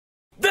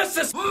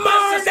This is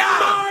murder.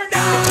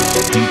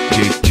 DJ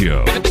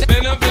Joe.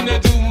 Man, I'm finna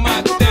do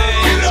my thing.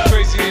 It's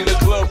crazy in the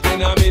club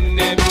when I'm in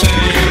that man.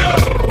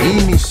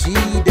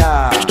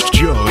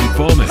 Joe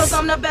MFALME. Cause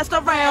I'm the best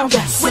around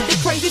with the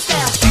crazy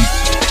style.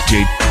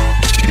 DJ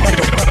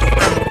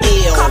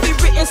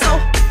Copywritten, so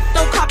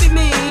don't copy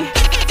me.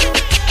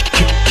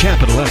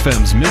 Capital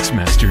FM's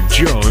Mixmaster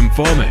Joe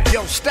MFALME.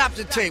 Yo, stop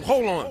the tape.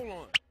 Hold on.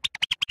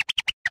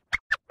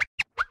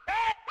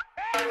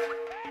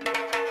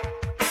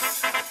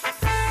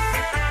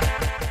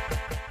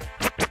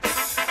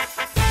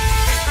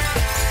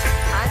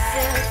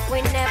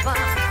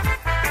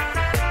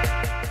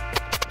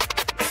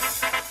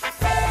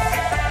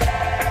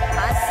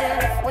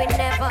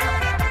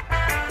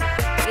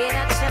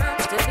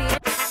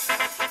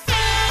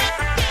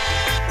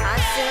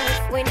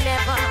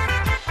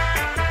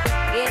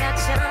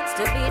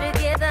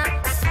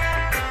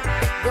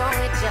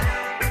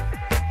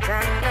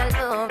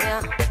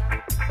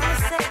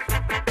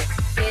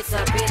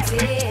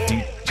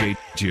 DJ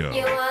Joe.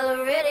 You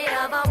already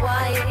have a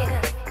wife,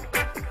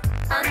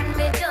 and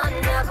me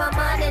don't have a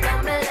man in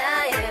my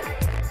life.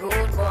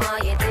 Good boy,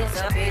 it is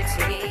a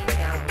pity.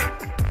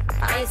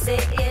 I say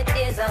it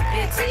is a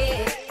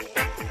pity.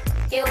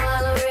 You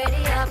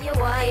already have your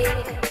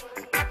wife,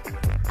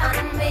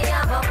 and me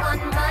have a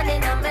one man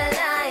in my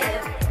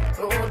life.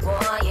 Good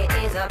boy, it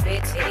is a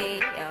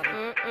pity.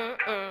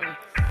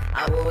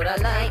 I woulda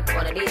liked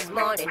one of these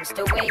mornings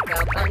to wake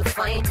up and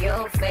find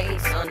your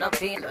face on a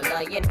pillow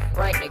lying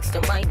right next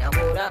to mine. I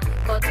woulda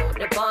cut out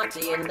the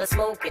party and the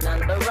smoking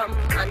and the rum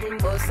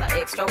and bust a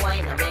extra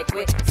wine and make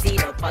we see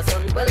up a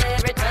sun. Well,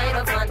 every time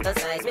I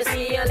fantasize, me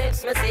see your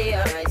lips, me see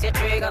your eyes, your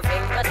trigger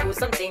finger do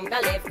something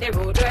that left the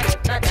road where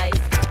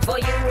hypnotized. For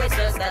you it's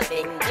just a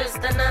thing, just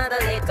another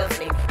little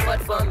thing. But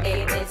for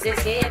me this is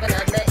heaven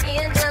and the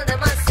angel that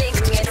must sing.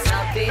 It's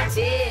a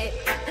pity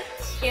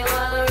you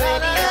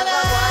already have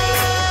a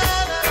wife.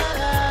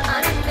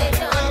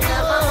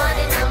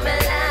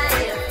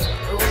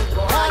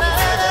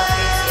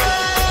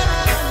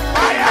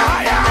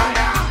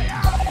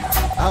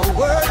 A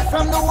word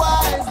from the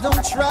wise,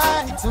 don't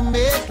try to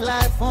make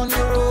life on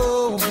your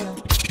own.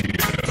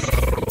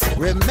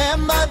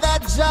 Remember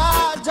that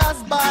Jah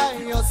just by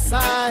your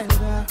side.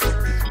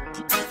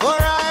 For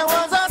I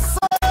was a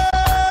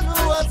soul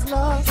who was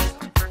lost,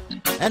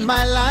 and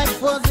my life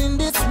was in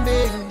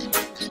dismay.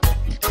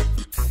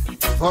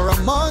 For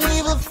among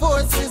evil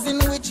forces in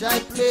which I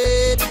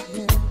played,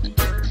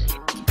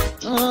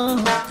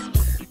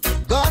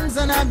 guns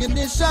and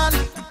ammunition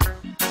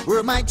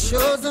were my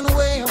chosen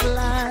way of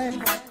life.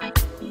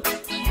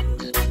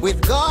 With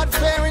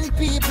God-fearing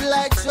people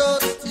I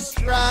chose to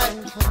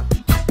strive.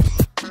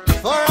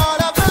 For all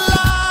of the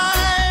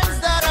lives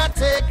that are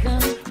taken,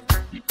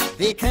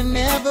 they can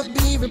never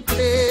be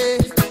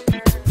replaced.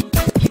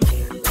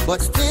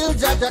 But still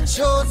Jah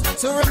chose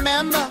to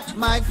remember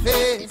my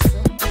face.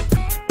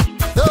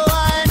 Though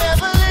I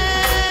never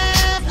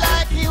lived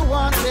like He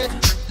wanted,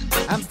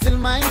 I'm still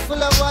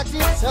mindful of what He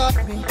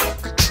taught me.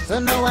 So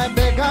now I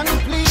beg and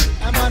plead,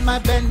 I'm on my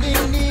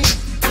bending knees.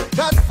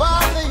 God,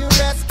 Father, you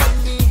rescue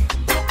me.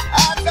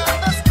 I've got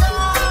the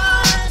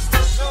scars to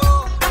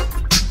show.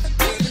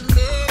 Didn't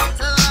make it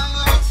a long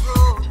life's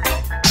road.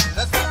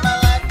 That's when my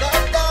life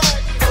got dark.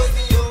 He was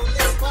the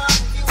only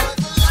spark. He was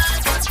the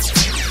light.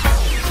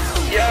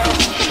 Yeah.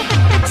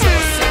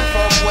 Toasting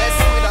from west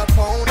with a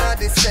pound of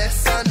the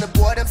cess. And the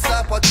boy them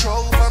stop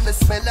patrol from the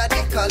smell of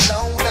the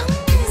cologne.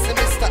 Easy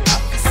Mr.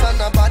 Office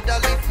and a bottle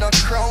leaf no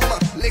chrome.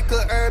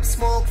 Little herb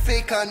smoke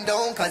fake and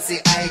down. Cause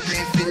the high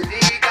grade illegal.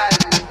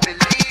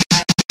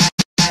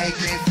 High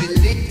grade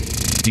illegal.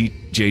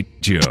 DJ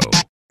Joe.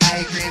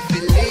 High grade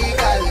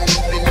illegal.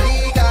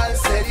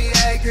 Say the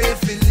high grade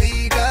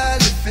illegal.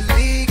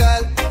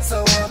 So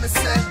I'ma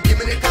say, give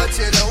me the cut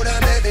you loud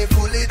and let me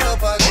pull it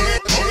up again.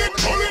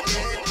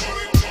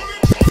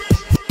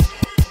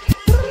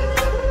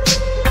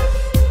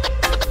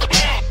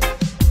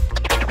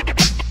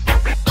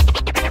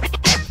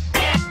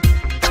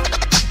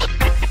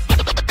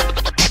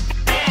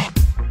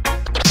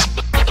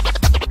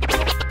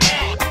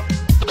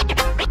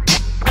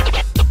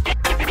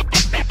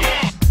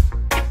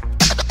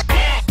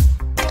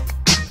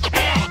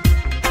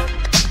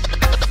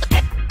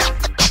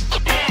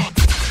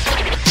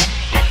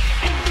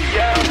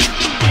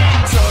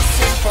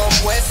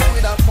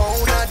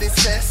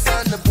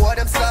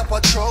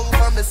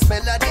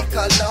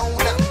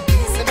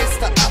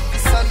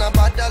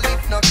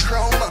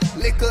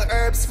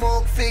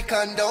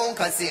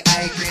 Cause the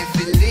high grade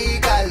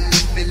illegal.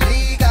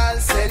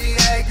 Say the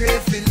high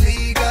grade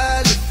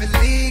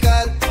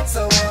illegal.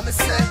 So I'ma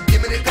say,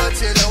 give me the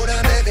cut you loud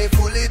and let me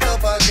pull it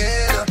up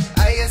again.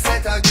 I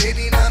set a grade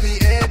in on me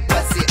head.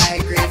 Cause the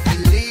high grade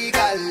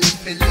illegal.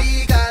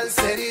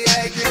 Say the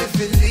high grade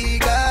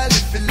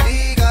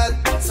illegal.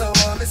 So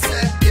I'ma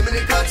say, give me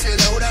the cut you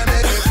loud and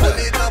let me pull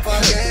it up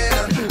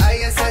again.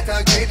 I set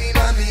a grade in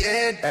on me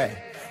head. Hey.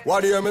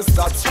 What do you me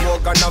start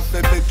smoke and have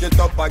to pick it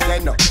up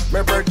again?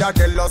 My brother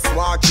tell us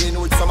walk in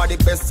with some of the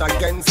best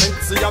again.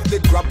 Since you have the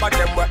grab of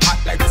them, we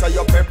act like say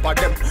you pepper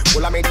them.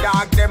 Well, I me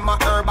dog them a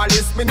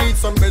herbalist, me need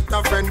some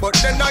better friend. But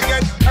then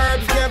again,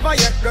 herbs never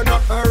yet do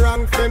nothing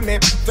wrong for me.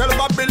 Tell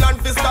Babylon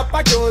to stop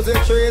a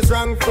choosing trees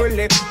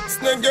wrongfully.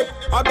 Sniggy,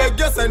 I beg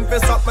you send for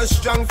something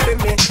strong for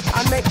me.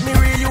 And make me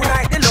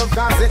reunite the love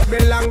cause it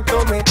belong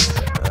to me.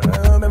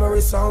 Memory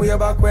song way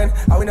back when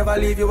I will never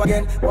leave you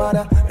again.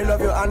 Wanna, I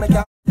love you and I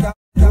can't.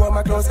 You are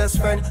my closest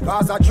friend.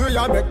 Cause a tree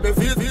you make me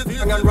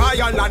feel and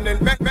royal and then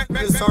make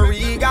me so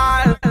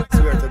regal.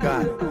 Swear to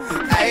God.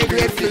 I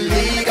grade for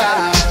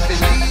legal,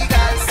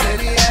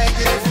 steady. I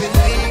grade for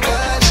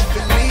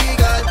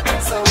legal.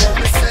 So what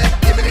me say?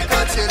 Give me the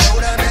cut you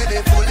loud and make me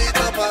pull it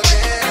up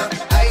again.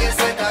 I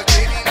said I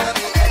grade in on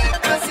me head.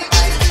 Cause I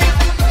grade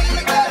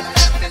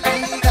for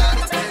legal,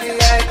 steady.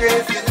 I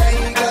grade for legal.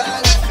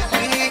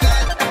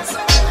 So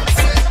what me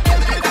say? Give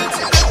me the cut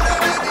you loud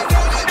and make me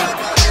pull it up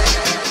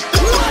again.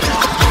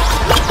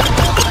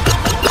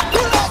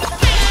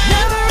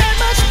 Never had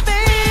much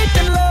faith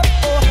in love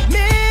or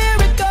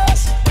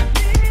miracles.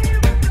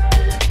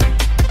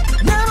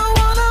 Never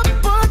wanna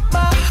put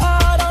my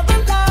heart on the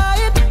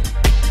line.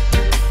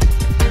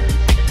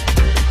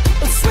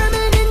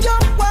 Swimming in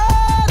your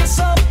world is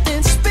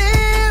something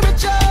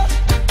spiritual.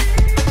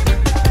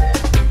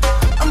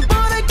 I'm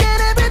born again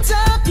every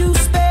time you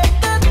spend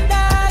the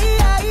night.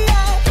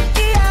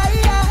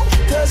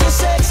 Cause your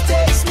sex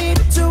takes me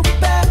to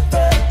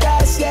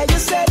paradise. Yeah, your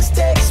sex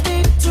takes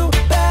me to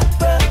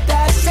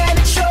paradise. And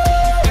it shows.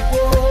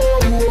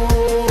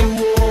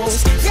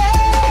 Yeah.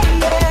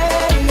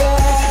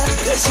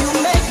 Cause you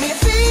make me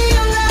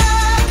feel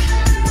like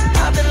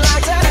I've been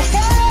locked out of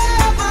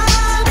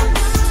heaven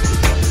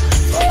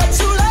for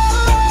too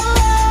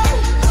long.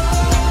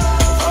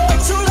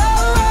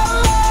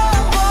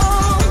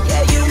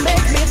 Yeah, you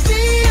make me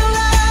feel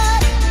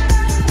like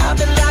I've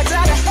been locked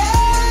out of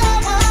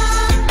heaven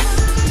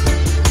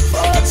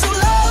for too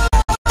long.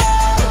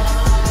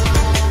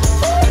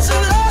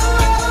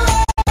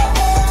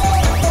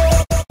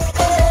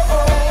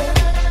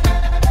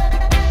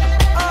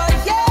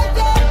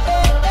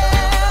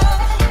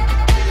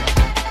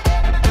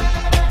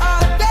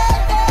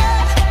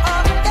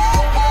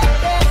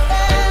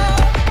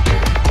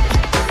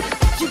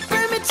 You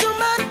bring me to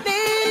my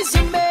knees,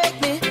 you make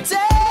me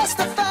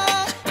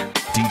testify.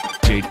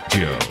 DJ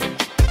Joe.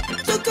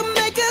 You can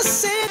make a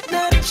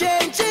sinner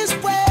change his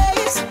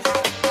ways.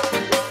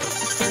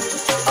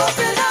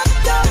 Open up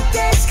your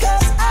gates,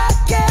 cause I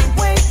can't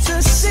wait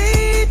to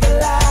see the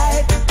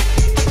light.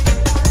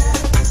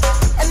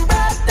 And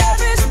right there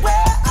is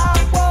where I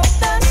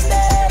wanna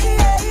stay.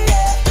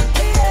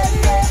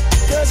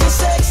 Cause your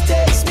sex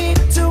takes me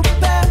to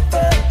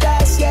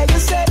paradise. Yeah, your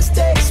sex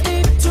takes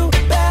me to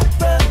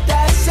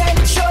paradise. And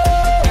it shows.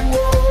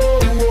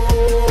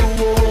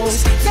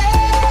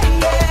 Yeah.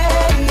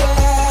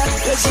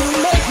 Cause you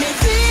make me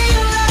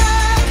feel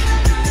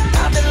like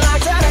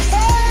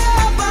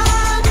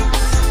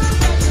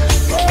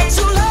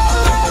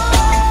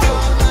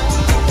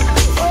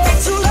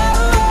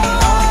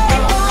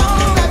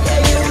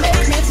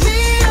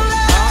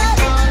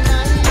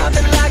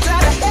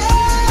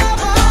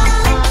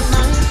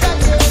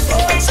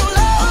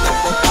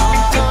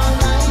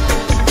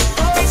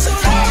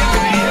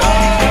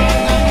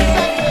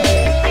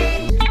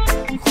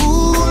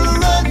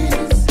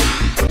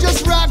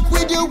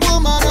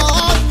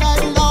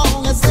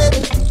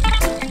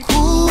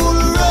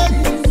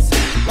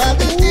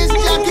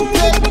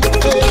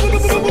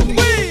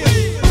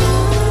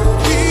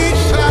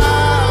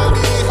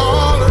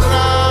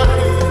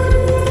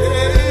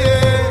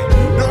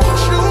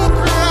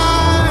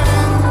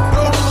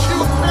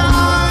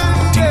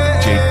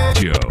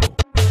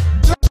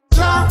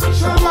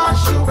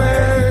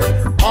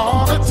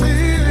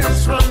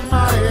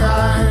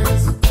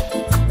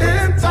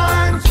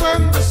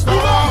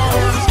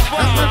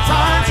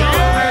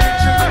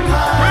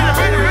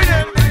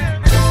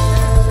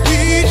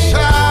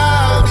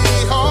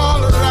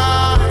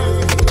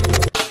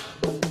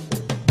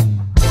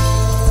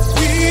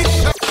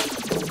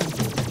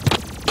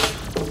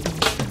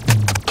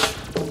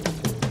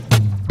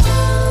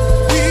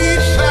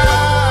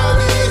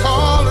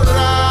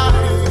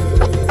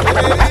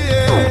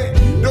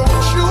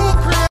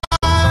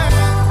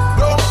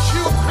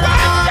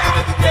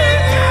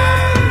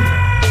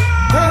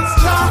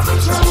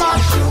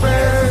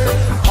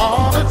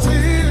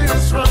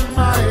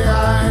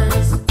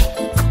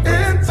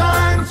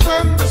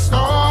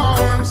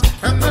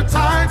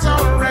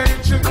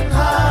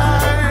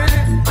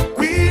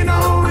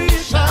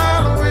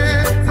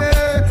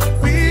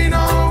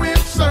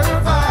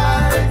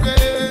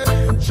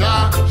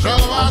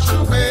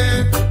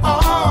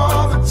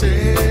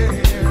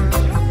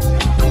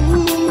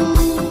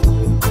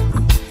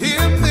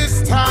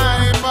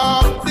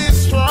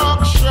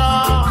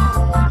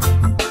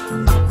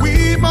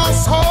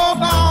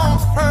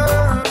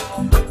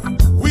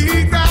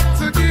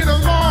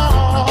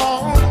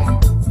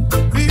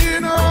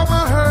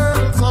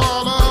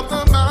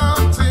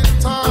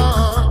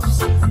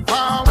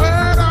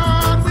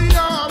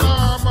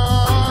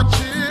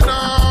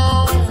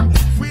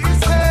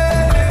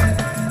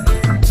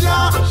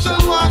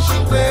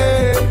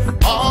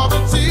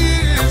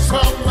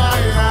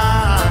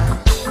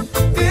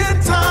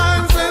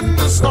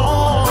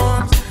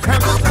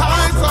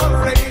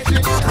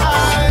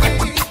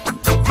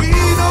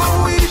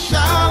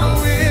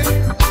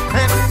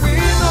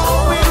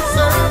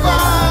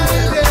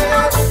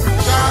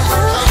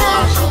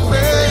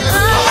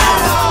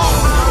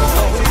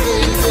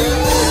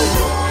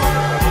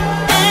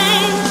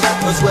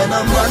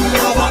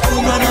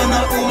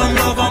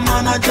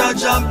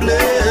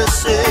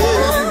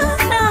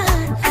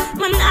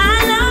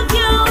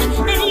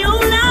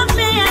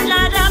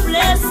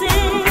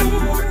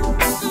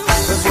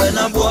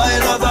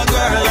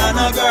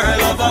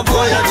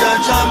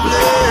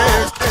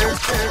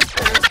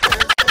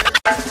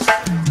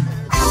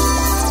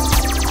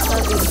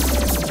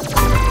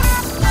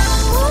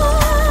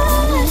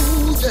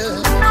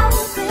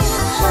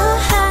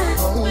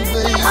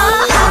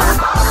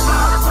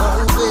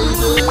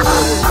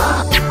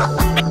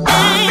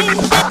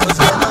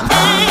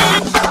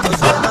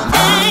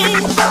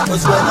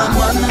a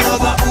man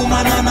love a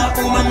woman and a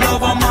woman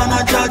love a man, a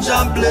judge a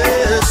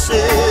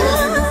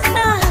blessing.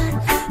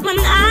 When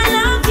I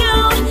love you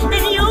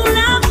and you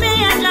love me,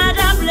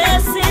 another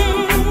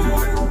blessing.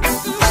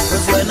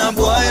 Cause when a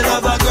boy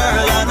love a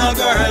girl and a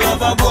girl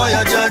love a boy,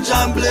 a judge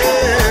a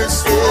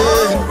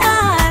blessing.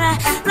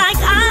 Like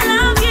I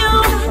love you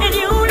and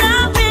you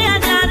love me,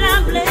 another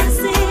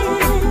blessing.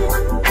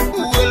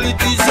 Well,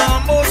 it is a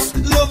must,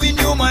 loving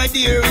you, my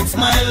dear, it's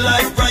my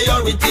life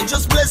priority.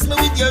 Just bless me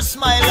with your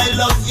smile, I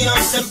love your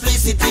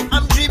simplicity.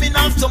 I'm dreaming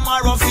of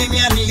tomorrow for me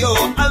and you.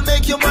 I'll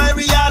make you my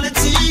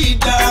reality,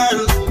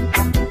 girl.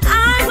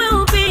 I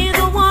will be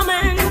the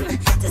woman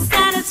to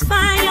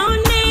satisfy your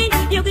need.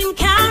 You can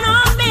count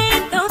on me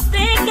through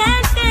thick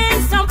and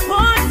thin,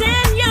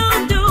 supporting you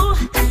do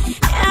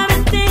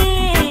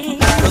everything.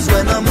 Cause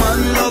when a man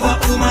love a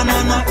woman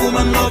and a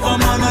woman love a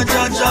man, a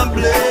judge a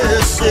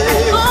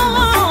blessing.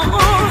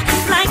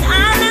 Like I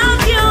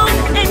love you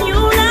and you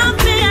love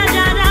me,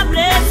 another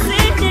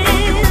blessing.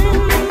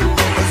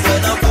 Cause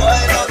when a boy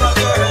love a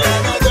girl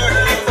and a girl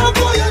love a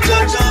boy, a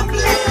judge a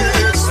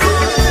blessing.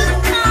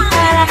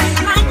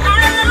 Like I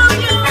love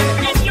you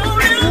and you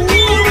love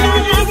me,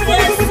 another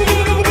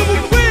blessing.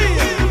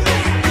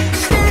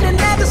 Standing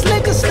at this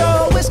liquor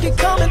store, whiskey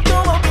coming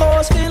through my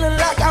pores, feeling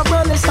like I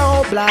run this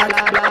whole block.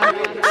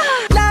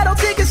 Lotto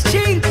tickets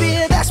cheap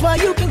here, that's why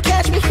you can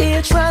catch me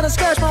here, trying to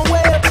scratch my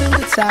way up to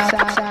the top.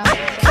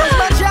 Cause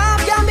my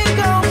job got me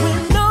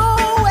going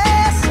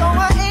nowhere, so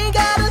I ain't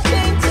got a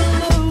thing to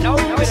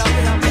lose.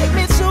 Take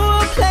me to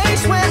a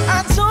place where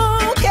I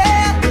don't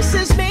care. This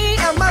is me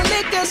and my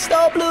liquor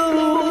store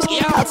blues.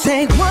 I'll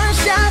take one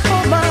shot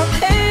for my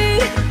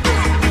pain,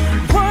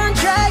 one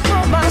drag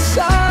for my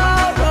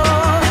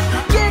sorrow.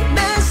 Get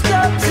messed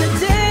up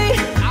today,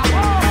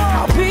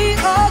 I'll be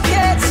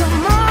okay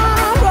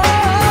tomorrow.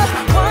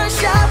 One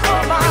shot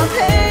for my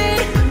pain,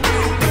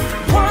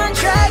 one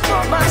drag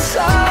for my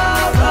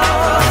sorrow.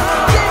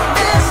 Get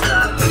messed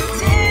up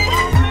today.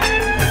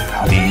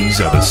 These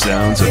are the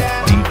sounds of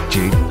DJ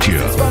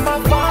Joe. For my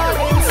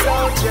fallen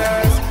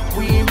soldiers,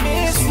 we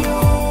miss you.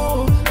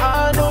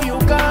 I know you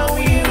got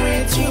we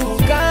with you.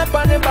 Got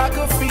on the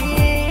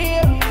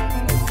battlefield.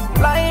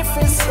 Life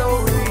is so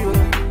real.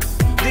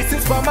 This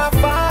is for my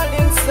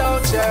fallen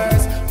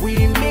soldiers.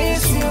 We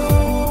miss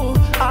you.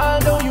 I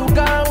know you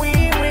got we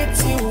with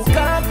you.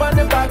 Got on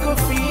the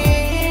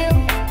battlefield.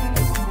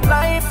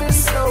 Life is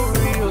so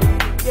real.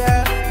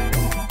 Yeah.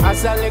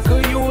 As a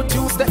little youth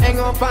used to hang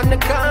up on the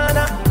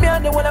corner. Me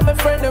and the one of my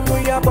friend and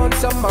we a burn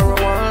some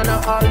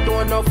marijuana. Although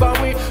enough and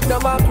we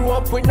never grew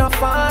up with no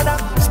father,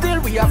 still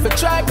we have to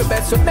try the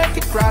best to make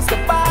it cross the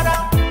border.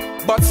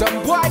 But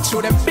some boy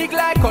show them big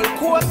like Hulk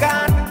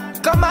Hogan.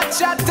 Come and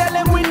chat, tell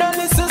them we no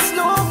listen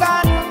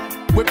slogan.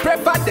 We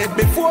prefer dead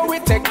before we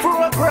take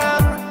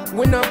program.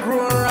 We no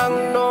grow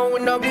wrong, no, we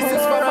no grow wrong. This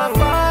is for my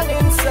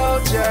fallen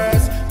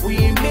soldiers.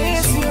 We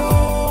miss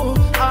you.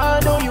 I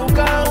know you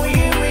got we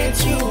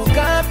with you.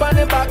 Camp on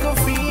the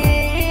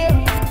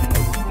battlefield.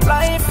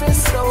 Life is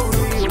so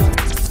real.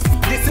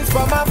 This is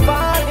for my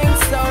fallen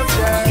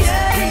soldiers.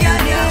 We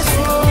miss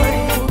you.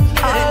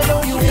 I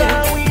know you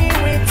got we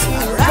with you.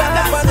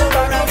 Camp on the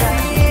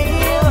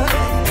battlefield.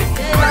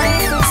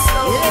 Life is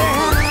so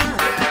real.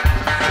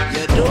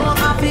 You don't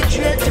have to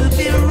dread to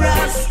be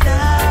Rasta.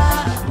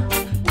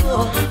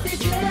 Oh.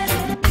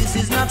 This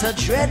is not a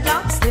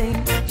dreadlocks thing,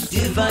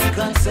 divine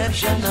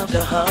conception of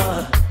the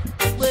heart.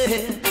 Well,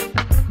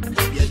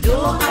 you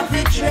don't have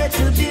to dread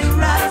to be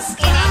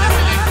Rasta.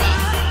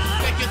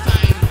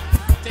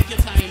 Take your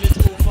time, it's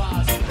go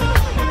fast.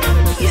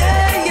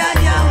 Yeah,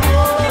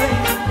 boy.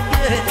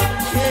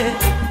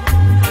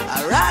 Yeah. A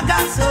raga,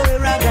 sorry,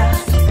 raga.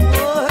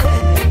 Boy,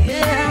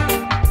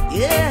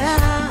 yeah.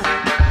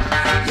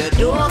 You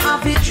don't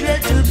have to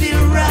dread to be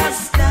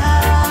Rasta.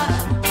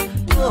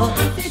 Oh.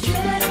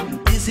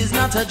 This is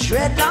not a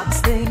dreadlocks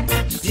thing,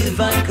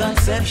 divine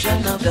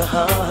conception of the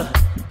heart.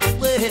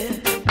 Well,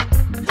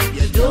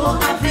 you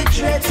don't have to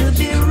dread to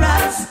be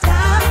Rasta.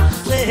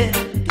 Well,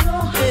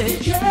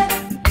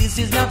 this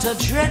is not a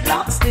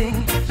dreadlocks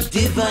thing,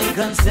 divine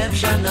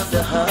conception of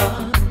the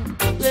heart.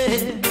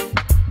 Well,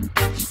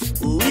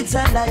 it's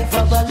a life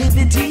of a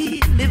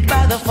liberty, lived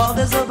by the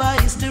fathers of our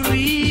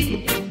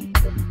history.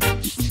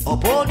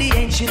 Uphold the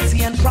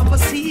anciency and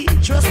prophecy,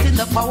 trust in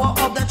the power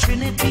of the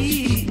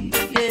Trinity.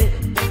 Yeah.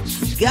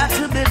 Got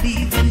to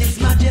believe in His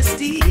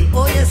majesty,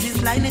 oh yes,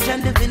 His lineage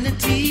and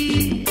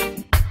divinity.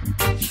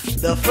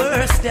 The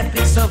first step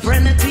is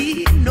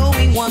sovereignty,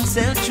 knowing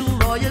oneself true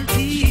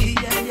royalty.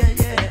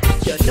 Yeah.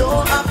 You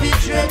don't have to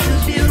dread to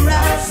be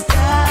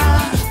Rasta.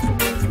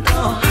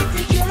 No,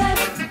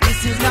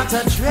 this is not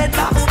a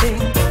dreadlocks thing,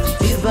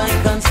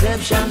 divine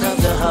conception of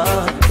the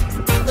heart.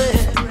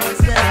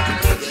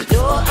 You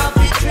don't have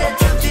to dread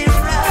to be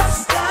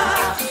Rasta.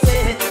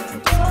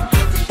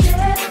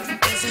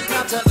 This is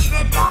not a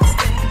dreadlocks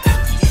thing,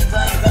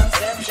 divine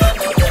conception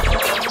of the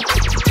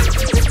heart.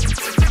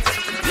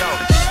 Yo,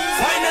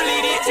 finally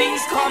the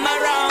things come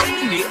around.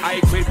 The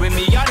high grade when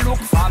me a look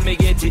for me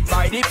get it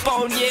by the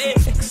pound, yeah.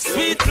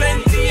 Sweet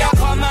plenty a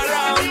come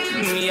around.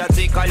 Me a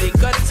take take a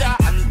little chat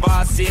and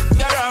pass it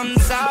around.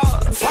 So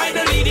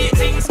finally the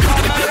things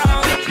come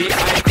around. The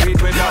high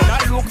grade when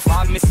I look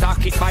for me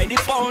stock it by the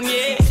pound,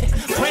 yeah.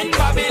 When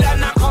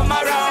Babylon a come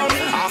around,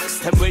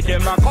 ask them where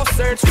them a go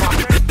search for.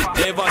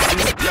 Ever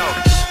since, yo.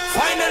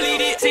 Finally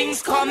the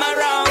things come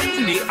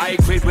around. The high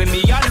grade when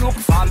me a look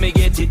for me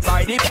get it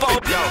by the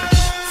pound, yo.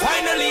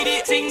 Finally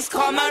the things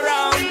come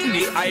around.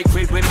 The high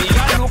grade when me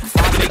a look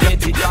for me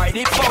get it by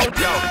the pound,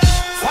 yo.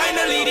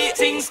 Finally the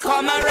things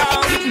come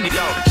around,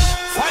 yo.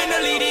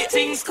 Finally the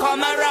things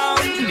come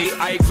around. The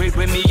high grade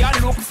when me a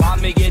look for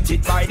me get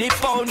it by the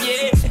pound,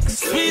 yeah.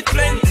 Sweet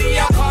plenty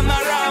a come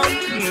around.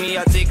 Me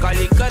a take a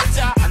little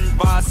chat and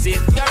pass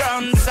it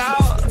around. So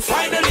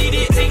finally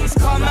the things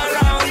come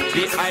around.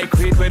 The high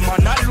grade when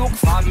man a look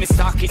for me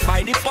stock it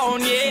by the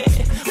pound, yeah.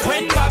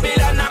 When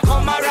Babylon a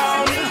come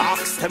around,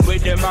 ask them where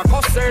them a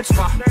go search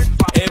for.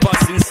 Ever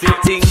since the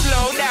things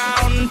slow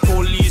down,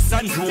 police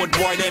and road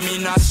boy them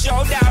in a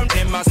showdown.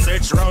 Them a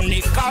search round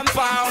the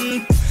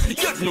compound.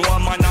 You know a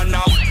man and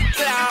a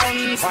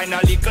clown. Find a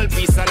little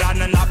piece of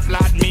land and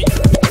applaud me.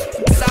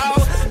 So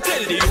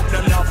tell the youth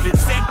them not fit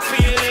set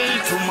feel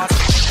too much.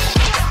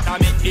 I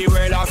make the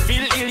world I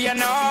feel ill, you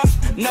know.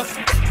 Enough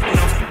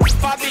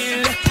for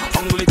bill.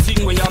 Only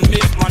thing where you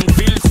make man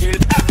feel chill.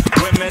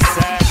 When me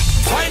say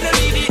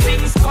finally the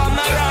things come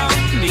around.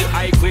 The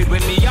high grade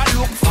when me a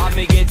look for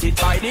me get it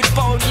by the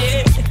pound,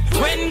 yeah.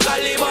 When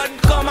Gollywood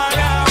come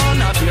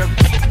around, I hear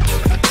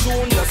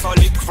tune just a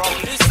lick from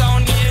the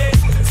sound, yeah.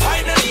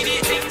 Finally the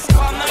things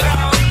come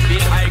around. The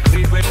high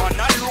grade when man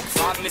a look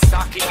for me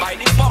stock it by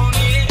the pound,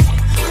 yeah.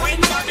 When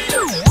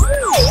Babylon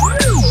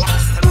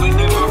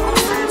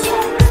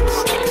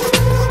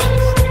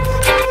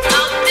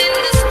out in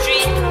the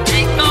street,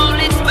 they call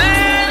it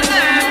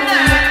murder.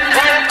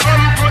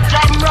 Welcome to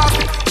Jam Rock,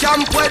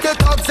 camp where the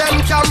thugs them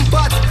camp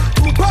at.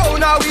 2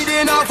 pound a weed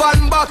in a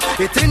van back.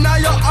 It inna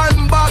your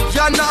handbag,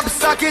 your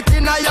knapsack, it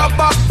inna your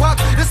backpack.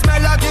 The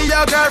smell of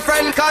your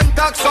girlfriend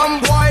contact. Some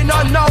boy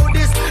not know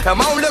this.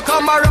 Them only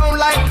come around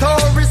like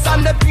tourists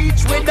on the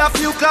beach with a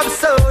few club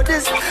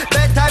sodas,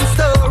 bedtime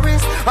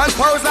stories, and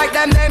pose like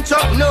them named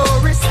Chuck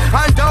Norris.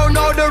 And don't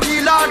know the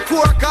real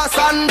hardcore, cause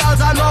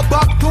sandals are no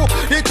back to.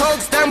 The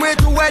thugs them way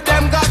to where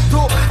them got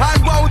to,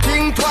 and won't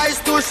think twice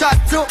to shot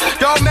to.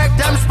 Don't make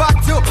them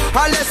spot you,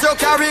 unless you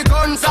carry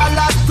guns a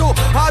lot too.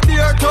 A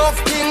beer tough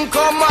thing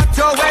come at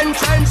you when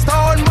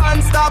Trenchtown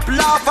man stop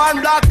laugh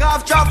and block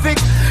off traffic.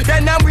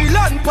 Then them we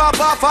learn pop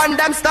off and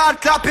them start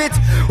clap it.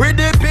 With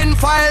the pin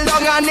file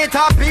down and it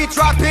a beat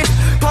rapid.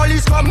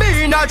 Police come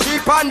in a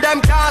jeep and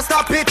them can't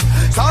stop it.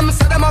 Some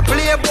say them a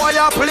playboy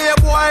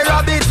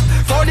rabbit.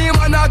 Funny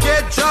man a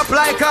get dropped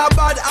like a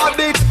bad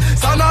habit.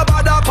 So no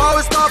bother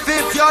post off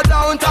if you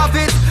don't have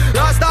it.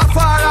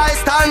 Rastafari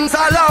stands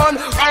alone.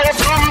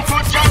 Welcome to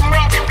Jam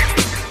Rock.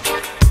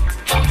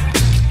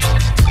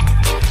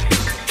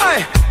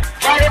 Hey,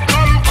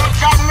 welcome to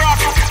Jam Rock.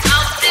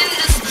 Out in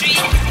the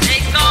street, they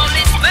call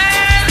it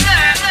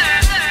murder.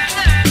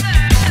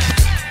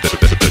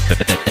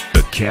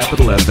 The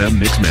Capital FM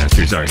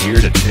Mixmasters are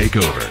here to take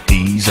over.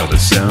 These are the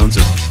sounds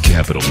of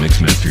Capital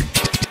Mixmaster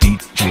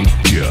DJ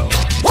Joe.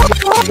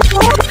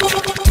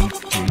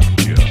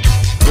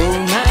 Oh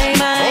my,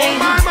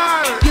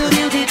 your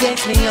beauty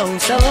takes me oh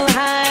so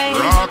high.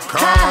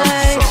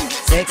 High.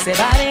 Sexy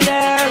body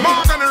girl,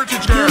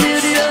 your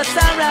beauty just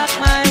a rock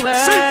my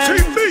world.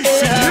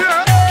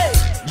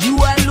 You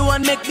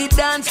alone make the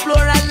dance floor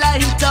a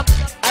light up.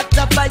 At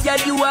the fire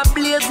you a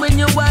blaze when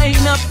you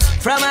wind up.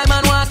 From my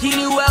man walking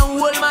you and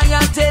hold my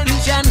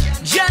attention.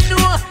 You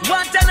know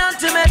what an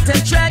ultimate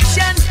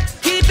attraction.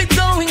 Keep it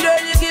going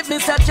girl, you give me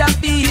such a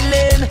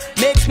feeling.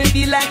 Makes me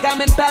feel like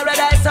I'm in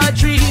paradise or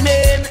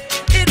dreaming.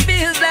 It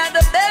feels like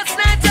the best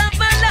night of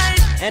my life.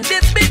 And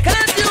it's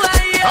because you are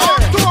here.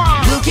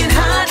 Looking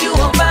hard, you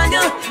won't find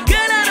you.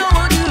 Girl, I don't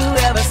want you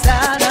to ever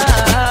stop.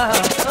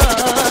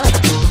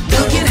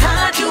 Looking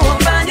hard, you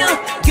won't find you.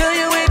 Girl,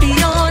 you're way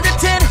beyond the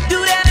 10. Do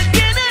that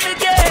again and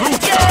again.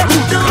 Yeah.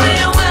 The way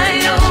you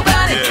wind your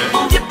body,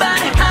 move your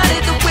body, hide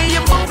it. The way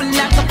you're moving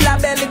like a fly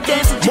belly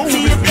dancing.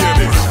 See your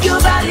body.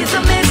 Your body's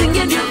amazing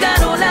and you got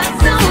all that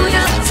on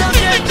you. So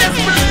girl, just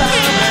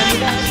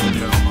provide.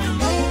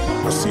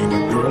 I seen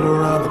a girl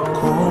around the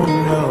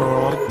corner.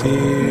 All it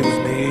did was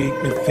make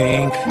me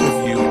think of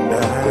you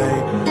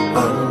and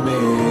I'm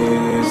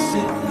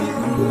missing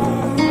you.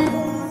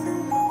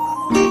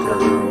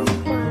 Girl,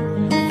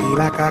 feel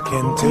like I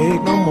can't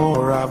take no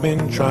more. I've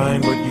been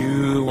trying, but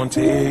you won't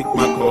take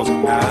my calls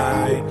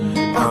tonight.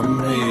 I'm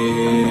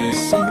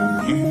missing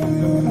you.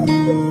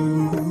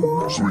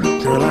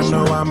 Girl, I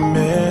know I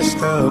messed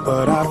up,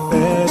 but I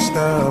fessed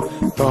up.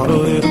 Thought a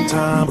little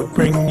time would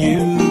bring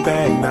you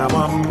back. Now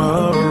I'm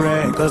a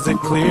wreck, cause it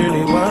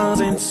clearly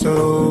wasn't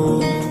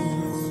so.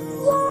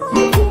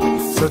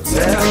 So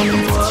tell me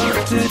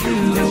what to do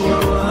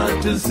or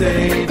what to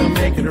say to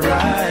make it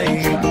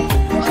right.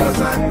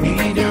 Cause I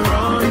need your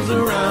arms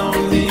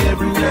around me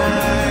every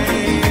night.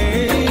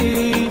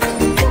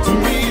 To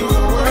me you're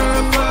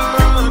worth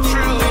 $1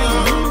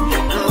 trillion.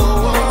 You're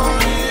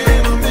one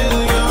in a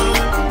million.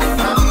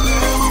 I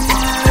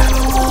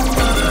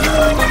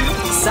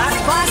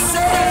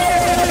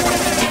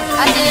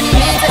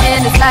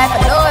life, I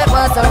know it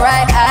wasn't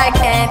right. I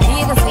can't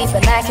even sleep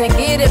and I can't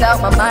get it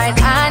out my mind.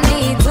 I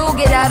need to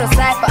get out of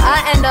sight, but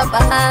I end up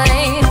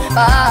behind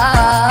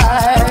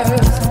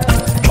bars.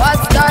 What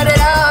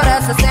started out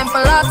as a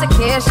simple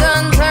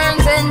altercation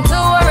turns into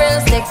a real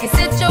sticky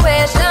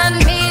situation.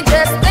 Me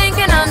just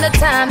thinking on the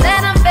time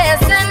that I'm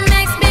facing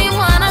makes me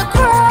wanna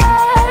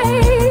cry.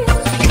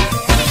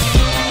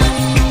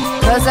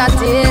 Cause I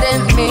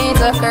didn't mean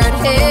to hurt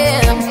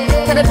him.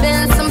 Could've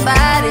been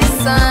somebody's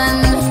son,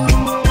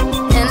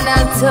 and I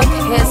took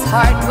his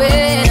heart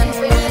when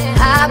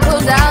I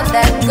pulled out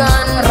that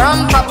gun. Rum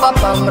pa pa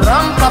bum,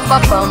 rum pa pa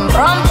bum,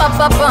 rum pa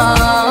pa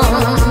bum.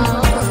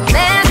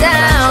 Man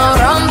down,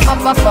 rum pa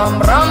pa bum,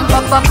 rum pa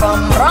pa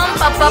bum, rum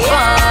pa pa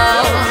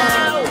bum.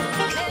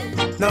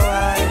 No,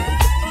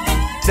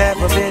 I've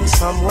never been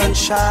someone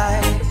shy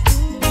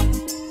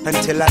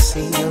until I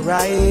seen your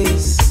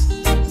eyes.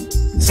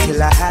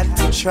 Still I had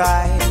to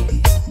try,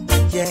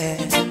 yeah.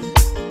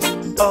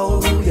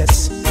 Oh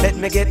yes, let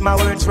me get my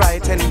words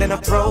right and then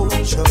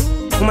approach you.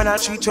 Woman, I'll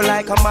treat you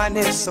like a man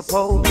is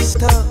supposed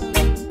to.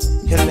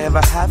 You'll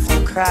never have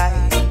to cry,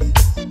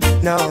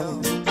 no.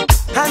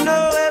 I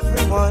know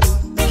everyone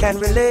can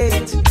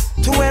relate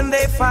to when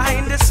they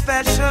find a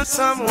special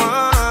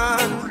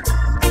someone.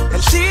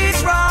 And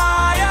she's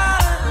royal,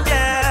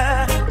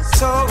 yeah,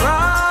 so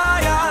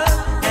royal.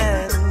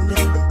 And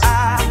I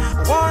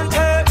want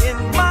her in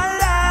my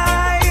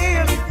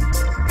life.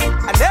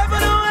 I never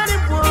knew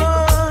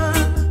anyone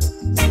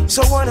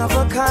so one of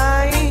a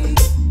kind,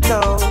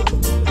 no.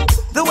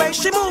 The way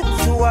she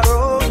moves to her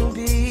own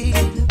beat,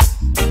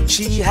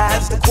 she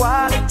has the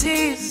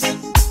qualities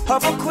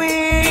of a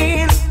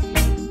queen.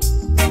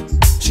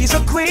 She's a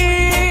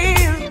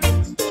queen.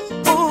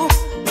 Ooh,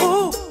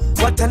 ooh,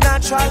 what a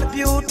natural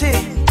beauty.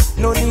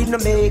 No need no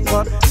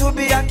makeup to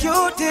be a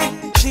cutie.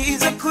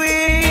 She's a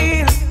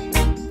queen.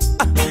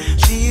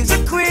 She's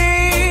a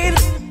queen.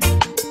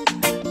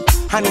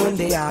 And when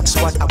they ask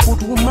what a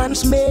good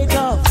woman's made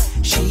of,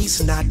 she's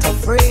not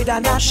afraid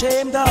and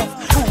ashamed of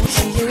who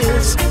she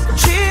is.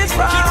 She's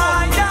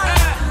royal,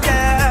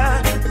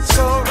 yeah,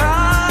 so royal.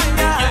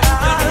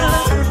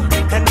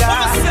 And I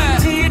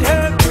need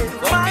her in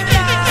my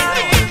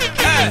life.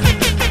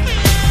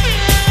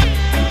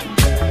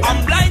 I'm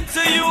blind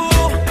to you,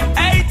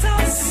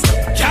 haters.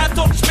 Can't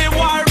touch me,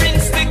 war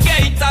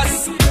instigators.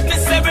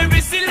 Miss every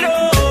busy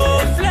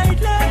love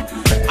lately.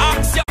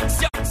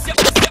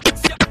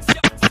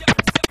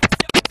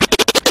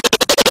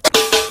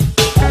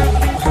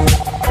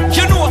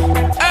 You know,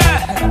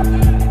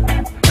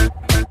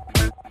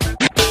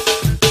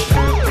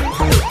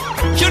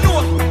 you know,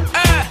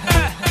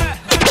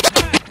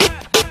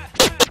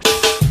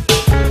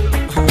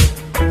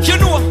 you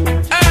know,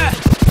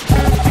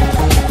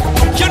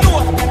 you know,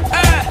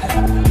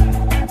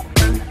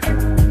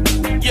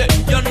 yeah,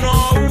 you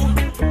know,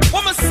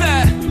 what me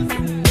say?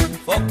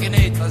 Fucking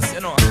haters,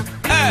 you know,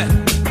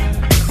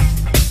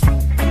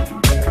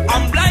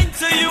 I'm blind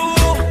to you,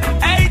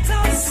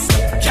 haters.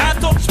 Can't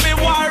touch me,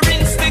 war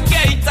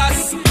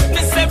instigators.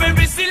 Miss every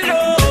busy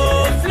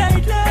love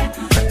lately.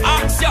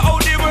 Ask you how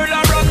the world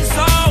a run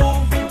so.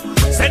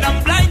 Said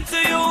I'm blind to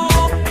you,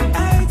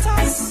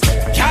 haters.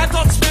 Can't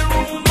touch me,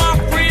 rumor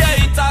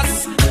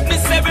creators.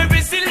 Miss every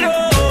busy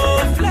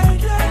love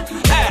lately.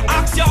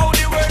 Ask you how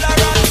the world a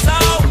run so.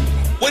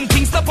 When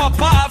things stop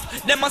pop off,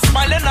 them a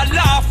smile and a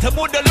laugh. They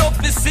woulda love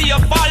to see you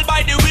fall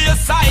by the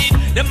wayside.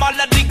 Them all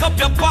a dig up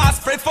your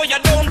past, pray for you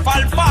don't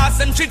fall fast,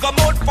 and trigger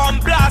mouth from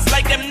blast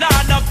like them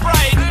not no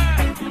pride.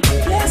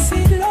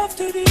 Blessed love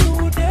to the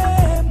youth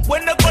them.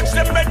 When they touch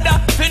them brother,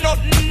 feel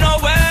nothing no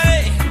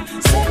way.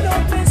 Send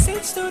out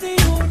message to the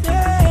youth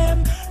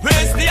them.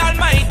 Praise the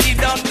Almighty,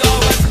 don't go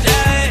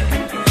astray.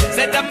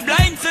 Said I'm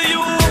blind to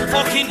you,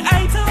 fucking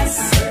haters.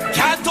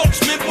 Can't touch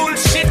me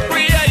bullshit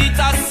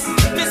creators.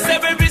 Miss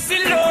every busy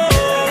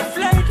love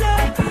lately.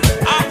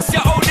 Ask you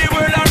how the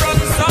world a run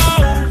so.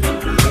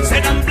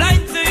 Said I'm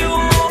blind to you,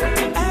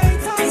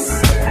 haters.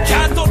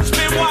 Can't touch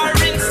me, war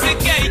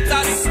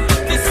instigators.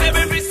 Miss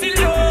every busy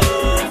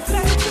love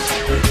lately.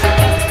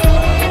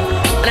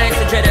 Thanks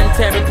to Dread and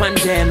Terry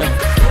Pandemic.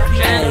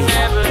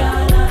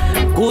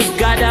 Good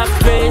God of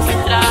grace,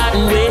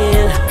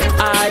 will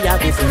I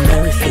have His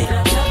mercy.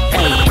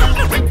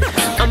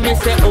 I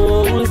miss an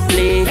old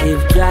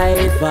slave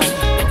driver.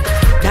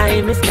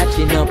 Time is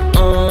catching up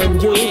on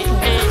you,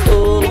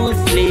 old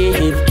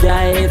slave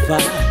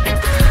driver.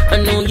 I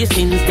know your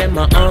sins them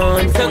are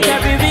on. So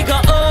carry we go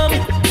home,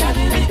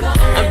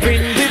 and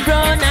bring we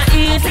brown a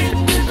east.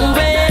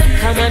 Well,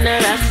 come on a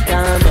Rasta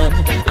man,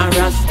 a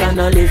Rasta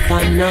no live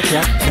on no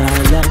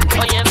capital.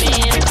 What you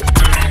mean?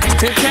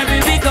 So carry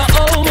we go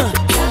home,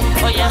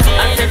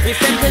 and if we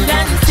settle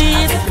and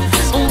cease.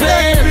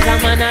 Well,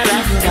 come on a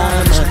Rasta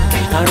man,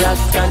 a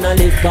Rasta no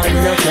live on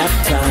no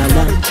capital.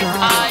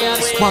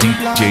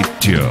 DJ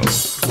Joe.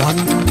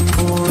 One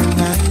more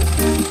night,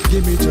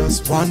 give me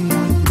just one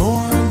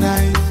more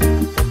night.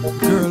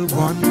 Girl,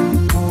 one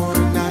more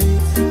night,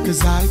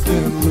 'cause I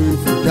can't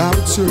live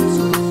without you.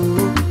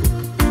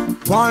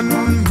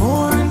 One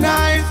more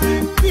night,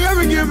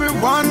 yeah, give me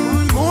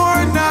one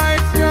more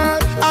night.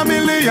 a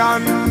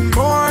million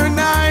more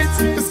nights,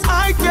 'cause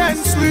I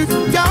can't sleep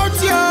without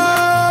you.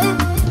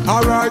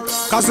 Alright,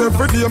 cause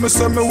every day me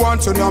say me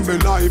want you in my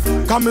life.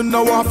 Come in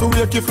now off to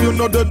wake if you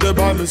know the day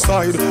by my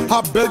side.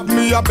 I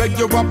beg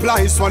you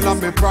apply, swallow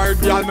me pride.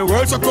 Girl, me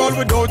world so cold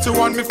without you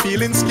and me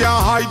feelings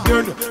can't hide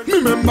then. Me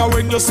remember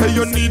when you say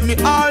you need me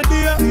all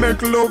day.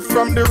 Make love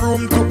from the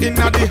room to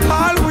inna the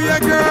hallway,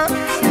 girl.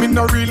 Me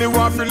no really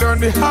want to learn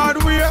the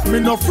hard way. Me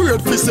no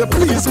afraid to say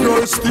please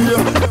girl stay.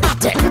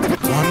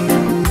 One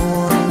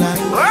more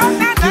night,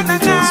 give me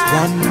just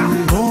one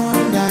more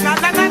night.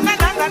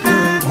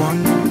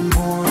 One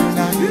more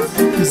night,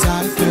 'cause I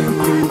can't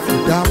live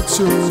without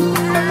you.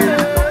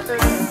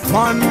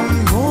 One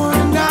more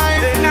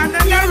night,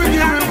 yeah, we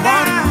give me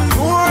one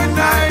more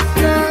night,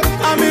 girl.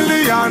 A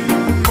million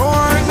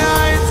more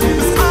nights,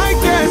 'cause I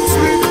can't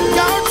sleep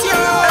without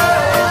you.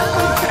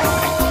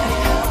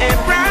 Hey,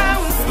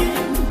 brown skin,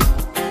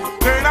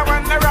 girl, I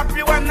wanna wrap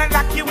you, wanna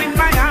lock you in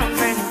my arms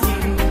and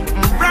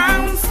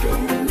brown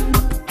skin,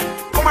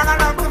 woman, I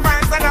love the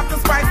vibes, I love the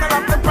spice, I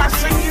love the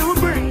passion you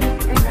bring.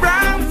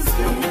 Brown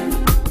skin,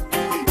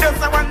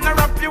 just I wanna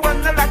wrap you,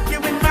 wanna lock you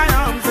in my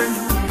arms and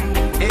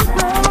hey,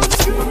 brown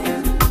skin,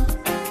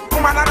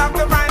 woman, I love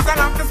the vibes, I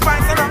love the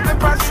spice, I love the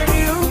passion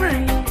you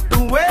bring. The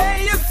way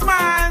you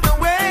smile, the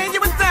way you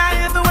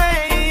attire, the way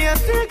you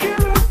take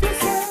care of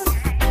yourself.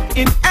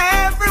 In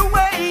every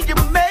way you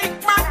make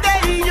my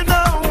day, you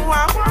know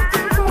I want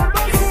to go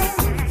myself.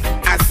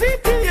 I see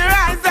through your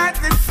eyes that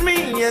it's me,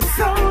 it's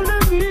only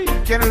me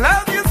can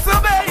love you so,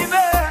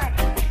 baby.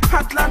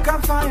 Hot like a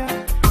fire,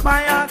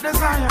 my heart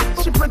desire.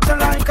 She pretty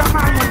like a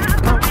Maya.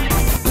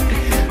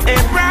 A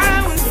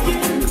brown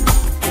skin,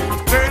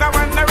 girl, I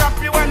wanna wrap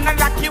you, wanna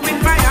lock you in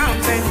my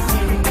arms. And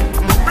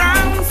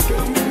brown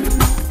skin,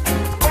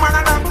 woman,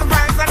 I love the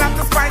vibes, I love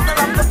the spice, I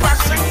love the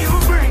passion you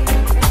bring.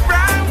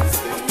 Brown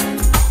skin,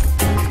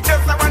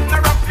 just I wanna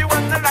wrap you,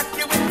 wanna lock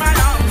you in my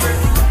arms.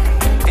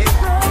 A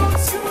brown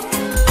skin,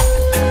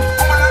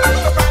 woman, I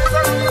love the vibes,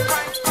 I love the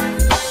spice.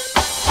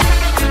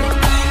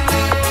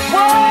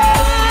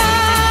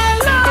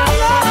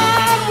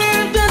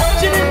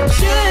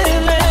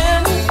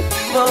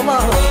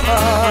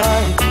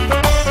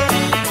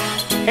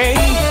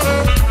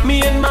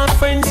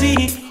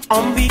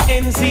 On the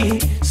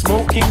NZ,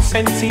 smoking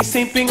Sensi,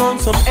 sipping on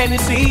some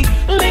energy.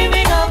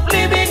 Living up,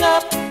 living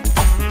up,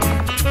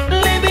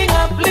 living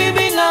up,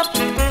 living up.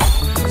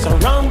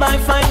 Surrounded by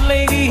fine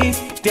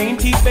ladies,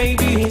 dainty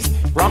babies,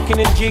 rocking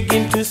and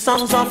jigging to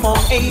songs of all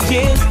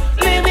ages.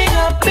 Living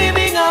up,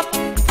 living up,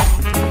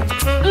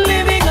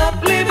 living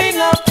up, living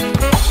up.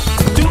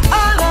 To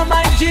all of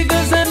my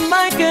jiggers and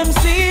my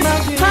MCs,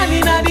 honey,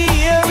 not the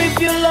air if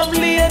you love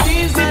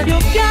ladies. If you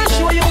can't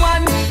show you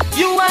one,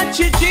 you want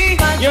Chichi.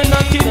 You're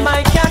not in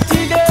my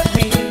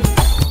category.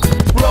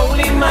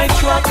 Rolling my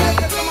truck,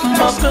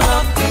 buckle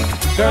up.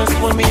 Girls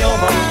pull me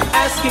over,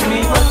 asking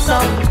me what's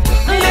up.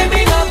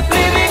 Living up,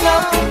 living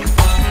up,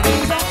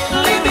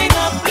 living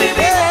up,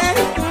 living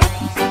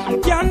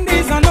up.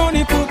 Candies and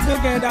honey put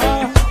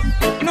together,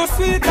 no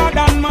sweeter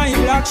than my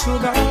black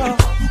sugar.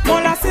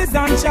 Molasses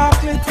and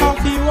chocolate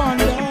coffee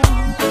wonder.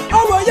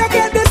 Oh, where you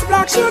get this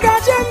black sugar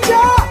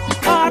ginger?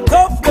 A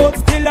tough but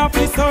still have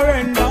to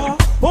surrender.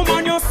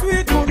 Woman, you're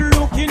sweet, good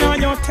looking and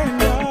you're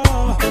tender.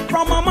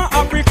 From Mama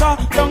Africa,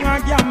 down a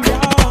Gambia.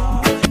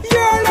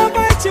 Your love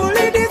I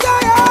truly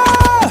desire.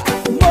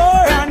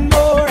 More and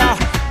more,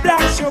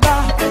 black sugar,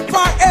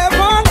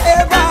 forever and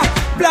ever.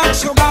 Black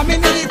sugar, me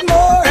need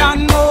more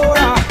and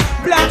more.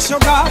 Black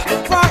sugar,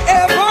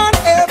 forever and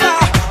ever.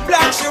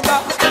 Black sugar,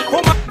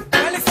 woman,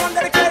 well, it's one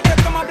dedicated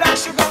to my black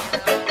sugar.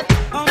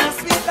 Oh, my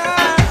sweet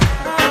love,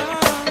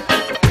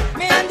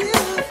 me and you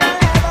forever.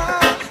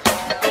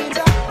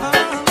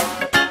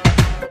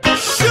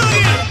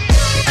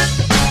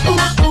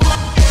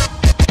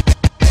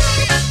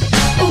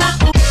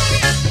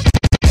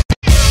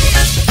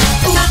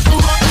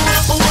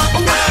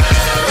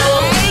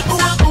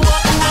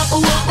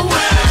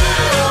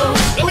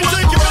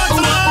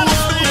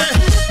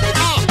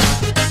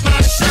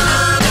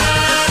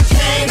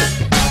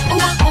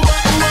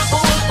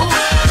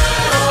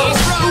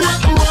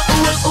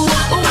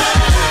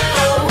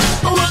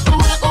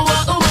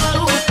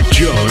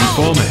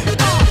 MFALME.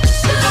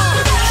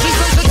 She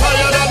says she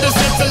tired of the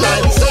city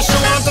life, says she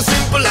wants a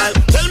simple life.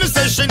 Tell me,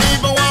 says she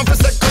even want to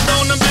settle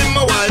down and be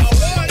my wife.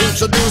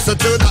 Introduce her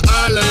to the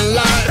island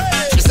life.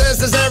 She says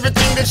there's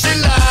everything that she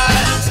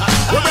likes.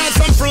 We brought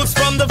some fruits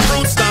from the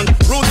fruit stand,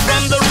 roots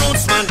from the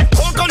roots man.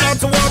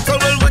 Coconut water,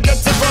 well we get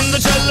it from the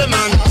jelly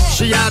man.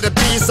 She had a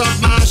piece of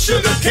my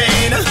sugar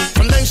cane,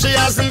 and then she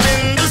hasn't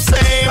been the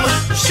same.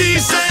 She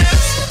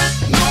says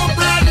no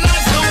bright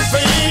lights, no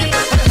fame.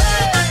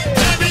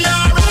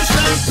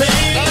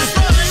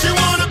 She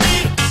wanna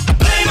be a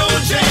plain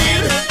old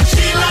Jane.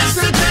 She likes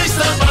the taste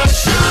of my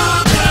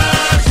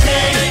sugar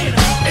cane.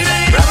 It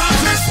ain't hard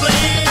to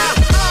explain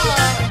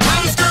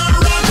how this girl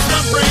runs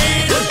my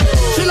brain.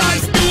 She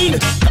likes being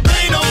a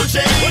plain old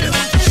Jane.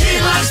 She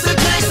likes the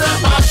taste of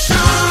my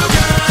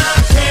sugar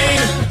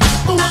cane.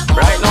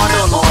 Right now I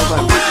don't know what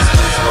I'm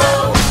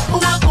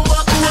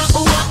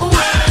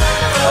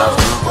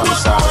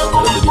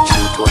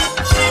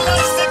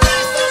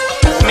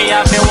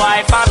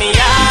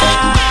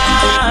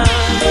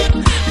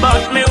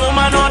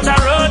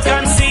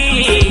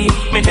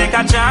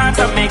chance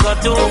and me go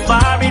too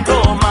far in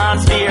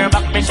romance. Fear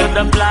back, me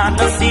shoulda planted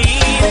the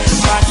seed.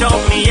 Watch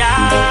out me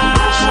out,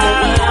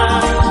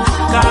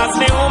 cause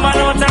me woman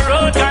out the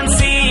road can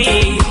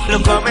see.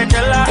 Look how me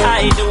tell her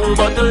I do,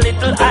 but the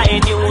little I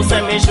knew,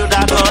 say me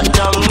shoulda cut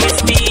down me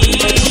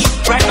speed.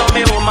 Right now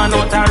me woman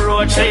out the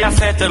road, she a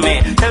say to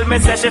me, tell me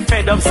say she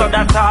fed up, so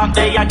that talk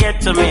they a get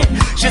to me.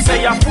 She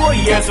say you're 4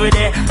 years with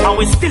it, and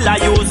we still a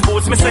use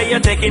boots. Me say you're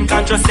taking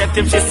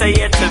contraceptive, she say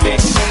it to me.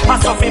 I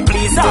Sophie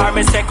please her,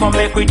 me say come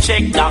make we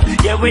check that.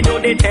 Yeah we do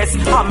the test,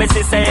 and me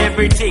say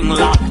everything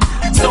locked.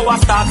 So I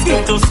start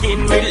skin to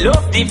skin, me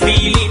love the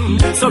feeling.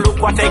 So look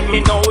what take me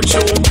now,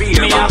 true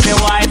beer. Me have me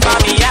wife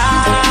and me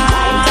out,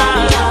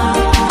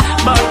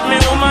 but me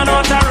woman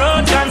out the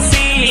road can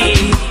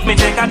see. Me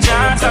take a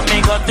chance and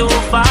me go too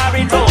far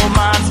in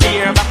romance.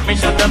 Fear back, me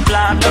should have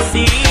planted the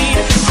seed.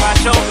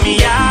 Watch out me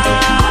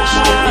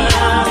out,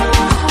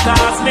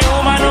 cause me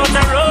woman out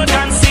the road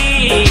can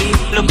see.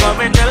 Look how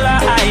me tell her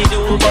I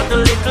do, but the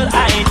little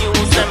I knew,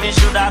 so me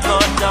should have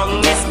cut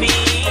down me speed.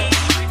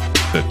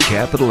 The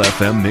Capital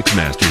FM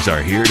Mixmasters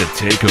are here to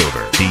take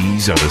over.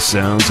 These are the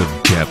sounds of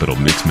Capital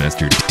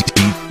Mixmaster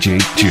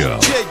DJ Joe.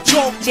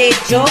 J.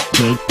 Joe.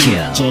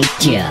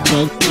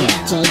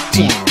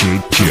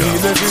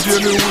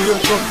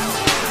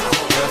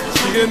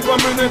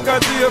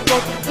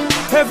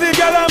 Heavy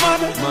girl a man,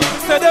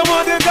 say them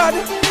want the God.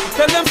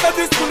 Tell them say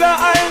this school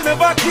I'll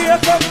never keep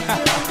up.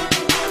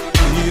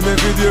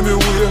 Every day me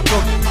wake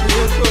up.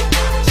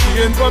 She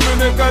ain't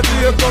coming in a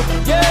take up.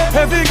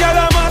 Heavy girl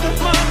a man,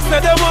 say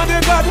them want the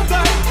God.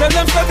 Tell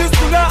them say this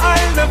school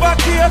I'll never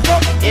keep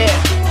up.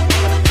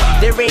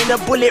 There ain't a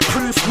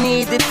bulletproof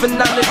needed for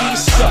none of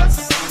these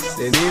shots.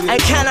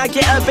 And can I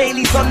get a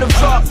Bailey's on the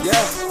rocks?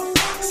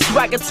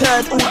 Swagger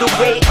turned all the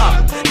way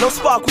up. No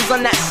sparkles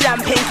on that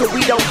champagne, cause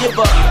we don't give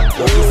up.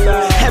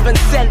 Heaven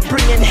sent,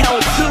 bringing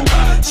hell too.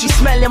 She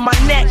smelling my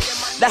neck,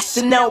 that's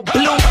Chanel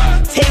blue.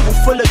 Table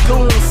full of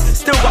goons,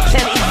 still got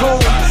plenty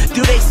room.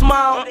 Do they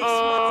smile?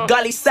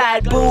 Gully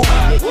side boo.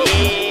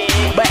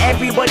 But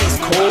everybody's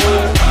cool.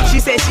 She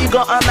said she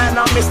got a man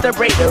on Mr.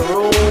 Break the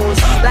rules.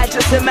 Like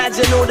just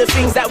imagine all the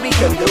things that we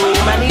can do.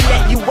 Man, he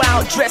let you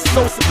out, dressed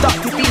so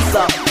seductive, he's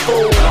a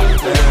fool.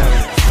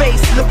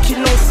 Face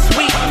looking all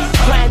sweet,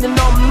 grinding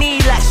on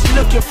me like she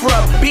looking for a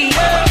beat.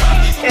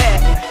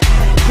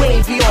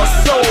 Wavy or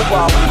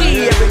sober,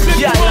 we every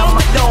girl on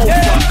my door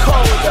from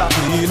colder.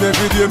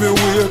 Every day me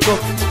wake up,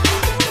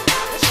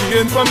 she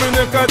ain't coming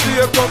in a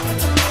take up.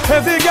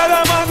 Heavy girl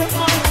a man,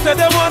 say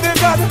them want the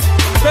God.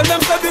 Tell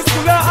them say this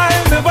school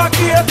I'll never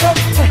keep up.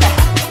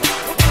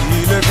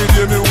 Every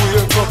day me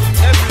wake up,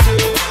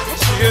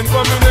 she ain't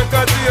coming in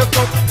a take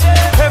up.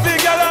 Heavy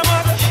girl a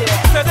man,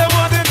 say them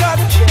want the God.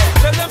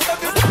 Tell them say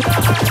this school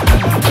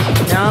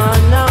No.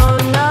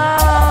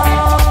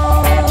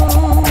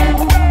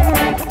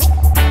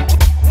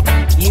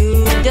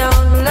 You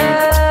don't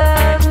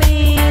love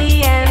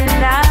me, and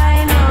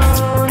I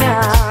know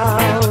now.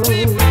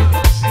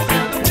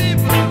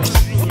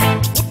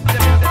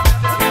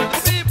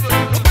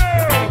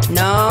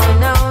 No.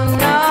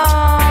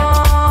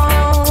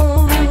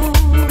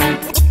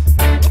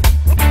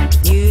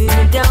 You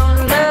don't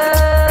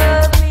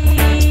love me,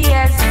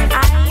 yes,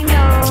 I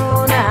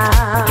know now.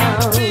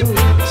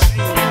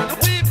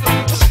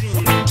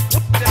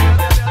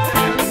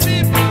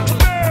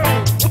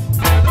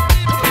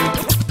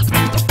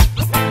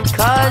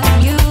 Cause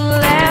you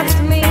left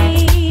me,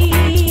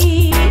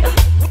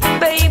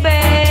 baby,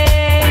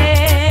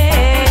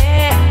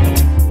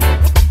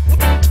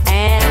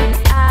 and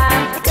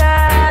I've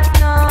got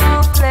no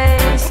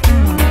place to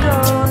go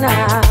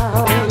now.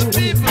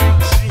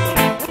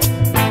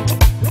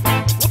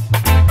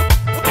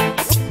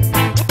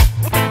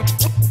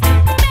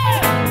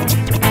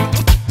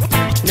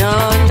 No.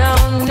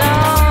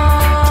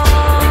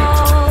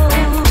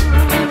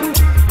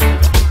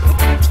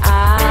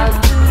 I'll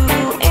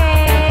do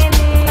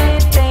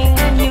anything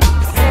you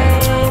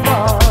say,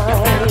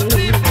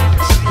 boy.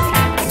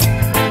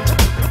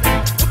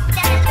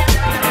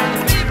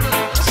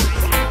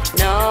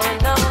 No.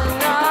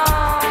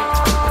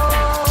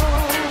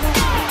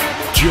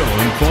 Joe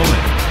and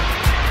Paulie.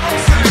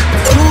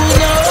 Who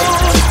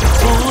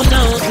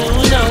knows?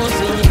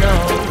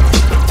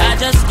 I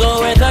just go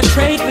where the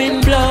trade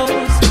wind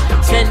blows,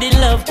 sending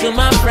love to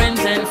my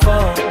friends and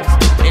foes.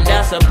 And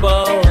I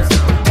suppose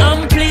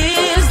I'm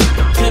pleased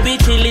to be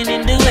chilling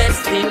in the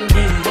West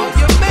Indies.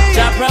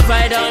 Jah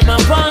provide all my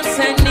wants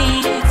and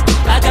needs.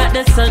 I got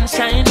the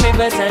sunshine,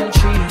 rivers and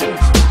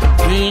trees.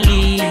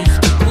 Release,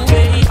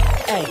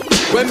 hey.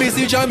 When me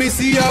see Jah, me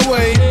see a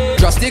way.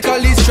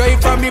 Drastically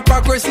straight from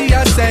hypocrisy,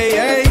 I say,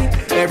 hey.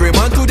 Every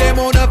man to them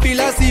own a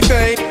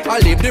philosophy. I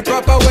live the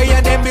proper way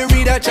and then me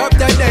read a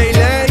chapter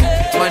daily.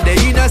 Man, they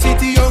in a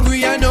city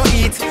hungry and no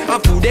eat.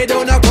 And food they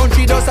down a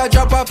country, just a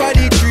drop off of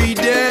the tree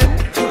then.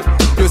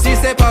 You see,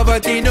 say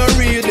poverty no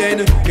real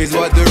then. Is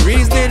what the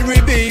reason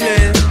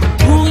revealing.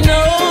 Who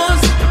knows?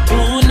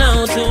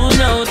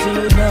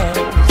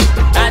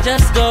 I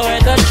just go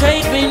where the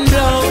trade wind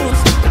blows,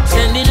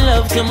 sending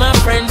love to my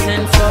friends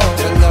and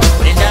foes.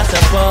 And I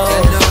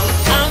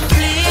suppose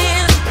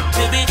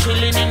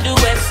chilling in the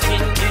West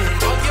Indies.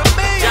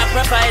 Jah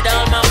provide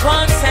all my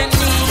wants and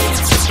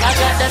needs. I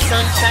got the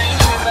sunshine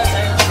never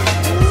ending.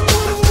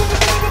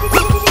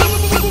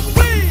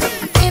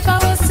 If I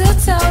was to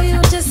tell you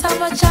just how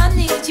much I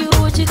need you,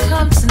 would you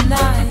come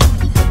tonight?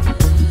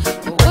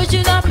 Or would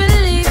you not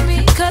believe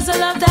me? Cause a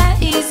love that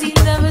easy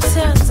never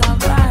turns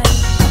out right.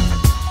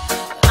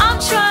 I'm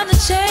trying to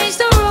change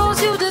the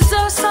rules. You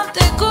deserve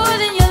something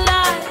good in your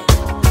life.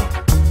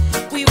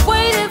 We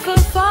waited for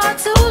far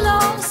too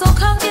long, so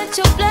come get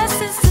your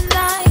blessings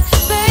tonight.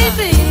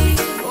 Baby,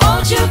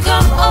 won't you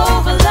come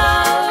over,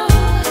 love,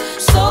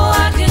 so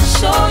I can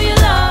show you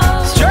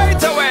love.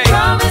 Straight away.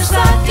 Promise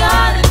I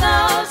got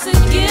enough to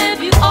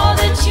give you all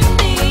that you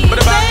need.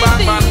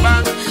 Baby,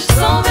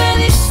 so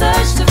many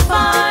search to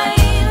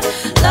find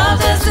love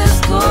that's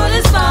as good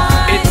as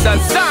mine. It's a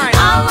sign.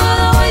 I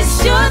wouldn't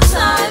waste your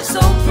time,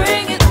 so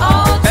bring it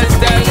all to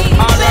me,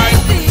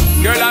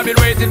 baby. Girl, I've been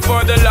waiting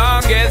for the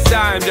longest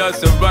time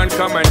just to run,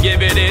 come and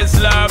give it his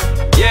love.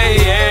 Yeah,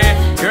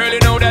 yeah. Girl, you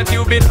know that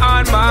you've been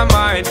on my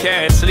mind.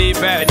 Can't sleep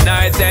at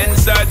night and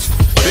such.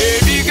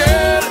 Baby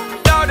girl,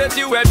 now that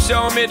you have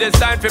shown me the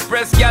sign for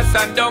press gas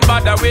and don't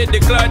bother with the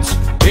clutch.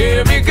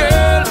 Hear me,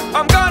 girl,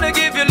 I'm gonna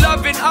give you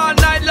loving all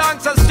night long,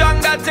 so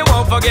strong that you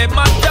won't forget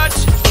my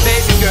touch.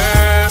 Baby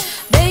girl,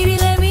 baby,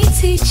 let me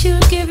teach you,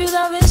 give you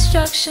love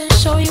instructions,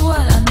 show you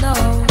what I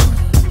know.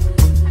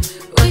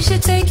 We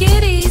should take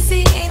it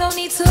easy, ain't no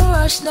need to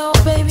rush, no,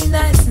 baby,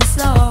 nice and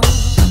slow.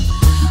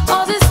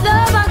 All this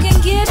love I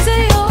can give to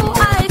you,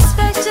 I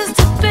expect just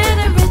a bit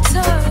in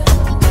return.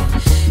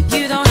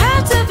 You don't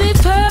have to be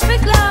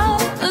perfect,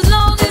 love, as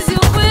long as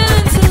you're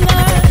willing to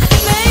learn.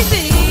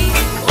 Baby,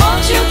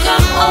 won't you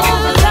come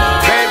over,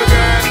 love, baby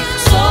girl,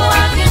 so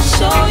I can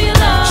show you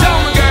love. Show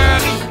me, girl.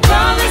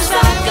 Promise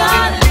I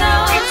got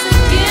enough to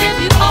give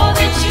you all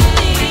that you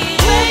need.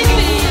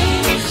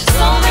 Baby,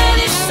 so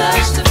many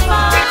search to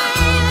find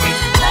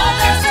love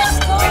that's as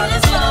cold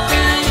as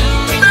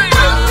mine.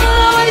 I'm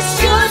gonna waste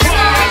your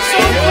time, so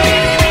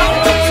bring it on.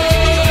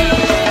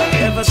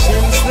 Ever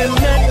since we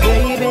met,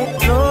 baby,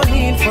 no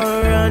need for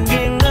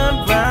running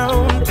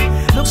around.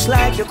 Looks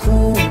like you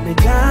cool me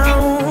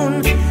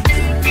down.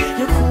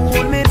 You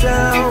cool me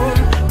down,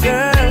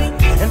 girl.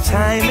 And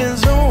time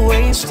is a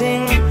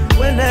wasting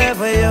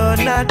whenever you're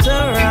not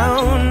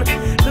around.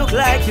 Look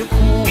like you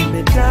cool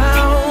me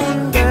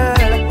down,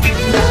 girl.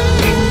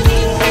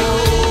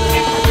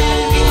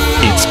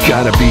 It's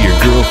gotta be your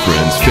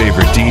girlfriend's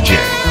favorite DJ.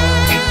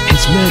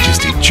 His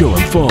Majesty Joe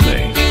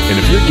MFALME. And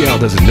if your gal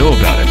doesn't know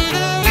about it,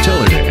 tell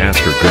her to ask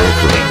her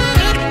girlfriend.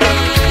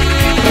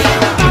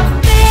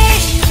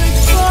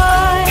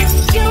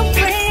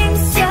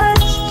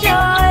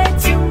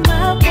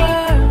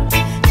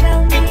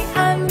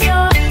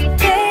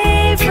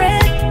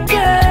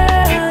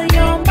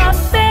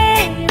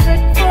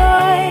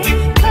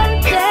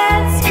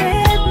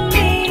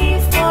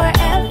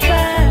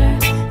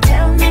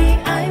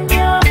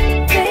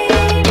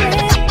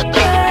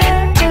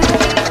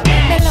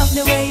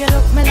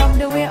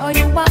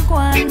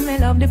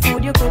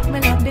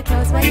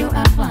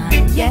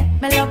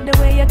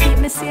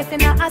 Safe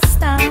in a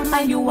stand,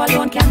 and you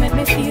alone can make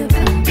me feel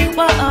calm.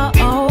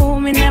 Well,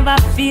 me never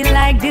feel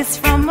like this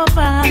from a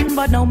van,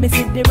 but now me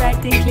see the right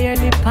thing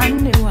clearly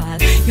upon the wall.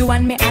 You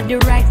and me at the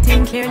right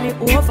thing clearly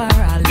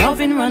overall.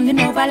 Loving running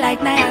over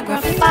like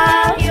Niagara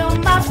Falls. You're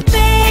my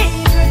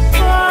favorite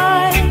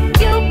boy.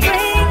 You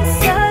bring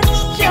such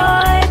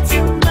joy to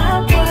my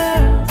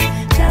world.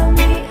 Tell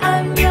me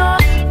I'm your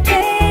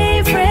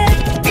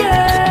favorite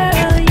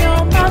girl.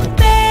 You're my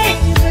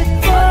favorite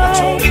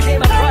boy. You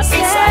came across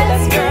the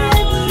silent girl.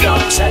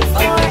 Check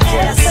for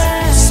yes.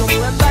 So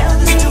we're back to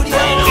the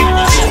studio.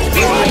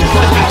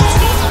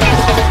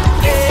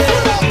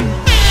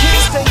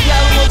 Kingston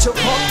girl, won't you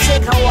come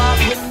take a walk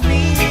with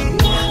me?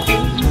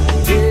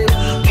 Yeah.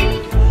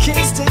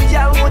 Kingston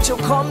girl, won't you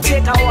come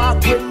take a walk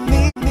with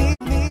me?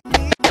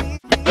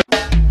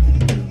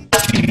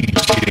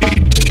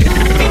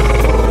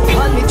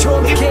 On me throw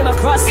me came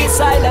across this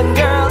island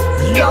girl.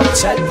 Love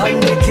chat on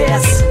the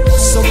guest.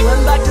 So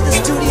we're back to the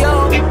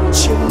studio.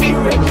 Chimney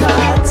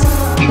Records.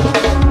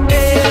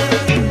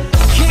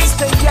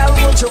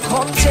 Won't you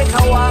come take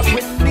a walk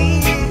with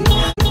me?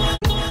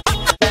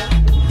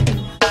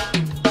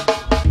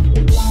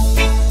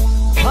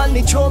 On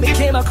me throw me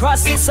came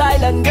across this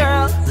island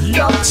girl.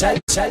 Love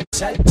chat.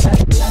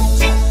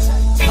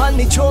 On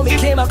me throw me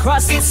came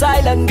across this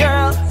island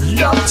girl.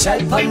 Love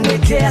chat on the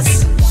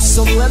guest.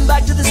 So we went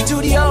back to the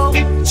studio.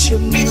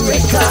 Chimney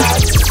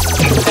Records.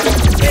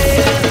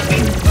 Yeah.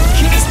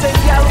 Kingston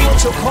girl,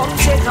 won't you come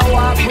take a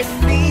walk with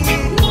me?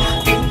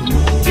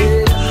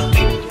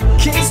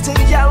 Kingston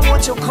girl,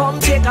 won't you come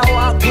take a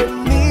walk with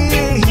me?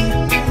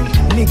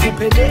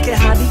 Nikupeleke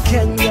hadi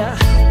Kenya,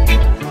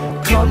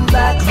 come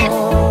back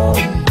home.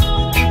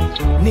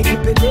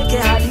 Nikupeleke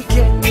hadi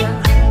Kenya,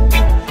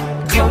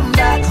 come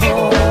back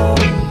home.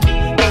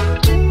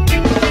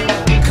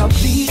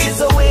 Complete is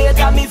the way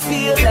that me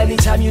feel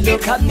anytime you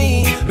look at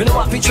me. Me know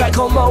what we try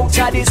come out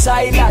of this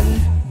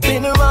island.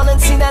 Been around and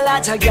seen a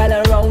lot of gal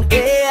around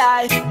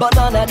AI, but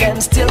none of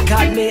them still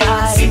caught me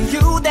eye.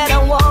 You that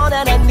I want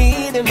and I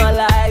need in my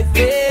life,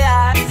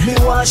 AI. Me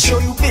wanna show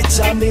you bits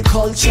of me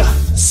culture,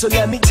 so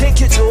let me take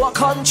you to a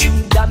country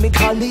that me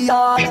call the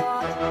yard.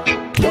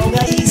 Down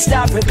in East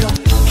Africa,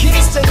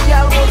 Kingston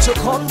gal, won't you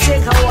come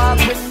take a walk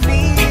with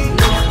me?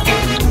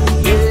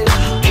 Yeah.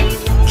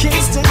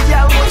 Kingston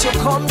gal, won't you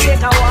come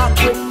take a walk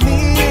with me?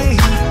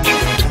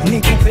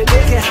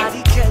 Nikupeleke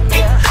hadi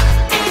Kenya,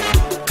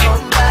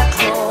 come back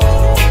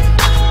home.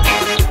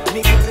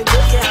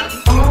 Nikupeleke hadi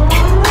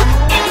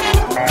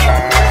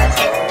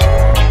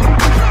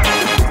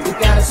You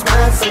got a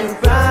smile so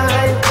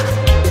bright,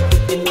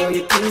 you know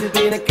you could have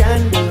been a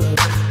candle.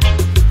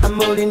 I'm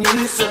holding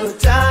you so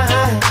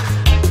tight,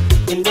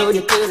 you know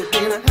you could have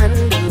been a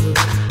handle.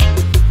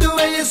 The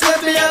way you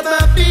swept me off my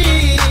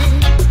feet,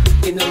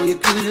 you know you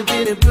could have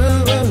been a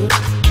brew.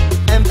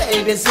 And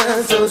baby,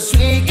 sounds so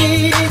sweet.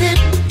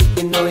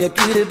 You know you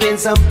could have been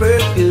some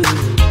perfume.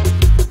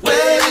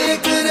 Well,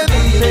 it could have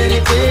been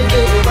anything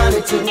that you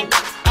wanted to.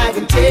 I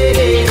can tell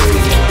you.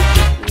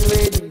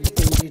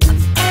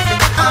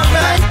 I'm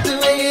right the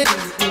way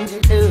you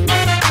do.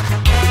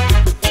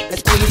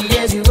 As pretty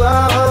as you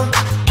are,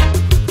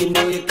 you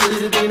know you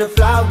could have been a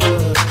flower.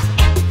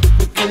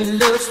 The good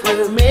looks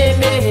were made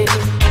me.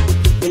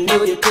 You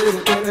know you could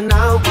have been an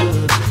hour.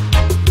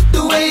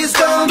 The way you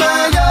stole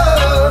my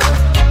love,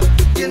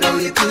 you know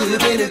you could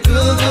have been a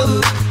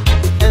groove.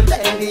 And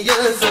baby,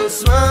 you're so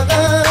smart.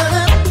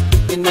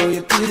 You know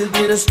you could have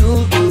been a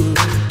school boo.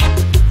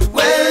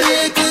 Well,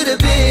 it could have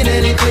been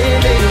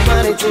anything that you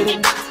wanted to.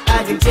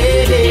 I can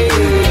tell you.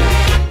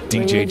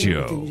 DJ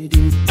Joe.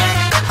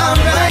 I'm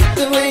right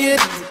the way you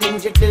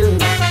think you do.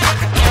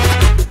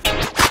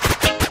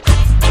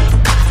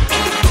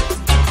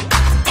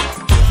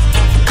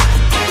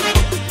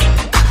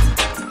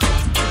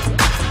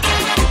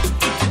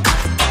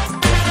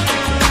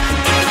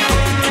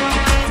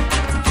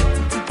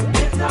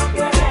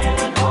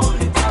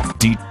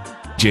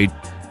 DJ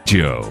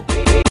Joe.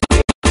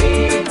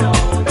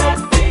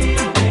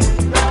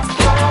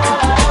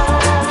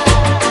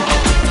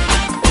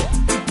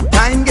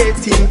 Time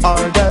getting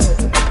harder,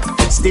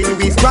 still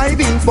we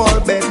striving for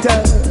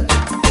better.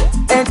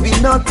 And we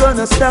not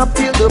gonna stop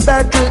till the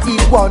battle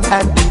is won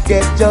and we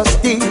get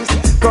justice.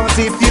 Cause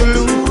if you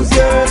lose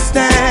your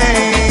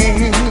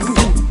stand,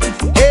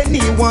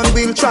 anyone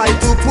will try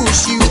to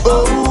push you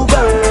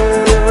over,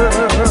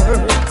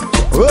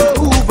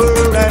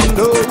 over and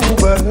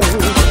over.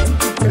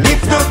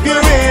 Lift up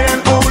your head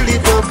and hold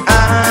it up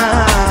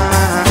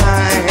high.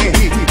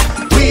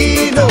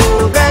 We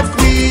know that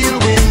we'll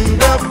win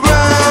the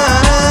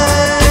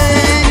prize.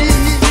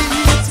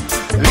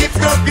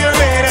 Lift up your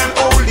head and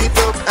hold it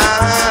up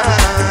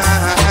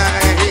high.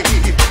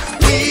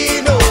 We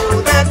know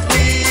that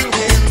we'll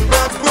win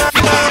the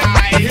prize.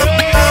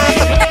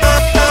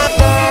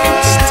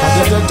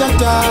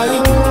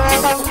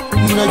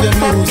 Reggae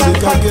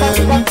music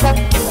again.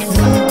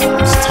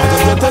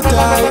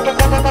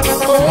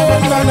 Oh,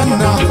 na na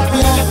na,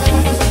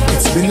 yeah.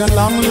 It's been a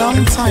long,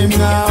 long time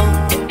now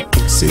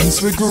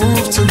since we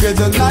groove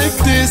together like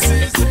this.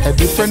 A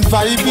different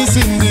vibe is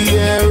in the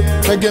air.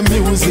 Reggae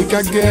music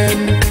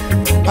again.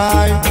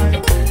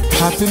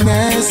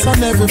 Happiness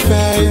on every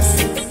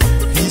face,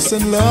 peace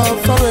and love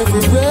for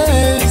every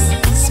race.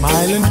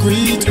 Smile and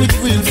greet with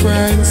real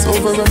friends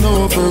over and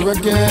over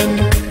again.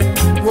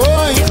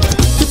 Boy,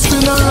 it's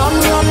been a long,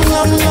 long,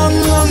 long, long,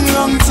 long,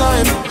 long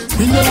time.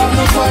 We don't have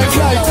no vibe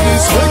like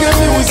this. Reggae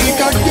music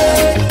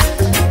again.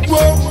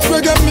 Whoa,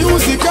 reggae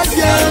music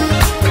again.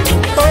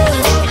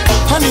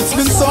 Oh, and it's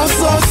been so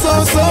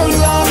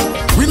long.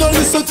 We don't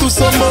listen to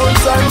some old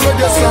time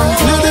reggae songs.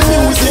 Play the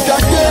music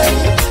again.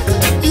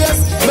 Yes,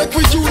 make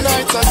we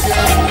unite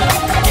again.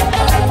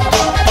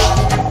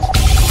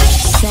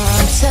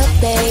 Santa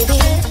baby,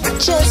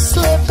 just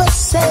slip a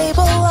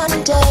sable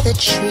under the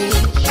tree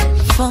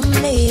for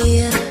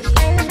me.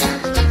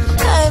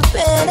 I've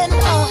been an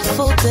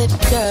awful good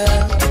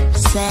girl,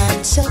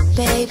 Santa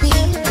baby,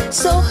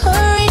 so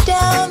hurry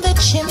down the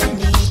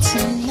chimney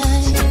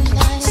tonight.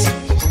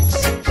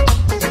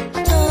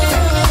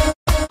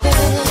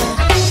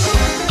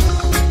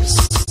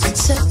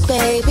 Santa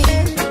baby,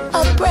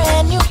 a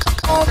brand new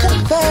car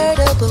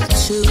convertible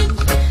too,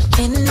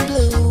 in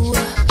blue.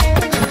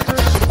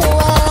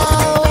 While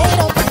I wait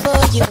up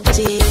for you,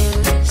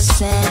 dear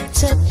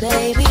Santa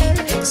baby,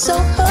 so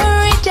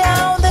hurry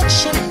down the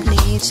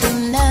chimney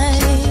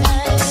tonight.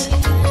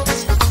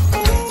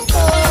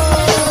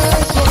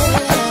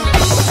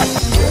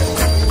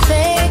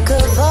 Think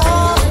of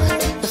all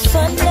the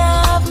fun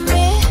I've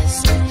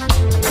missed.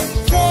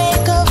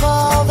 Think of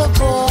all the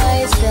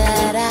boys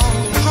that I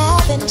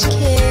haven't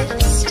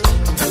kissed.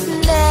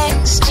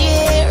 Next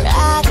year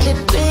I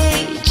could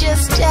be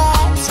just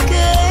as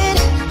good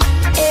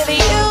if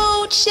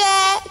you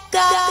check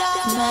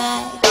out my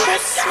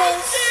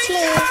Christmas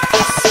list.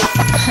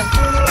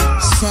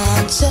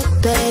 Santa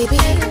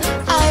baby,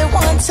 I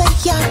want a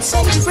yacht,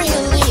 and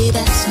really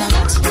that's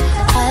not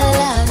a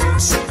lot.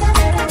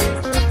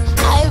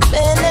 I've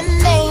been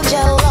an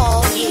angel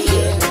all year.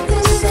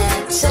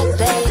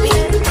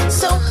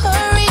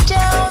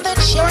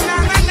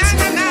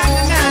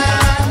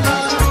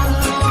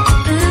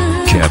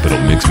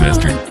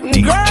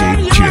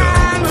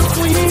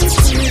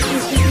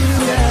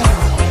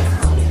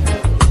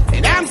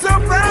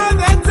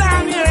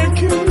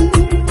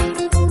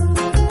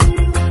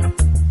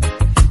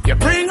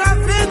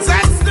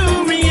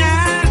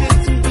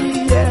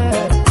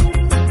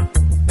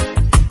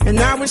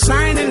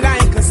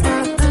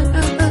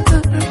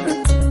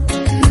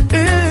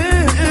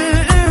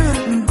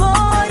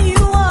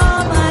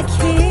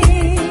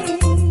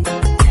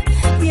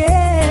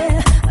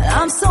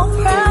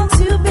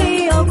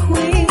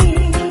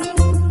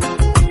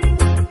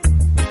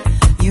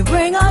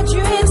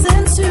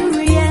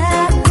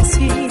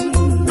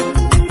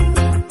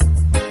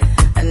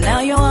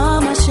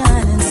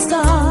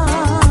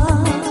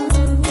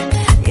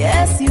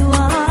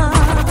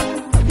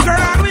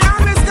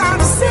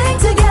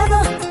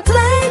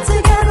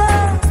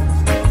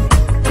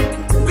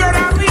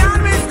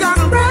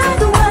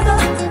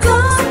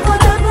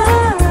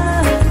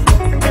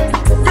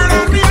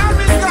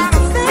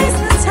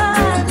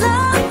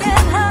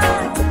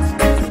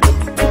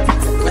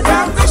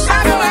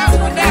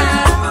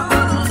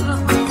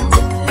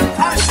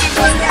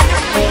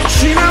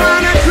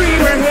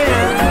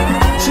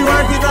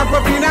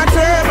 up in a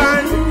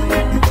turban.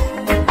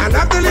 I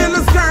love the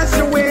little skirt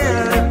she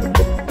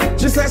wear.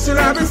 She said she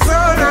love it so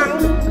long.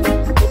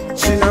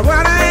 She know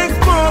wanna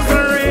expose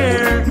her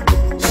hair.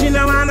 She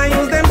know wanna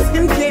use them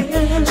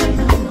skincare.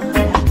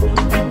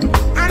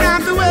 I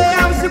love the way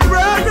how she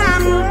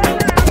program.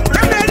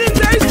 Her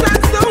meditation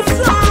so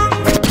strong.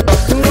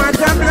 What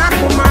a black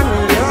woman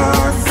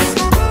loves.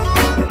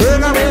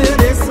 Girl, I will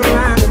this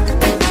man.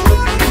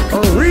 A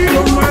real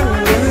woman,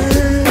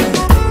 yeah.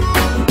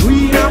 We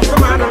love the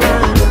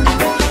motherland.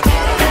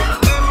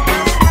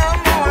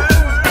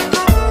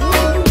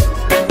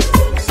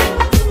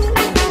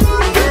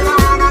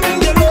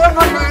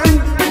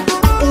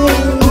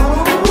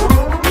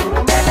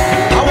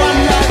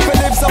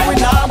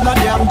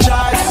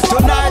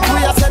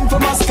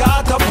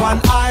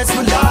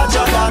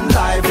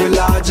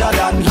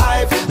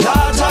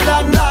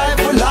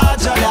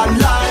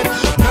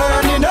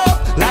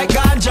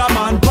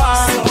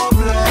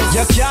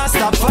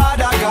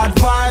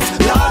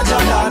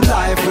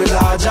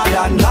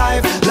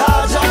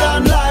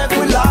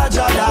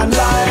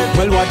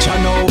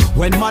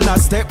 When man a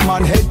step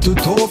man head to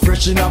toe,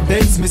 fresh in a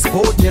Benz, me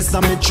sport, yes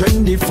I'm a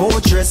trendy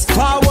fortress.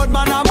 Forward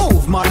man a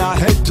move, man a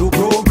head to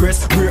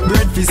progress. Break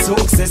bread for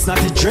success, not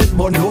the dread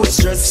but no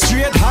stress.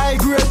 Straight high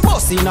grade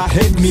boss in a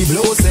head me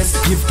blow cess.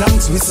 Give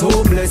thanks we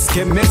so blessed,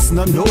 can mess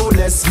no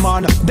less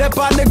man. Dep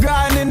on the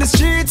grind in the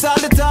streets all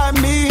the time,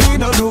 me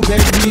no do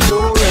beg me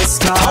no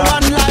rest. I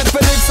want life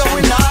for live so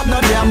we not have no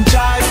damn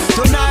choice.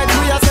 Tonight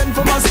we are sent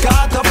for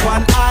Muscat up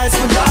on ice.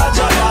 We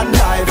larger than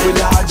life, we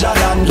larger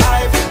than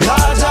life,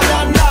 larger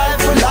than life.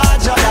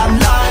 Larger than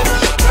life,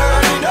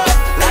 burn it up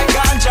like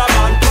ganja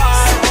man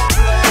pie.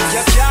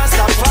 You can't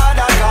stop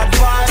Father God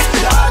vibes.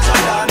 Larger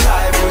than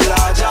life, we're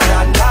larger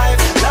than life,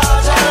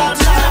 larger than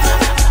life.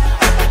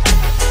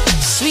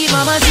 Sweet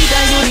mama, see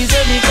that you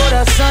deserve me for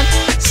the sun.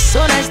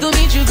 So nice to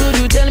meet you, could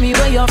you tell me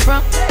where you're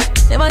from?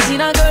 Never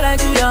seen a girl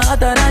like you, you're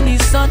hotter than the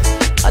sun.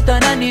 Hotter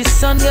than the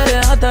sun, girl,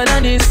 you're hotter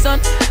than the sun.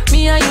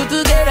 Me and you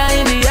together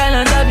in the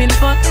islands having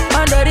fun.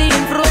 Under the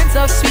influence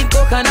of sweet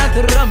coconut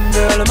rum,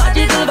 girl.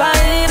 Magical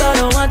vibe, I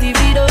don't want the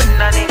video.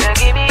 I need to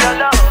give me your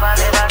love, I'll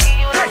never give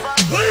you the fun.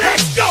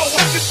 Let's go,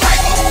 what's the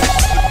cycle?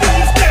 Do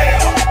you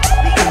still?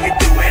 You can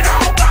do it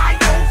all by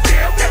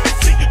yourself. Let me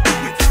see you do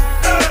it.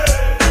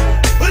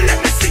 Let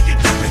me see you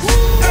do it.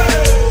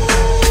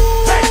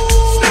 Hey,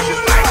 snap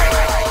it back.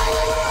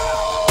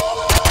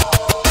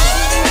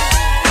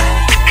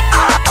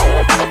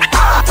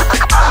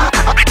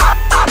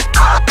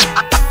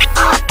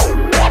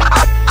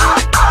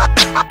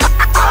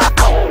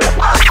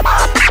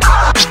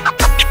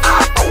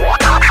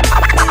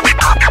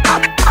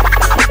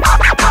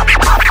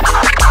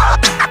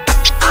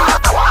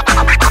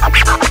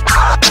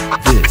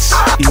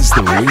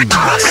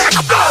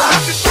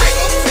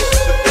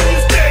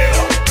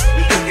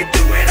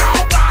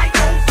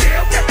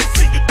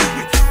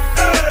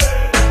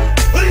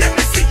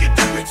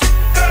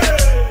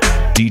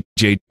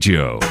 DJ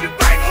Joe.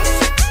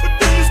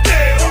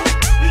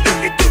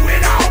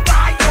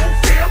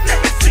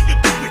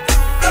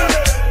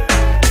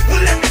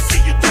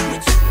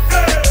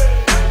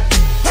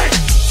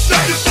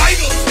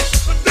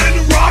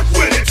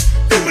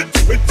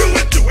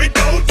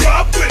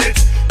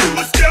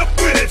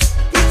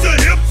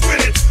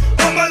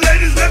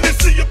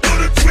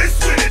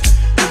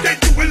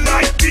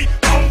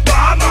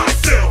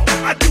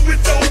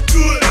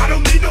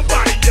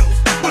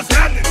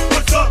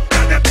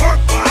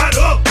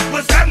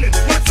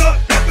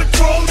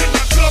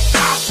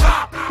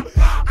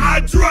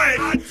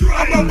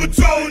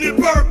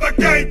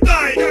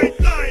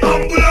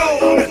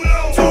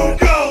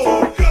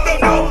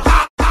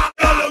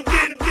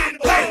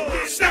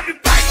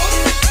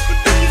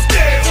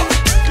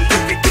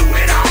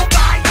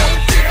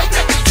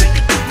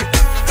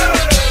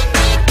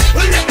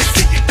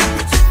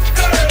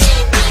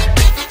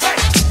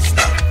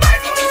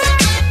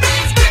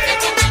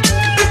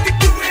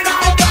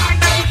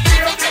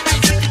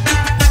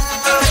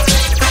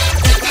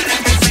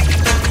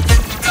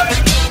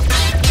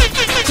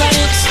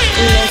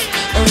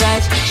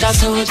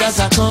 Soldiers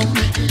are come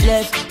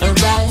left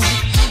and right.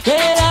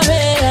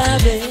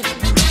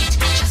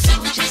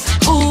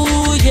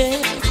 Ooh yeah,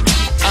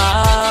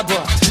 ah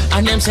boy.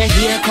 And them say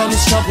here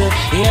comes trouble,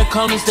 here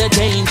comes the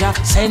danger.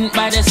 Sent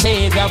by the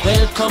Savior,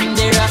 welcome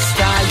the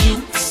Rasta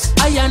youths.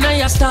 I and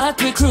I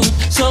start recruit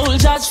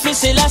soldiers for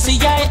Selassie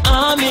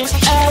army.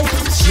 Hey.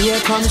 Here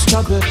comes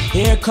trouble,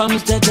 here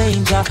comes the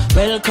danger.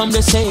 Welcome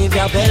the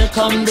Savior,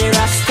 welcome the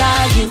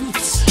Rasta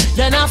youths.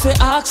 Then I fi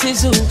ask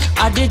is who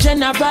at the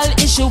general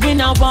issue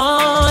in a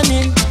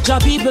warning.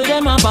 Job people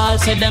them a ball,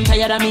 said them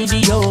tired of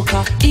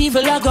mediocre.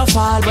 Evil a go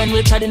fall when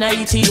we tried in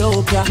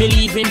Ethiopia.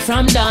 Believing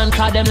from down,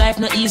 cause them life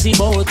no easy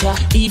boat ya.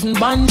 Even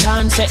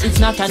Bantan said it's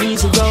not an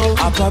easy road.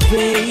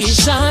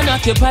 Operation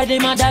occupy the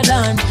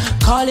motherland,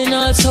 calling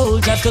all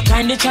soldiers to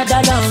kind each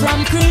other down.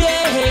 From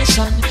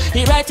creation,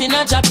 he writing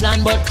a job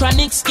plan, but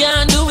chronics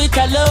can't do it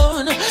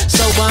alone.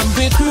 So I'm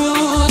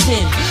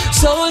recruiting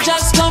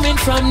soldiers coming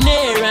from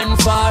near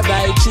and far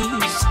by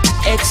twos.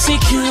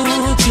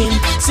 executing.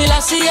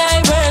 Selassie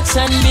I works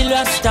and Bill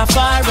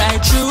Rastafari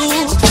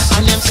through.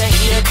 And them say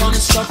here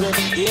comes trouble,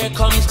 here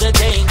comes the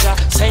danger.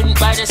 Sent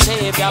by the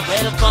Savior,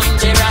 welcome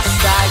the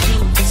Rasta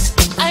youths.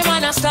 I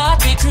wanna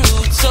start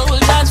recruit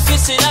soldiers for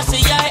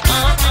Selassie I.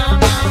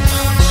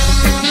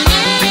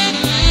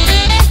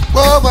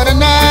 Oh, what a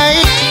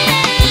night,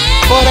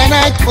 what a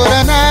night, what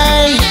a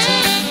night.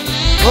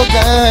 Oh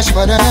gosh,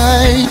 what a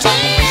night.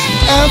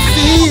 I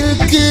feel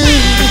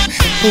good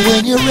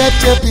when you're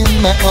wrapped up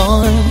in my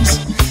arms,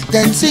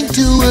 dancing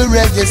to a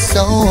reggae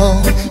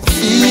song.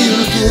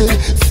 Feel good,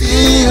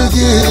 feel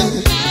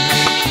good.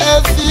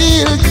 I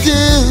feel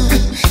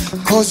good,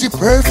 cause your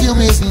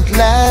perfume isn't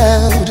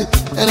loud,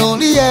 and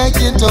only I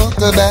can talk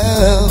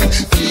about.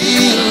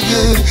 Feel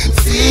good,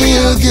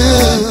 feel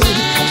good.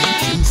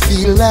 You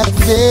feel like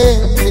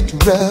velvet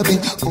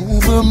rubbing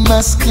over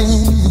my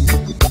skin,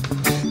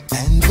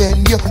 and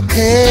when your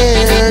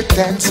hair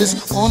dances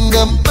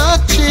under my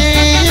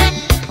chin,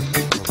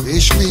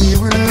 wish we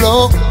were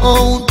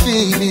alone,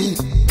 baby,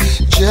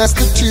 just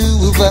the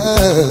two of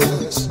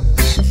us.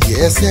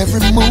 Yes,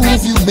 every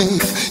move you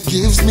make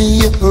gives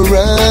me a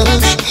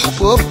rush.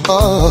 Whoa,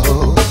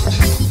 oh.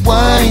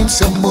 Wine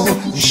some more,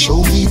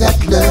 show me that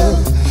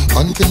love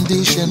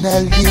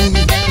unconditionally.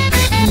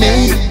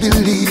 Make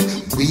believe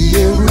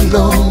we're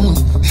alone,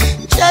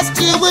 just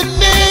you and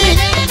me.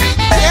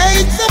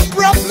 Take the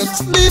problems,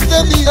 leave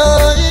them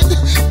behind.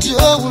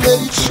 Don't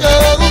let it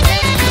show.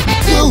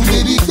 Go,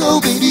 baby, go,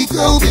 baby,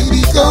 go,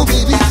 baby, go,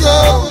 baby,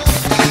 go.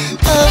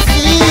 I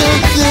feel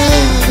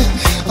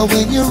good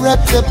when you're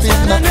wrapped up in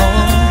my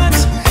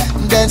arms,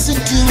 dancing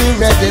to a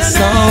reggae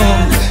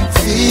song.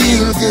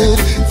 Feel good,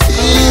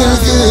 feel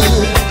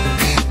good.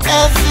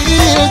 I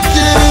feel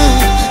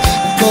good,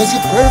 cause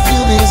your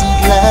perfume isn't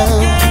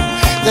loud,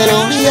 that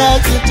only I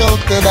can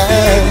talk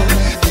about.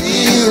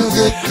 Feel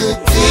good, good,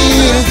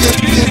 feel good,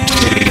 good,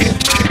 good, good.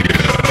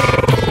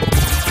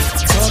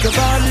 Talk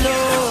about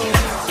love,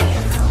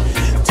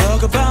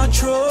 talk about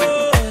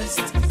trust,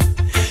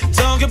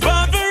 talk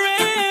about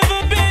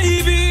forever,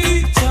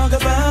 baby. Talk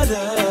about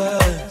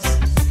us.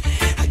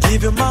 I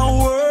give you my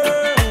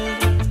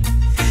word,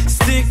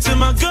 stick to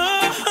my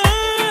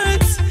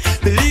guns.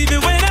 Believe it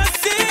when I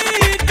say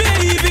it,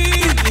 baby.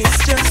 It's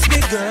just me,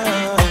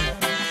 girl.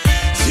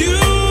 You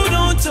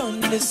don't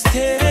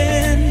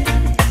understand,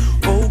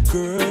 oh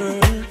girl,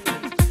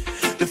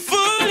 the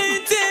full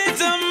intent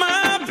of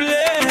my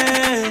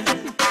plan.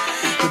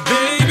 But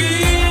baby,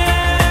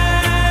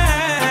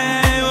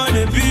 I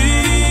wanna be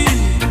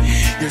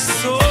your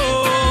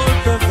sole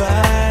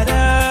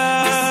provider.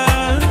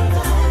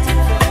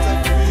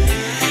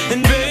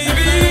 And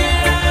baby,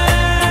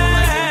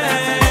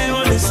 I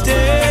wanna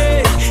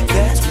stay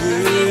that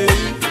way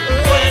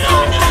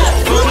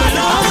for the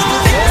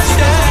longest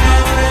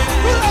time.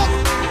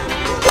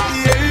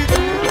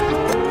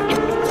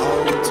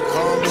 Out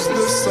comes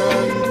the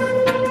sun,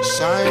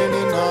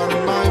 shining on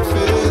my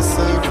face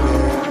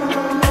again.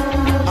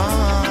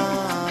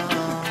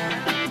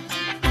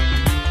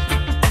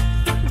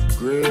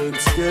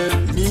 Grades get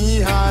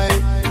me high,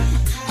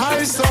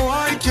 high so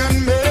I can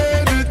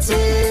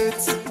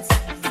meditate.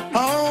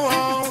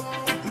 Oh,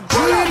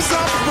 dreams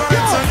of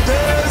brighter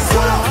days.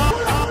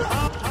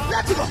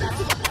 Let it go,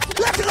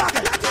 let it go,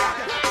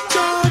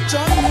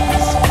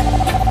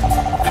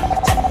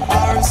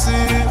 RC,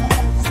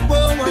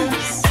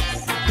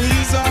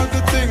 these are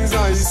the things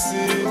I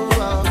see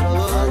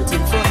right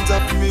in front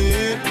of me.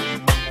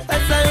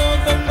 As I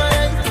open my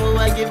eyes, oh,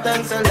 I give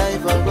thanks to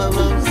life, oh, oh,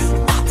 oh.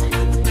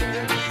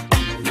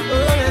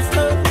 Oh, yes,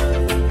 Lord.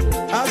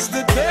 As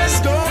the days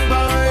go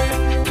by,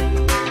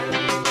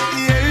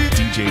 yeah.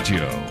 DJ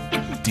Joe,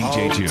 DJ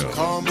Out Joe,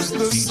 comes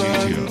the DJ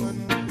sun,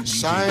 Joe.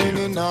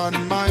 shining on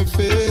my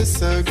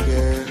face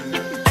again.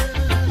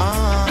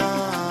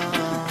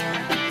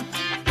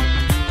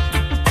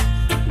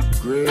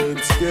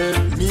 Grades get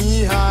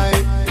me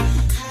high,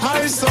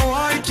 high so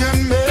I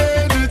can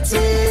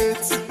meditate.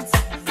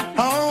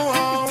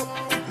 Oh,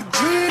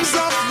 dreams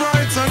of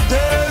brighter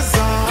days.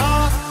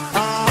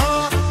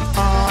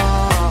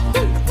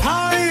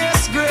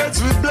 Highest grades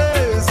we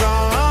blaze.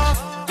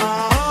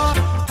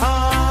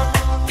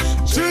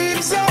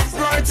 Dreams of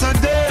brighter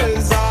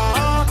days.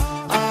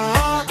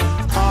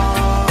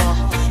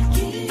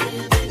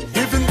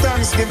 Giving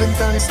thanks, giving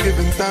thanks,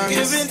 giving thanks.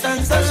 Giving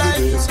thanks As the alive.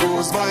 days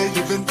goes by,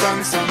 giving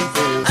thanks and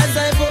praise. As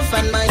I puff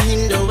on my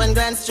window and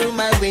glance through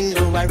my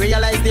window, I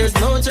realize there's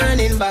no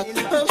turning back.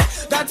 Oh,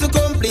 got to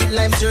complete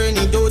life's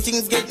journey, though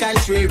things get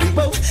contrary.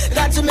 Oh,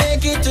 got to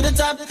make it to the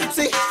top.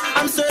 See,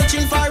 I'm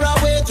searching for a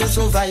way to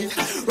survive.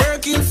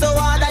 Working so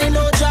hard, I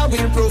know job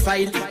will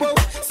provide. Whoa,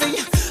 see,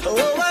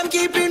 oh, I'm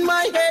keeping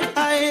my head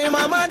high.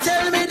 Mama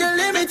tell me the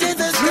limit is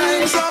the sky.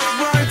 Dreams of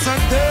brighter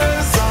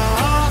days.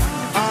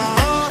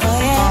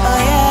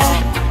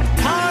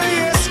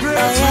 Highest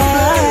grades we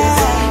blaze.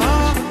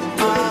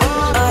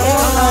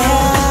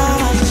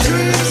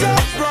 Dreams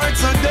of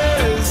brighter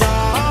days.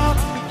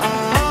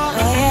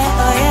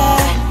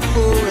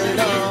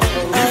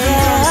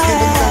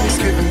 Giving thanks,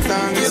 giving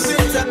thanks,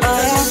 giving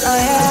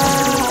thanks.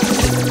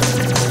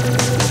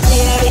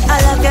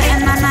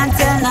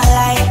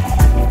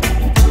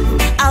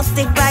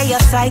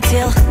 sight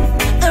till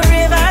the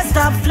river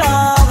stop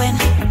flowing,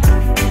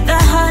 the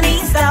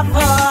honey stop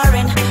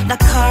pouring, the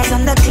cars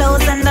and the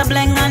clothes and the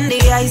bling on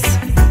the ice.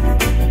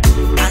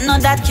 I know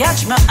that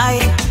catch my eye.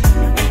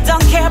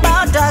 Don't care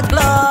about the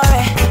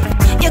glory.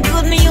 You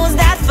couldn't use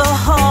that for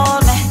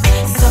hold me.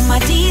 Some of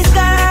these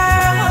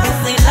girls,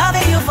 they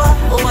loving you for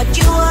what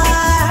you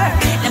are.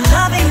 Them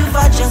loving you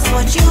for just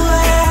what you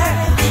are.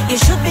 You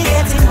should be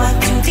getting what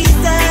you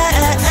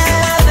deserve.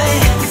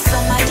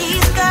 Some of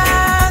these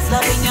girls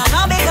loving you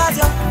not because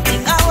you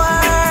think I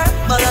work,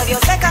 but love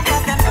your second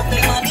class and put the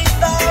money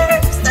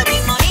first. The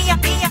money,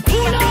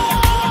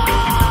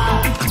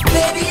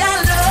 baby, I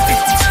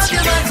love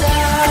you, my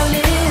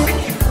darling.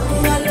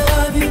 Oh, I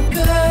love you,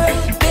 girl.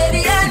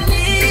 Baby, I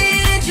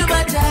need you,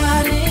 my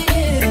darling.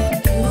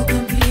 You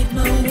complete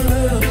my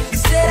world.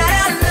 Said I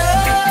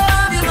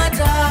love you, my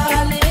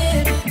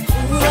darling.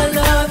 Oh, I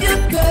love you,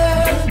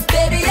 girl.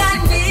 Baby, I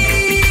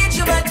need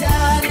you, my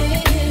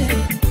darling.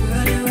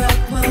 Girl, you rock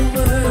my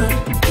world.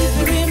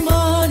 Every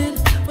morning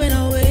when I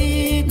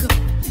wake up,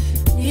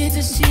 need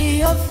to see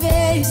your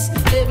face.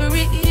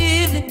 Every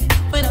evening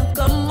when I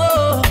come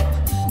home,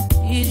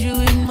 need you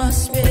in my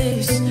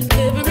space.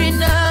 Every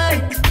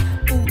night,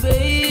 oh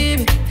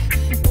baby,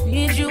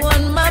 need you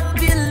on my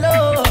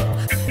pillow.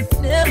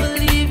 Never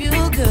leave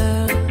you,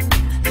 girl.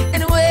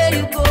 Anywhere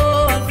you go,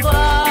 I'll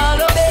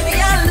follow. Baby,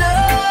 I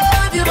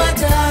love you, my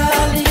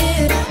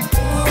darling.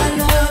 Oh, I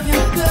love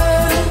you,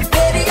 girl.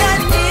 Baby, I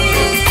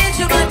need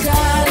you, my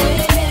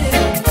darling.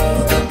 You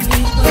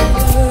complete my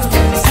world.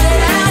 Say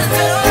I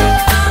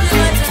love you,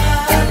 my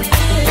darling.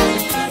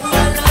 Oh,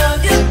 I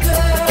love you,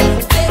 girl.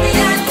 Baby,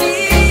 I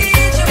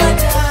need you, my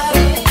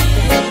darling.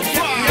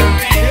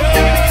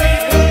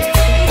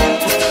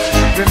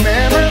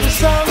 Remember the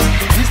songs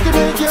used to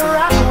make you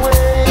rock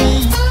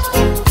away.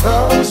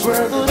 Those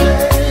were the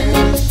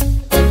days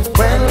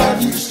when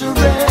love used to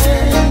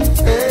rain.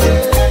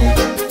 Hey.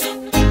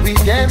 We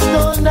danced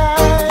all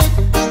night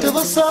till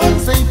the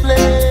songs they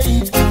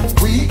played.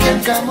 We can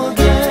come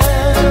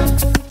again,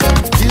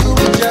 do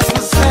it just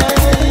the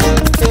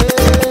same.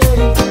 Hey.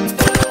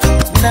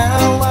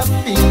 Now I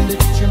feel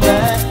it in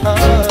my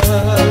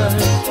heart,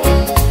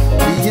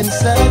 being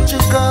such a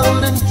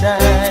golden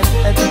time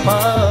at the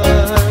party.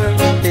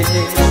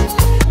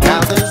 Now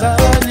there's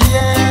hardly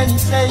any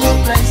safe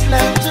place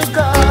left to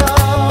go.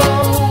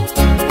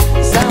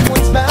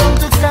 Someone's bound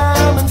to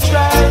come and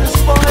try to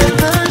spoil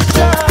the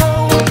show.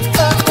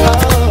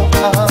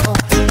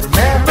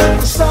 Remember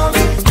the songs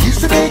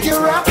used to make you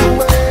rock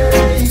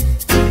away.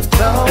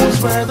 Those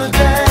were the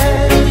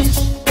days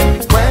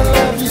when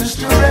love used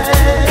to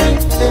rain.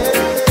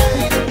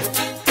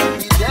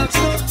 We danced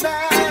all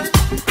night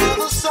till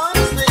the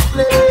songs they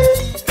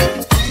played.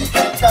 We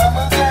can come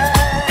again.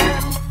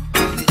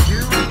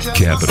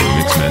 Capital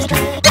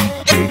Mixmaster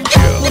DJ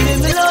Joe. When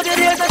me loaded,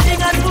 there's a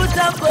thing I put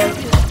up with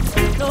you.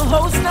 No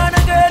house, nor no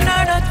girl,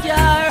 nor no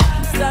car.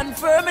 Stand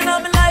firm in all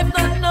my life,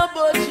 nothing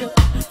about you.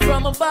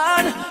 From a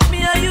barn, me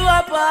and you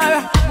are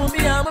par.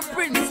 Mommy, I'm a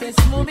princess.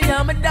 Mommy,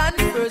 I'm a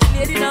dance. First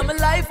lady in my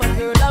life, a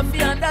girl of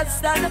you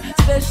understand.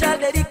 Special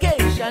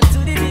dedication to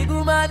the big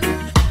woman.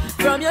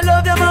 From your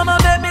love, your mama,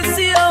 make me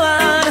see your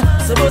hand.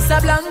 So bust a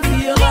blank for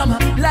your mama,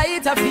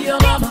 lighter for your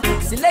mama.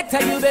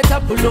 Selector, you better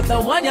pull up the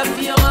one you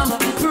for your mama.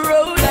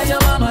 Proud of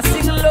your mama,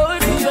 sing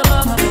loud for your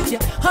mama. Yeah,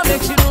 I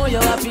make you know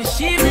you're happy,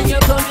 she bring you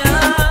come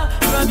here.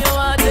 From your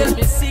heart, tell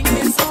me sing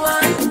this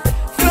one.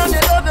 From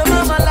your love, your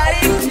mama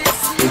like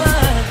this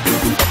one.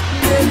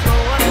 There's no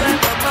one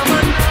like your mama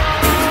now.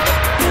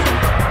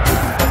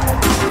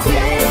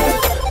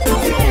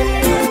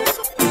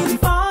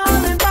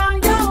 Falling down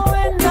your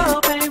window,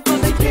 paying for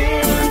the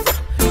kiss.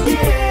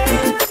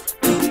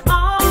 Yeah,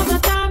 all the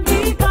time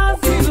because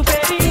you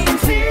pay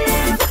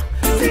tears.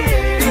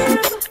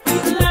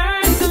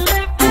 Learn to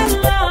live and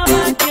love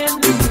again.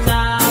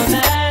 Now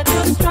that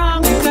you're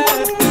stronger,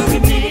 we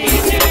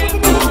need you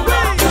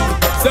more.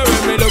 So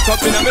when we look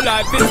up in my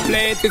life, it's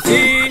plain to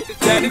see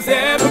that it's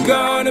ever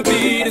gonna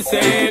be the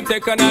same.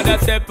 Take another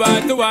step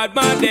on toward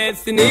my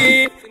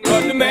destiny,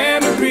 but the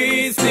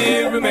memories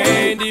still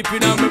remain deep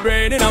in my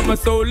brain and on my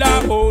soul.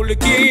 I hold the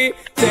key.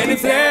 Said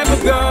it's never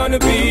gonna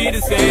be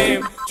the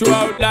same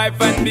throughout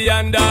life and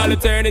beyond all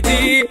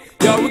eternity.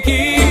 Yo, we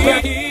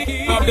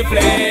keep of the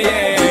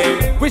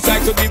flame. Wish I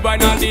could be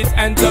born on these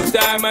ends of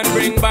time and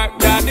bring back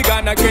that the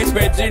Ghana great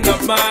virgin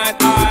of mine.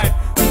 I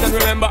and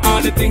remember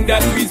all the things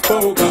that we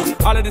spoke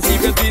of, all of the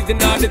secret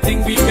reasons, all the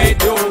things we made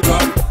joke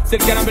of. Still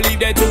cannot believe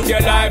they took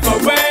your life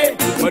away,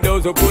 but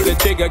those who pull the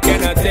trigger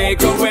cannot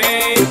take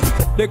away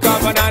the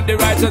covenant, the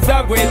righteous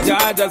of with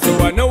Georgia. So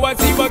I know I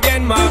see you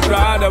again, my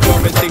brother.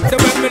 What me think, so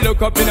when me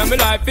look up in my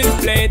life, it's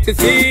plain to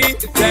see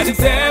that it's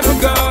never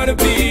gonna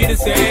be the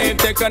same.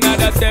 Take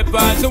another step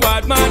on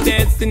toward my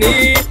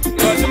destiny,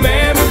 but the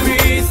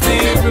memories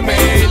still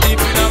remain deep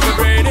in my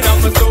brain and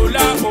on my soul.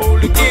 I hold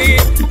the key.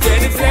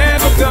 Then it's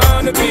never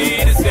gonna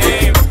be the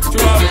same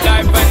throughout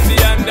life and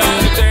beyond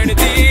all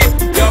eternity.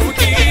 Yo, we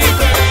keep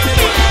burning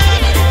it.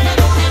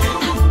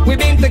 We've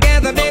been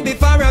together, baby,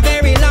 for a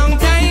very long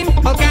time.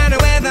 All kind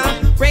of weather,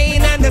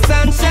 rain and the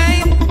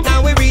sunshine.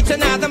 Now we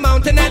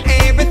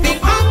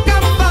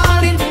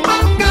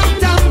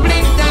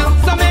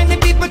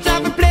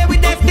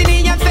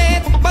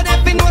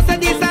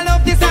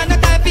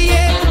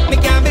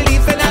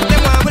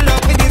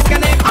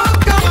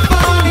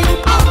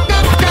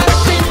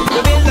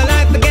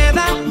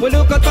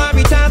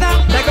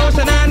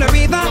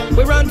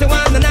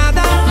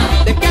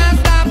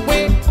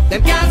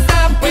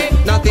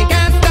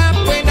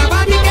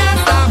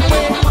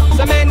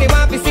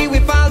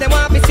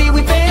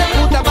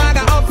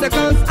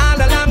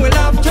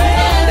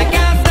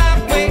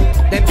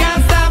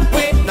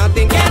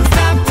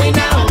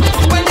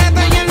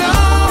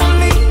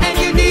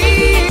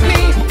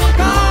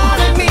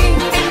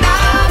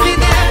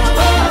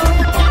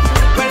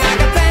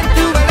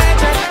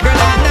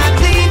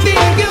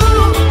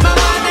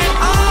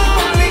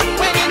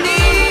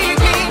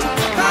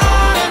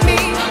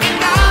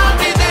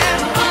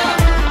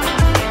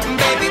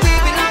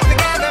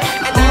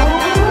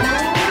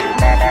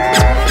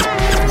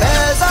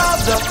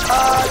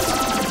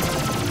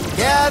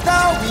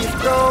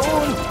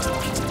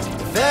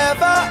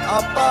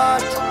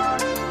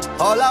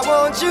All I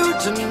want you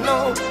to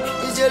know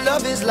is your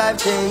love is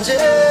life-changing,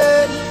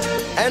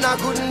 and I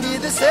couldn't be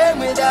the same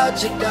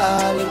without you,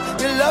 darling.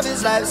 Your love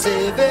is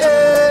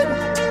life-saving.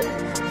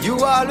 You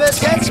always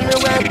catch me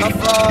when I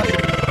fall.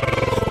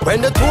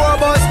 When the tour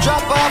bus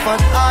drop off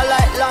and all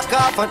light lock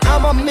off, and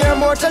I'm a mere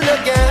mortal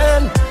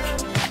again.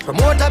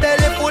 Promoter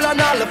belly full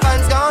and all the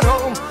fans gone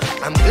home.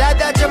 I'm glad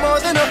that you're more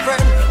than a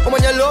friend. And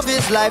when your love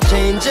is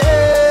life-changing,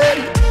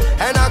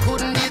 and I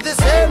couldn't be the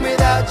same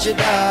without you,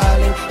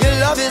 darling. Your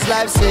love is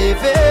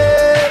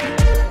life-saving.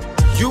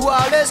 You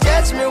always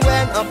catch me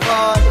when I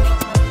fall.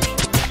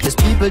 There's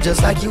people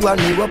just like you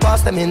and me, we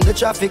pass them in the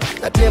traffic,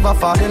 that never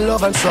fall in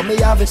love, and some me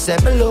have it,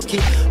 said me lucky.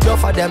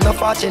 Enough of them not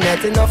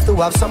fortunate enough to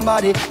have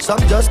somebody. Some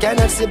just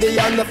cannot see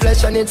beyond the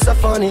flesh, and it's so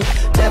funny.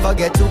 Never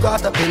get too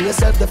caught up in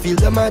yourself to feel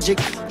the magic.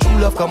 True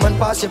love come and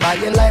pass you by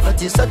in life,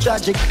 it is so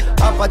tragic.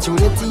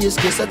 Opportunity is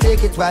scarce, so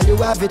take it while you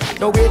have it.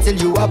 Don't wait till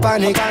you are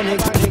panic.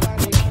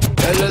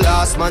 Well, the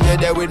last man you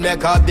there would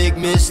make a big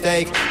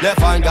mistake. Left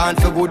hand gone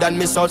for good and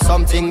miss out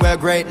something we're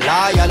great.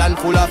 Loyal and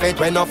full of it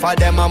when enough of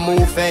them a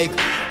move fake.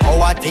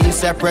 Our things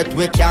separate,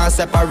 we can't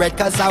separate,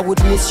 cause I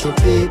would miss you,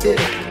 baby.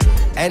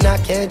 And I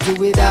can't do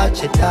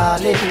without you,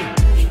 darling.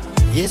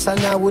 Yes, and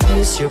I would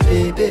miss you,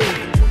 baby.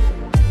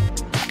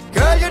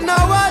 Girl, you know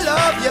I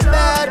love you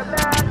bad.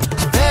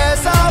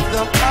 There's of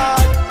the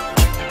heart.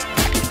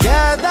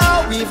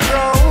 Together we've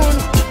grown.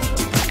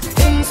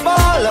 Things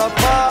fall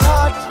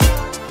apart.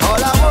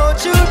 All I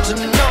want you to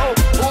know,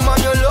 woman,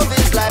 your love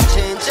is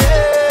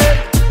life-changing,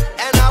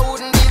 and I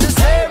wouldn't be the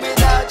same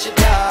without you,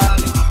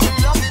 darling. Your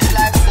love is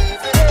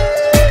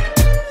life-saving.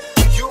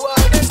 You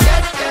always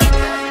get it.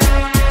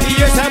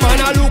 Yes, a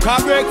man a look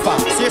at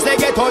breakfast. Yes, they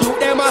get on you,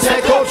 them a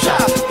set up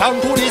shop. Down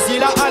to the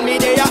zilla and me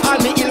there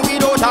and me ill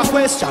without a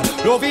question.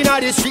 Loving on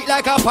the street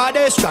like a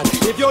pedestrian.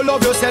 If you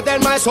love yourself,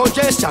 then my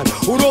suggestion,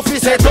 who know fi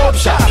set up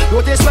shop.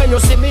 Notice when you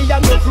see me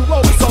and you crew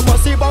out, some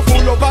must see but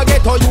full up a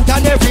get on you,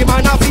 and every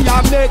man a fi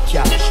a make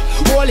cash.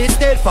 Hold it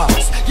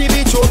steadfast, give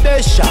it your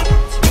best shot.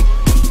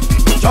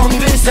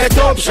 Jungle set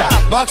up shop,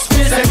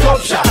 Boxfield set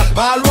up shop,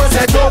 Ballroom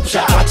set up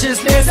shop,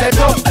 Chisley set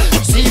up,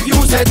 Seaview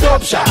set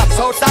up shop,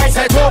 Southside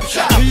set up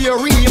shop. Be a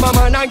Rima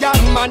man and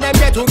Gatton man, them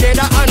get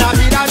together and a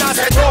bid and a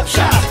set up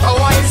shop.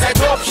 Hawaii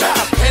set up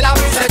shop, Tel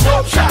Aviv set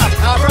up shop,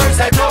 Auburn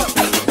set up,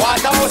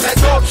 Waterhouse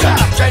set up shop,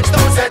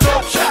 Trenchtown set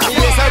up shop.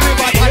 Yes,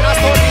 everybody a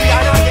study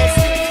and a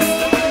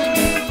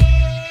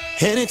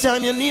get.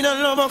 Anytime you need a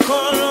lover,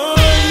 call on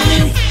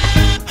me.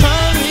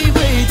 I'll be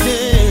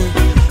waiting.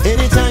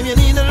 Anytime you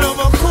need a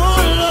lover, call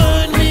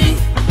on me.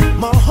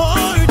 My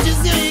heart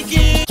is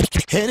aching.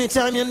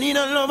 Anytime you need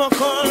a lover,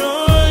 call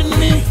on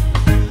me.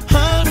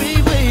 I'll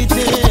be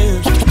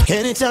waiting.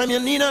 Anytime you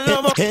need a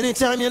lover,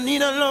 anytime you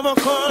need a lover,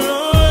 call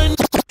on.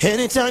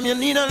 Anytime you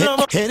need a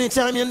lover,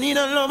 anytime you need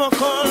a lover,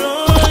 call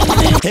on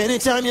me.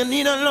 Anytime you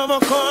need a lover,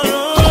 call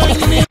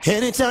on me.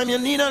 Anytime you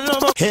need a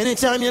lover,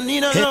 anytime you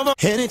need a lover,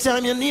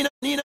 anytime you need a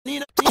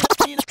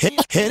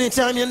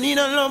anytime you need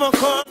a lover,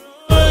 call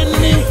on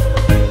me.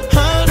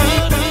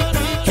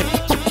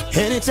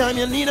 Anytime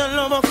you need a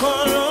lover,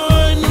 call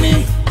on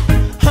me.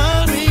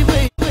 I'll be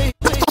wait.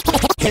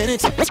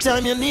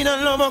 Anytime you need a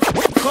lover,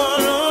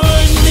 call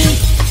on me.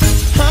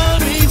 I'll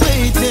be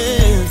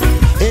waiting.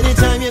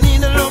 Anytime you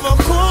need a lover,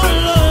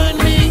 call on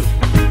me.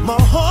 My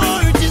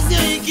heart is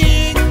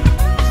aching.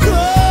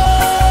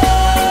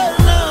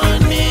 Call on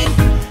me.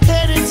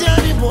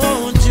 Anytime you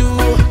want to.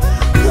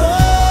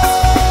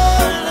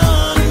 Call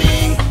on me.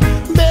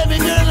 Baby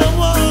girl, I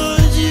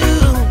want you.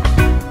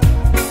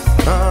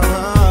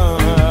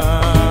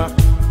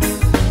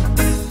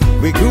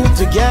 We grew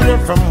together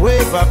from way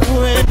back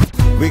when.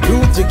 We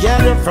grew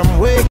together from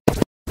way.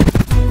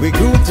 We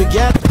grew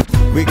together.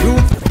 We grew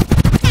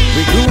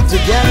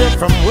together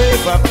from way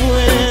back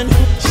when.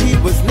 She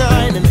was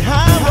 9 and I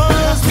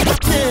was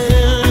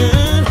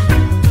 10.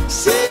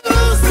 She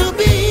used to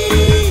be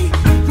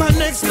my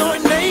next door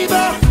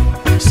neighbor.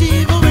 She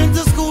even went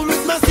to school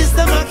with my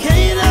sister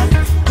Makeda.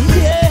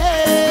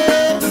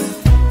 Yeah.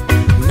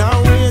 Now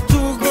we're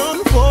two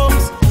grown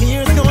folks.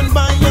 Years gone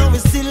by and we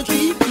still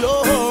keep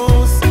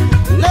close.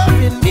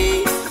 Loving me,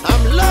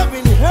 I'm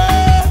loving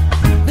her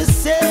the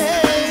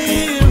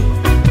same.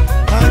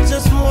 I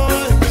just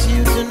want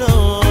you to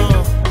know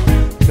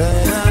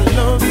that I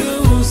love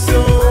you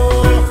so.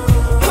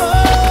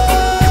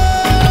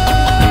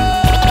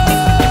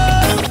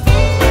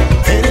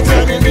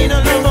 Anytime you need a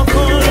lover,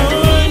 call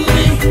on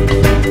me.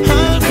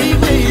 I'll be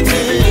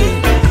waiting.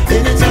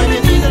 Anytime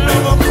you need a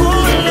lover,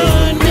 call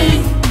on me.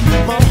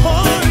 My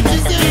heart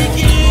is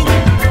aching.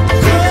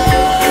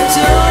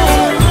 Call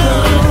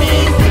on me.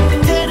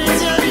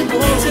 Anytime you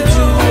want to.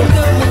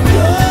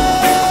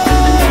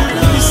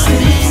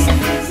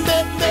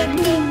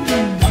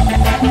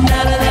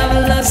 Now that I've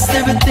lost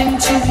everything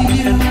to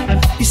you,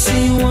 you say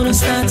you wanna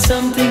start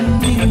something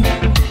new,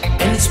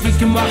 and it's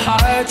breaking my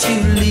heart to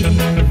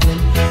leave.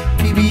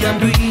 Baby, I'm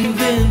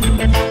grieving,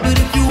 but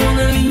if you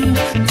wanna leave,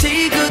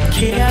 take good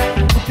care.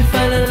 Hope you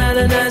find a lot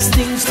of nice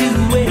things to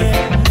wear,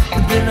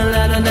 but then a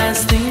lot of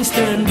nice things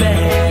turn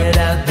bad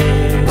out there.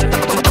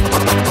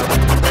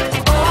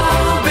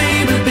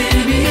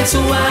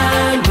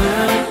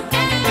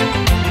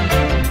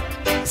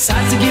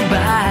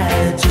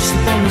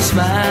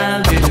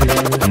 smile, girl.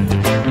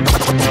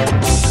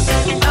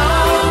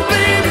 Oh,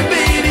 baby,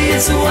 baby,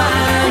 it's a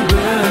wide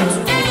world.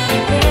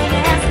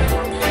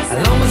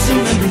 I'll always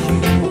remember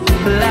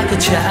you like a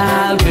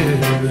child, girl.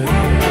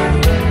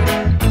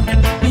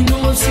 You know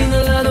I've seen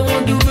a lot of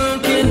what the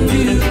world can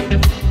do,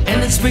 and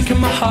it's breaking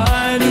my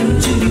heart in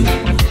two,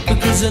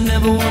 because I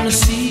never wanna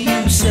see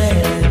you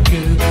sad,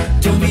 girl.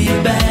 Don't be a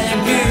bad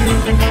girl,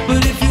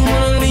 but if you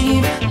wanna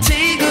leave,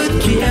 take good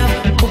care.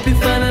 Hope you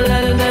find a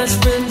lot of nice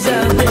friends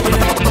out there,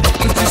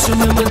 but just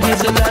remember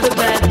there's a lot of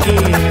bad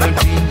girls.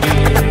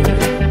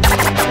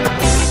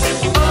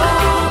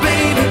 Oh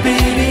baby,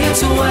 baby,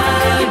 it's a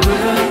wide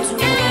world.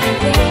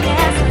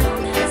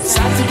 It's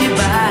hard to get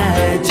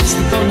by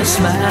just on a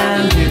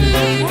smile, girl.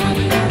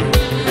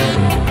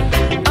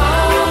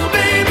 Oh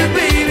baby,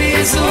 baby,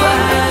 it's a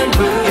wide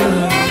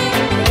world.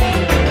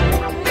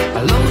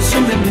 I'll always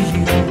remember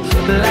you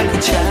like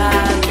a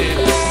child,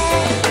 girl.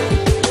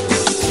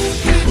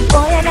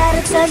 Boy, I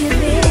gotta tell you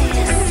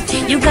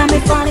this, you got me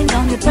falling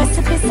down the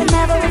precipice and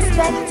never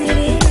expected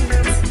it.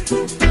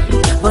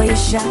 Boy, you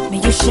shot me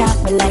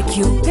like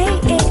you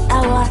paid.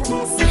 I was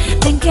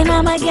thinking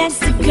I'm against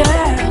the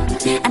girl.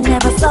 I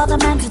never saw the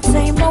man to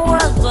tame the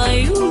world, but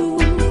you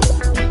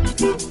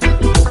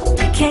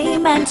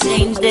came and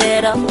changed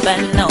it up,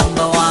 and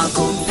number one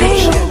could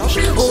feel,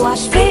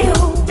 wash for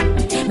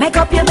you, make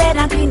up your bed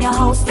and clean your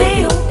house for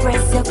you,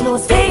 press your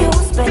clothes for you,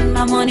 spend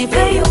my money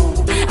for you,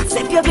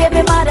 accept your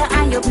baby mother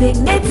and your big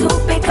me too,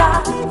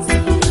 because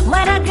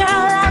when a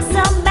girl loves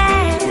a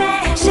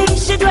man, she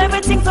should do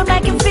everything to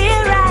make him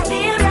feel right.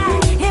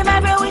 Him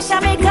every wish I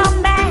may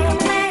come back,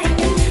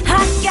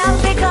 hot girl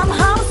become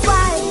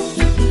housewife.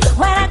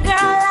 When a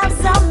girl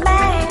loves a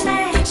man,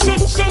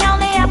 she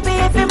only happy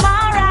if him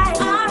alright.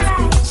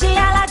 She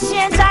all a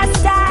change her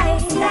style,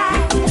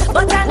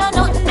 but I know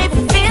nothing if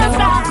it feels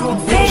right.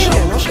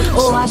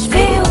 Feel, wash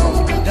feel,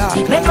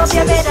 make up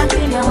your bed and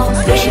clean your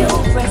house feel,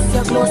 press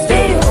your clothes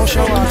feel,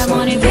 spend my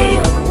money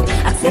feel,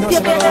 accept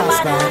your baby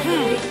mother.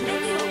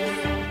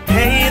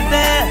 Hey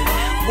there,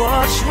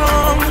 what's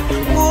wrong,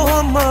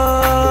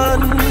 woman?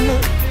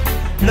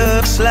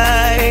 Looks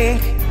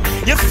like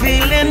you're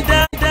feeling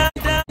down.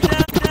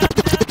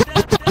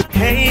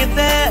 Hey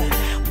there,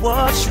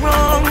 what's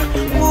wrong,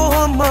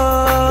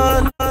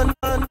 woman?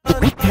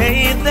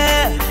 Hey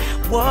there,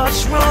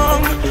 what's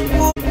wrong?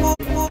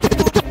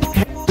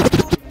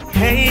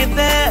 Hey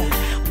there,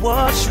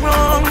 what's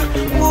wrong,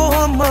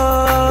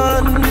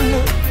 woman?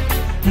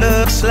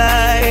 Looks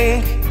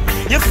like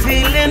you're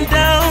feeling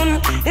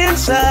down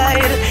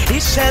inside. He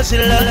says he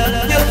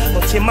loves you,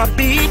 but he might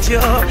beat you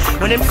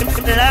when him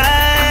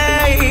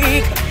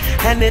like,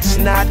 and it's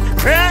not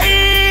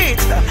right.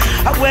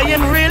 Where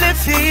him really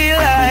feel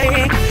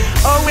like,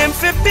 oh, him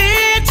fi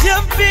beat you,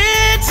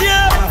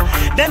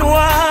 then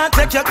what?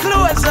 Take your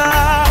clothes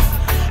off,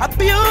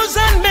 abuse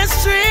and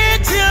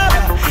mistreat you,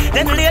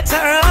 then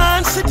later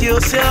on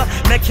seduce you,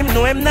 make him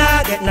know him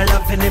not get no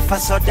loving if I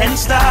saw then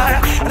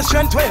star. And the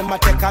strength where him a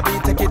take a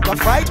beat, take it to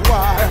fight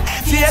war.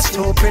 Face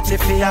too pretty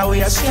for your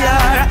way a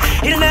scar.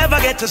 He'll never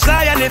get to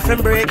Zion if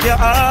him break your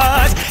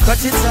heart.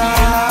 Cut it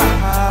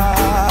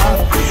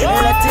off,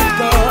 let it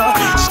go,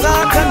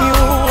 start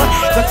anew.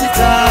 Cut it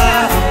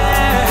off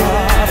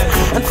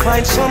and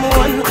find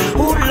someone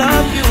who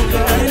love you,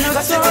 girl.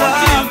 Cut it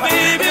off,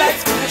 baby,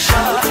 life's too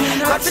short.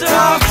 Cut it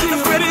off,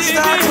 you're ready to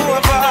start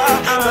over.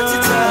 Cut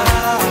it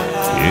off.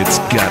 It's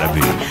gotta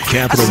be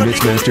Capital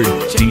Mixmaster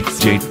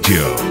DJ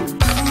Joe.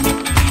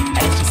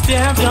 As she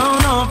stepped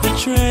on off the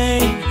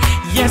train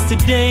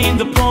yesterday in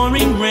the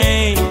pouring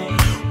rain,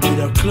 with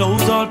her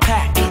clothes all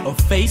packed, her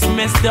face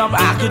messed up,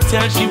 I could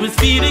tell she was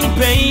feeling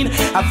pain.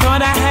 I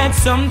thought I had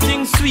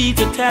something sweet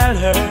to tell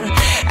her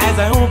as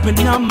I opened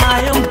up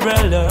my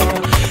umbrella.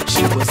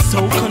 She was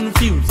so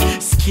confused,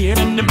 scared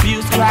and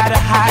abused, tried to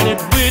hide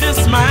it with a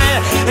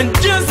smile. And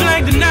just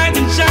like the night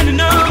in shining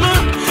armor,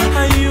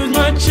 I used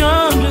my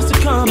charm just to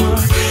calm her,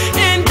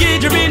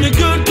 engage her in a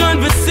good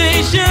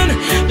conversation,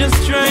 just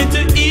trying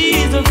to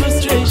ease her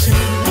frustration.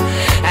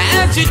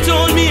 As she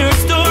told me her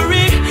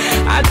story,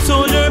 I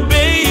told her,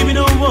 baby,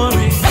 don't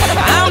worry,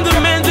 I'm the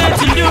man that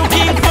you're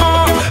looking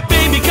for.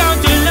 Baby,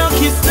 count your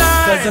lucky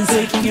stars, 'cause I'm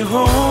taking you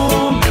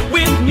home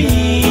with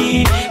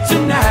me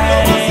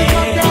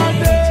tonight.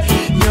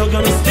 You're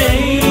gonna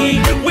stay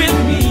with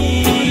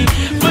me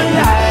for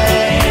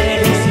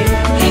life.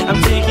 I'm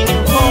taking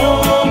you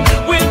home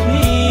with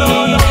me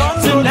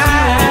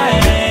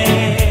tonight,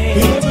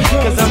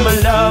 'cause I'm a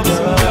lover.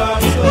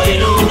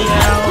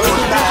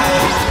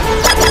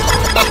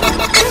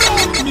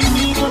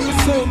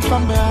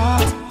 From my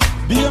heart,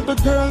 baby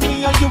girl,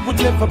 me and you would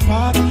never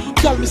part.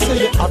 Tell me say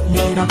you have me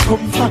in a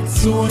comfort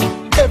zone.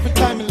 Every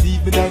time you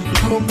leave me, then you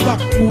come back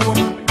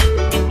home.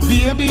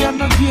 Baby, I'm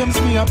not games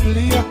me a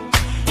play.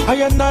 I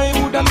and I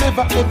woulda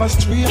never ever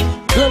stray.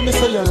 Girl, me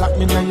say you lock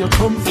me in your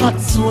comfort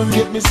zone.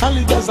 Get me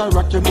solid as a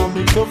rock, you know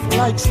me tough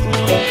like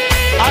stone.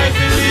 I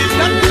believe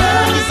that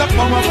love is a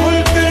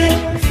powerful thing,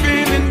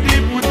 feeling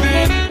deep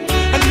within.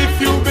 And if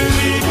you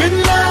believe in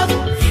love,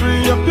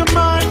 free up your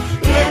mind,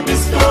 let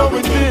this flow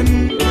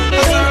within.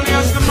 As early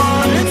as the morning.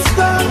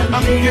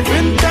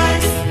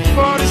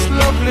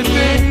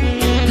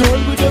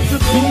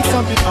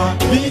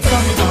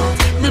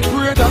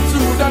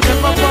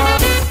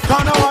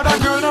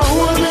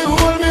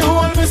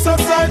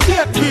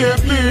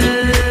 baby.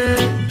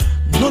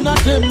 None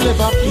of them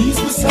never please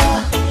me,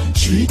 sir.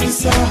 Treat me,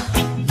 sir.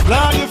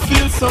 Glad you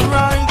feel so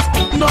right.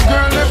 No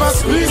girl ever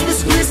squeeze me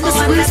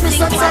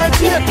so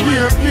tight, yeah,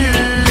 baby.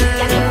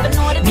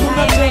 None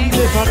of them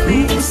never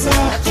please me,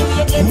 sir.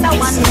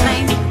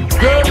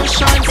 Girl, you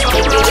shine so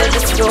bright.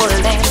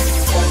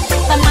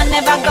 The man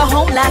never go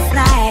home last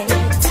night.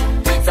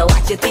 So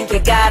what you think you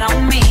got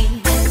on me?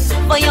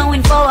 For your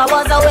info, I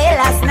was away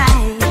last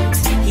night.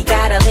 He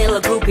got a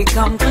little groupie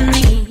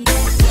company.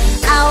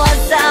 I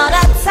was out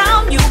of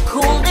town, you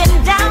cooled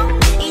him down.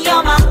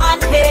 You're my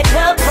unpaid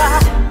helper.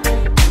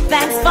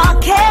 Thanks for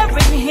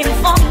caring him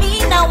for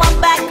me. Now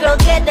I'm back, girl,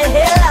 get the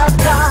hell out,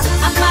 God.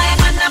 I'm my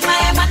man, I'm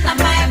my man, I'm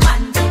my man.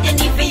 You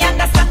need to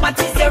understand what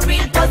is your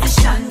real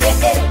position.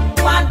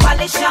 Yeah, one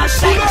polish and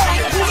shine,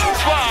 shine,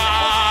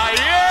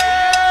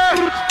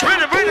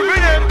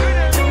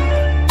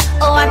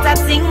 oh, what a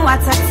thing, what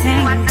a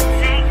thing.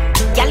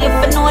 Girl, you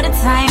know the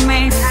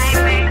timing.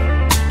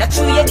 The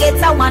true you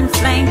get a one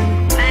flame.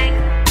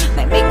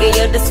 Make me give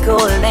you the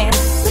schooling.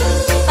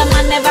 The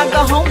man never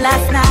go home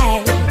last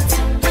night.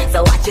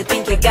 So what you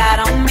think you got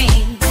on me?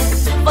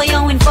 For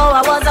your info,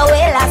 I was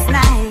away last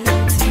night.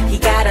 He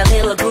got a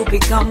little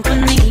groupie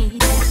company.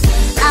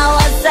 I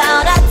was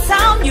out of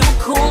town, you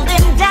cooled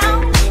him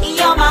down.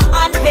 You're my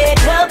unpaid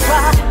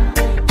helper.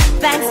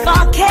 Thanks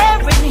for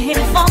caring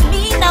him for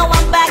me. Now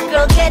I'm back,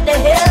 girl, get the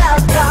hell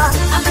out, God.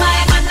 I'm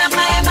my man, I'm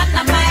my man,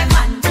 I'm my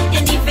man.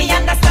 You need to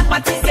understand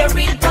what is your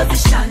real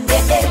position.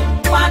 Yeah,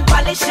 one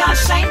polish and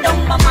shine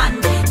down, my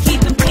man.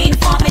 Keep him clean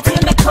for me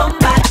till me come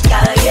back,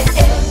 girl, yeah.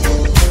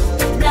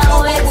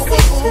 Now it's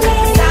too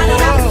late. I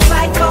don't have to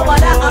fight for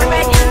what I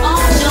already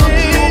own.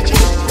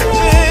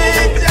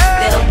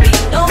 There'll be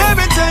no. Let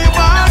me tell you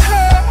about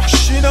her.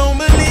 She don't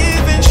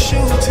believe in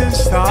shooting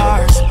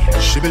stars.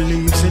 She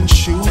believes in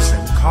shoes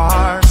and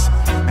cars,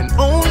 and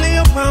only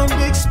around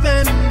big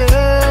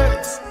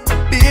spenders.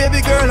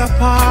 Baby girl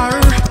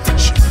apart,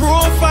 she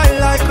profile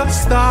like a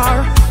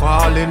star.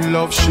 Fall in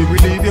love, she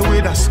will leave you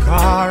with a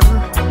scar.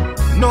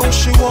 No,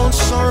 she won't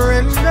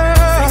surrender.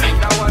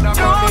 No, no,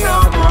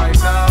 right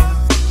now.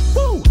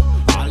 Woo.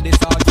 All this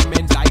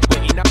argument like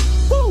we're in a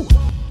woo.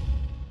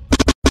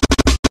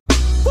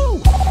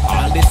 Woo.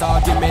 All this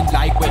argument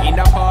like we're in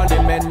a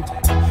parliament.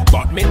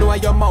 But me know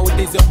your mouth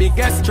is your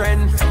biggest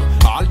strength.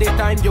 All the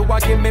time you a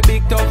give me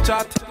big tough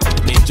chat.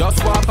 Me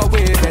just walk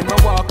away, then me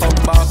walk come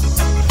back.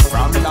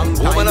 From long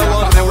time woman, I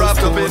want to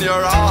wrapped up in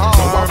your arms.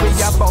 So what we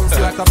a bounce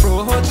like a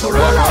pro hood to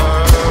roll up.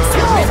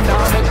 Me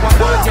down make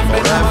one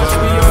argument much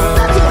for you.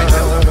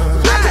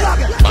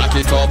 Back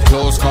it up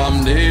close,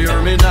 come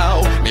near me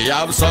now. Me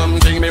have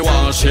something me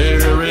want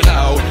share it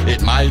now.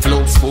 It might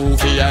look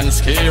spooky and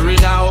scary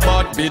now,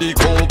 but be the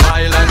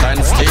co-pilot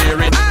and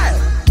steering.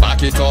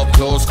 Back it up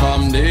close,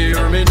 come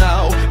near me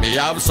now. Me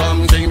have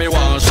something me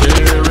want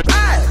share it.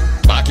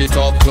 Back it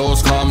up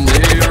close, come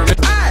near me.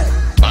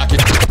 Back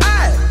it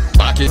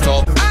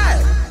up.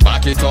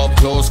 Back it up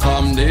close,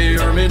 come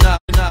near me now.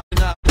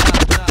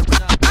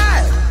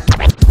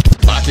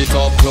 Back it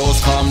up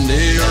close, come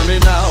near me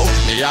now.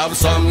 Me have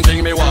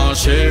something me want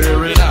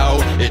share it now.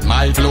 It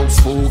might look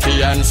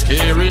spooky and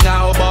scary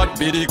now, but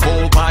be the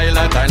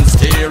co-pilot and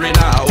steering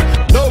now.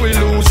 No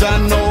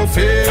illusion, no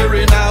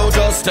fear now.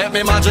 Just step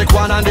me magic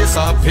one and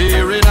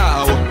disappear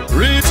now.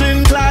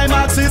 Reaching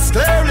climax is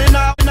clearly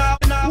now.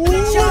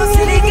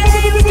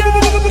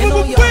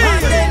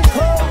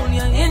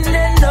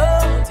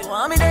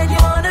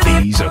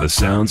 These are the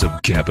sounds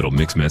of Capital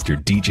Mixmaster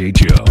DJ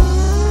Joe.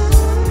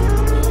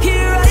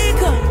 Here I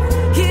come,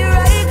 here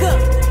I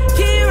come,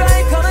 here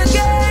I come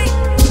again.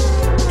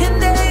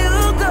 And there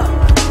you go,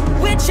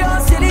 with your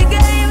silly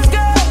games,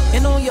 girl. You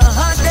know you're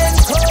hot and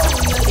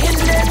cold, you're in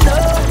the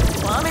know.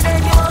 Want me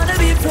then you wanna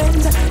be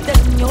friends,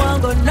 then you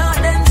want go not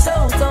then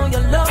so. So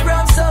your love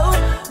rub so,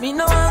 me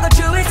know I'll go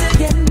through it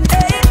again.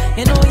 Hey,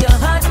 you know you're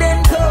hot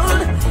and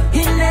cold,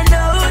 in the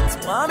notes.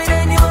 Want me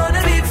then you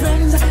wanna be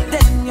friends,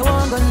 then you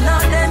want go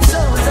not then so.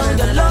 So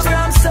your love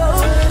rub so,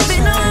 me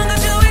know I'll go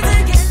through it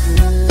again.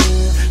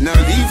 Now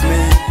leave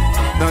me,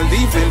 don't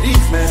leave me,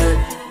 leave me.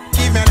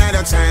 Give me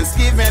another chance,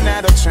 give me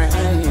another try.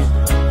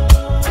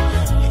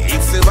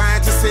 It's too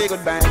hard to say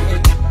goodbye.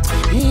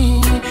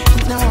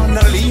 No,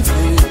 no leave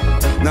me,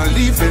 no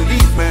leave me,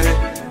 leave me.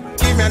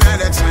 Give me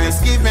another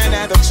chance, give me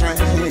another try.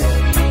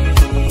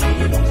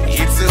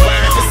 It's too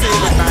hard to say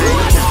goodbye.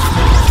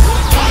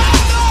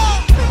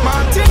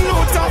 Martin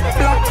Luther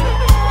Black,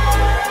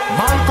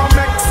 Malcolm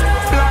X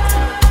Black,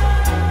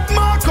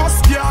 Marcus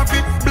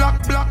Garvey Black,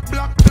 Black,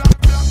 Black.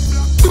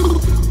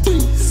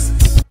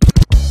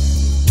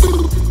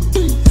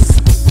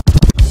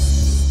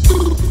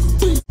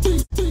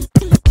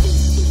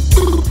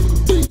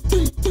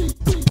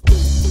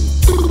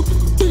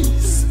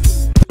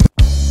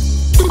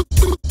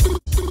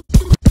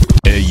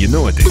 You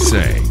know what they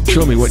say.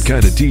 Show me what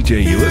kind of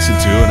DJ you listen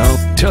to and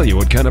I'll tell you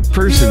what kind of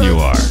person you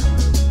are.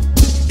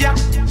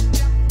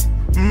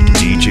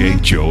 DJ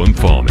Joe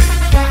MFALME.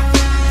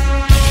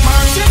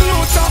 Martin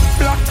Luther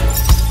Black,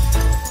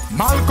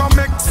 Malcolm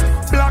X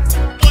Black,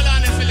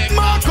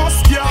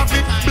 Marcus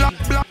Garvey Black,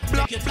 Black.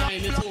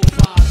 Martin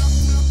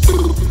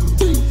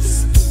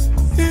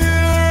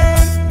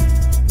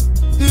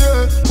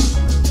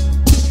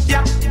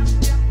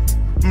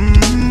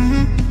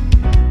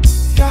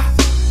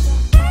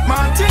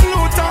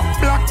Luther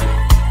black,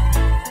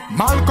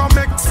 Malcolm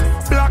X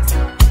black,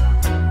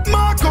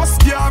 Marcus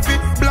Garvey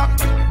black,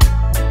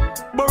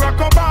 Barack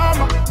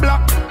Obama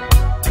black,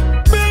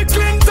 Bill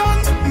Clinton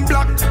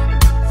black.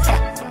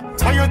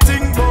 How you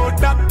think about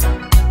that?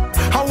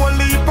 How a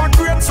leap of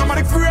great, some of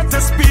the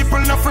greatest people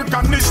in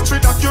African history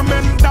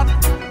document that.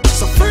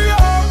 So free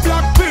all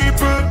black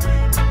people,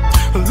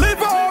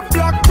 live all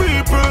black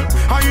people.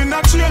 Are you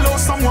not jail or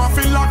someone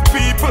feel like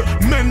people?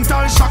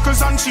 Mental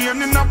shackles and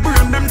chain in a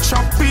brain, them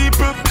chop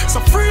people. So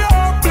free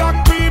all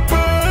black people,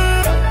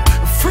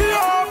 free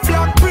all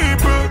black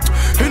people.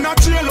 In a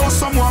jail or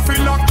someone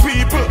feel like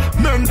people.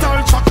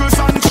 Mental shackles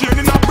and chain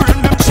in a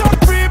brain, them chop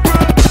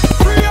people.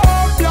 Free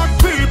all black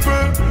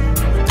people,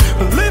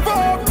 live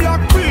all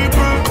black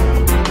people.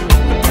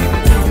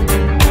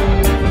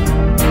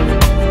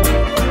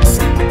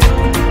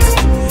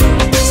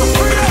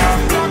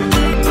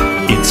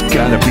 It's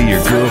gotta be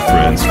your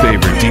girlfriend's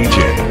favorite DJ.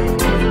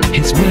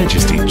 His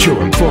Majesty Joe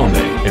MFALME.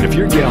 And if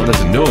your gal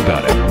doesn't know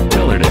about it,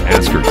 tell her to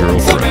ask her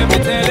girlfriend. So let me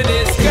tell you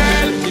this,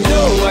 girl, you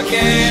know I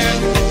care.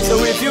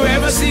 So if you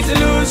ever seem to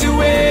lose your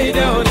way,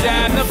 don't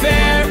have no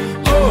fear.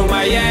 Hold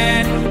my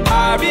hand,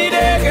 I'll be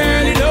there,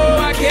 girl, you know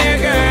I care,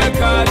 girl.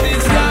 Cause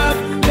it's love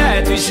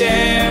that we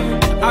share.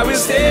 I will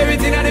steer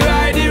it in the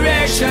right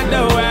direction,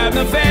 don't have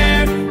no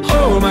fear.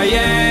 Hold my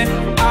hand,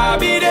 I'll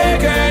be there,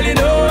 girl, you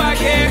know I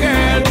care,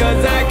 girl.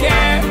 Cause I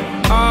care,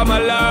 all my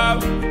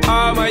love,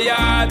 all my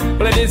yard.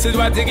 Well, this is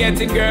what you're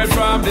getting, girl,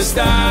 from the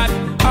start.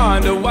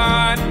 On the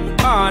one,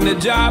 on the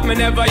job, me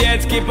never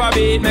yet skip a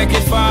beat, make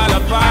it fall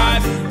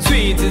apart.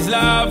 Sweet is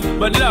love,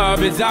 but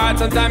love is hard.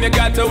 Sometimes you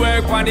got to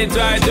work on it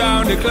right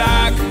down the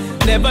clock.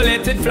 Never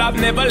let it flop,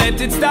 never let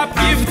it stop.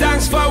 Give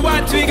thanks for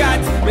what we got.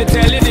 Me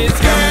tell you this,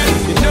 girl,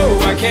 you know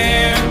I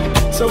care.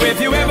 So if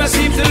you ever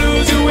seem to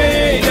lose your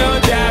way,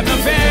 don't have no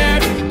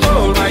fear.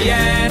 Hold my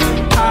hand,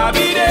 I'll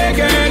be there,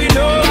 girl, you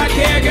know I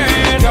care,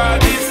 girl. All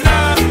this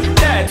love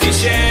that we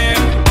share,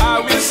 I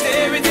will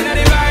steer it in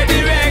the right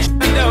direction,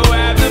 don't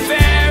have no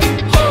fear.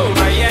 Hold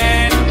my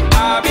hand,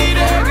 I'll be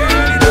there,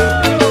 girl, you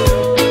know.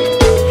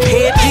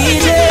 Hey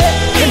DJ,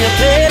 can you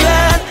play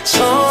that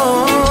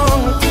song?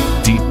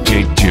 DJ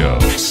Joe.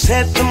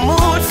 Set the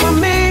mood for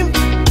me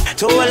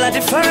to all a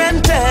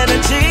different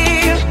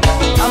energy.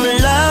 I'm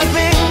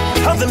loving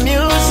how the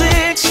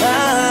music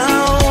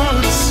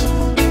sounds.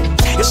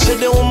 You see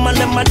the woman,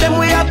 them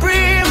we are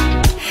breathe.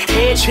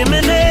 Hey, chimney,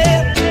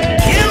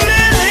 give me a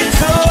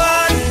little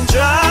one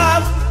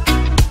drop.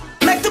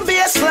 Make the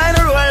bass line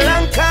roll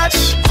and catch.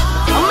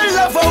 I'm in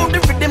love how the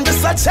rhythm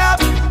just a chop.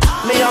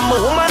 Me and my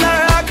woman a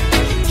rock.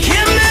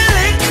 Give me a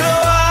little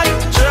one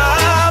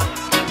drop.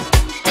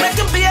 Make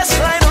the bass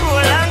line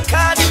roll and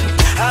catch.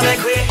 I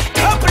make we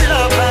couple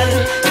up and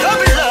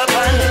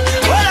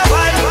what a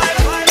vibe.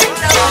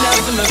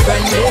 To my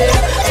friend,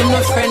 to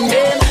my friend,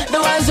 the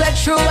ones that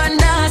true and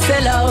not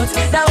sell out.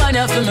 That one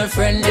up for my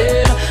friend,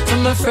 for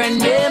my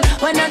friend.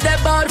 When not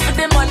about for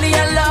the money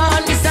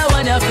alone, this that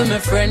one up for my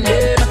friend.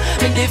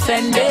 Me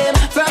defend him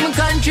from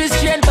country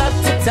straight back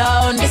to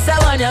town. This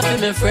that one up for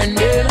my friend.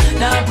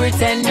 Now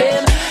pretend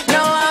him.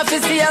 Now I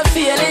feel see a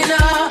feeling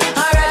now.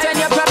 Alright, when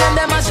your problem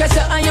them a stress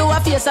you and you a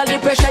face all the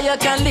pressure, you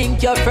can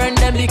link your friend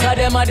them because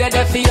them are dead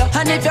for you.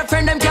 And if your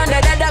friend them can't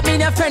dead, that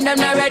mean your friend them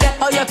not ready.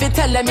 How you fi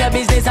tell them your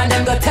business and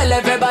then go tell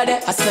everybody.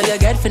 I saw you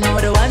get for know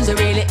the ones who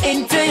really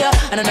into you.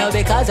 And I know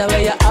because of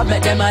where you are,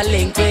 make them a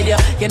link with you.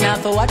 You not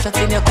for watch what's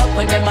in your cup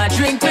when them a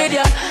drink with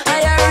you.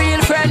 And your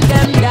real friend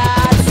them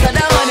that. So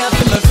that one up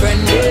for my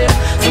friend them,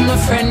 for my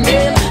friend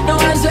them. The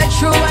ones who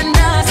true and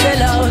not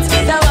sell out.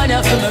 That one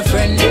up for my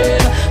friend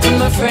them, for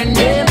my friend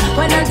them.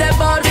 When I'm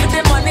about for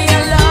the money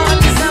alone,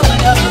 this that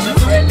one up for my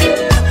friend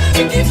them.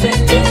 We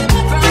defend them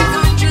from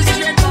country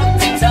straight back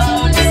to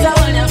town. This that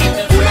one up for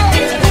my friend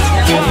them.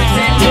 Now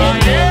pretend them.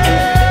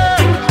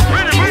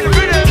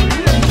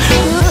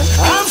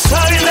 I'm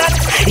sorry that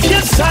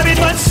you're sorry,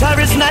 but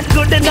sorry's not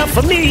good enough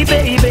for me,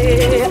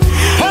 baby.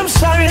 I'm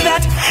sorry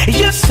that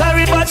you're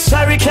sorry, but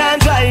sorry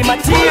can't dry my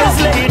tears,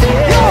 lady.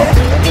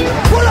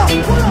 Pull up,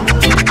 pull up.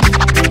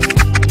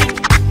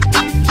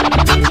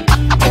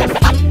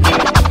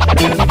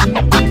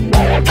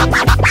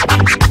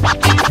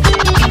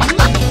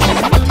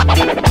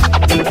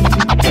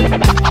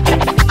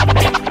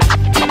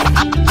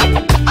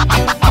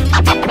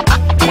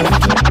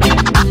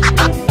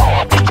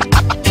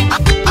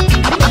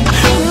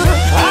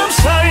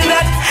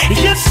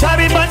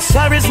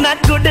 Sorry's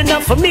not good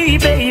enough for me,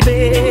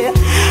 baby.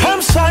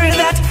 I'm sorry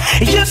that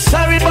you're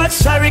sorry, but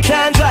sorry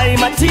can't dry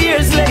my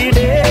tears,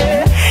 lady.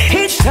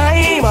 Each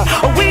time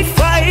we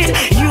fight,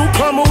 you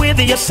come with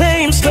your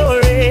same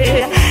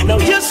story. Now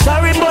you're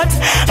sorry, but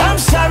I'm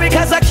sorry,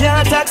 cause I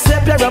can't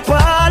accept your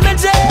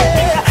apology.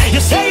 You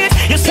say it,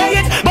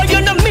 but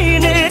you don't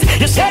mean it.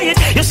 You say it,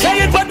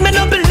 but me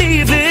not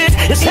believe it.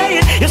 You say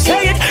it,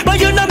 but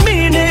you don't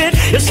mean it.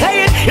 You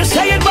say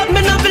it, but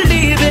me not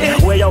believe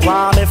it. Where you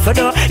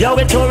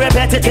it too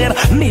repetitive.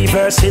 Me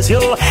versus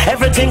you,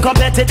 everything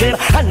competitive.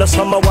 I know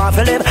some want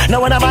to live.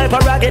 Now when I'm my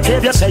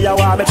prerogative, you say you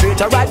want me treat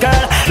you right,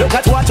 girl. Look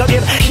at what you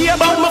give. Hear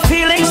about my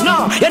feelings,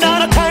 no, you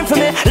don't have time for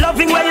me.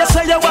 Loving where you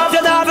say you want,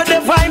 you don't have a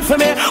divine for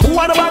me.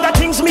 One about the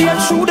things me and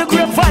through the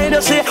grapevine,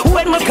 you see.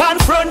 When we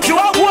confront you,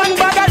 I one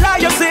bag of lie,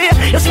 you see.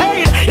 You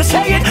say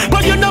it,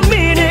 but you don't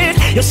mean it.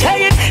 You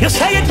say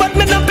it, but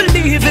me not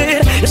believe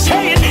it. You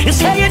say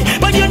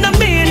it, but you don't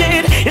mean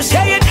it. You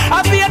say it,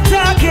 I be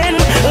talking.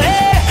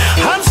 Hey,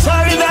 I'm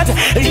sorry that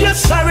you're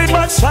sorry,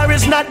 but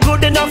sorry's not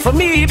good enough for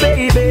me,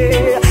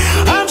 baby.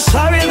 I'm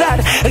sorry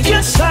that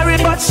you're sorry,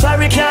 but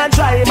sorry can't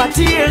dry my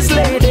tears,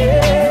 lady.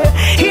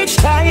 Each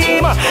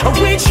time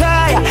we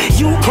try,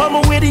 you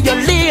come with your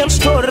lame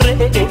story.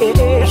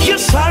 You're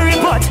sorry,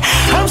 but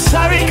I'm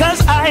sorry,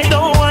 cause I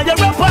don't want your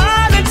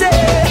apology.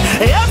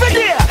 Every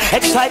day,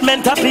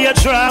 excitement up your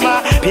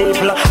drama.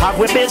 People have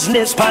with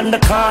business on the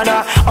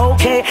corner.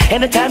 Okay,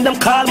 anytime them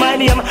call my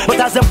name, but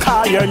as them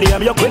call your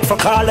name, you're quick for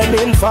calling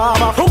me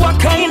informer. What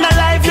kind of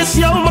life is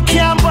you, me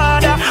can't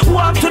bother.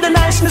 Walk to the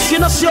niceness, you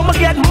know, so me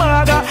get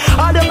murder.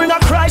 All them bring a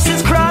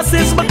crisis,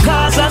 crosses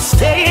because I'm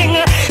staying.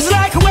 It's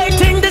like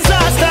waiting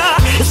disaster.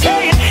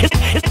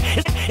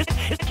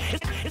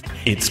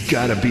 It's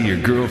gotta be your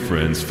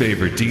girlfriend's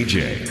favorite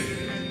DJ,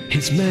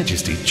 His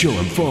Majesty Joe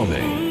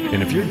MFALME.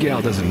 And if your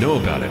gal doesn't know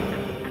about it,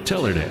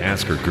 tell her to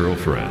ask her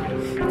girlfriend.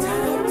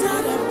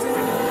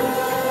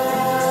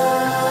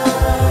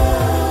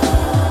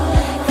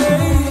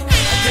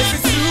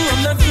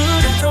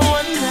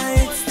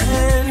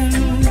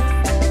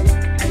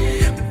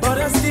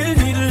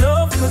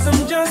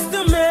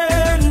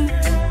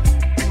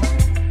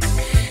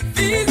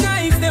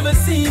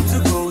 Seem to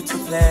go to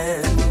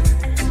plan.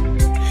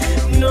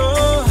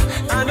 No,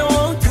 I don't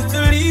want you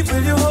to leave.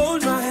 Will you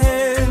hold my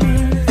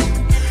hand?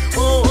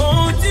 Oh,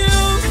 won't you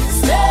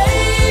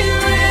stay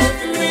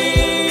with me?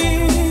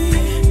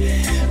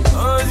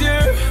 'Cause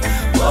you're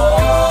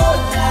all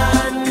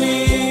I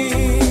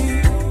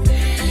need.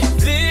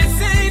 This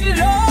ain't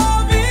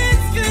love,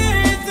 it's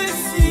clear to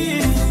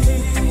see.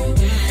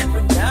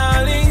 But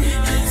darling,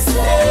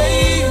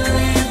 stay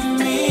with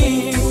me.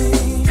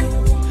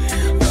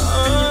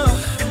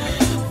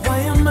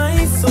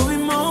 So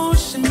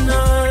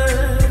emotional.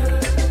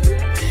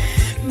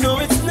 No,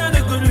 it's not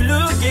a good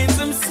look. Gain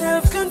some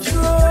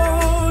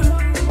self-control.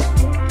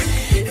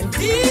 And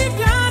deep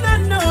down I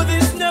know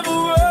this never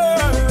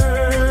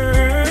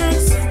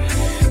works,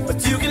 but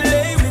you can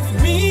lay with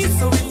me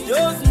so it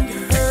doesn't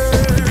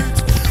hurt.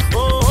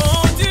 Oh,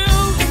 won't you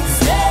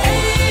stay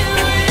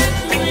with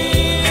me?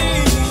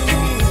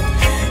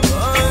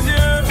 'Cause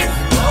you're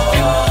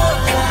all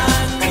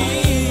I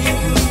need.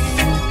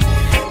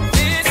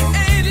 This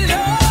ain't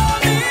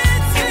love,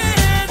 it's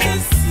clear to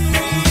see.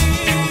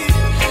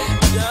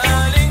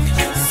 Darling,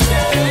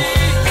 stay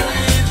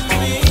with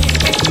me.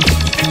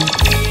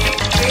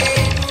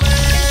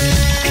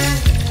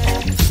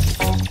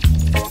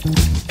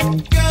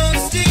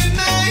 Goes to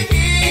my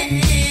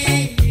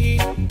head,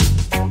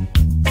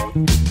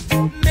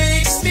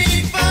 makes me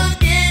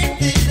forget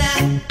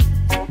that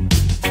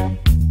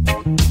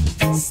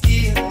I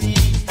still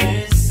need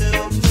her so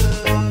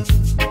much.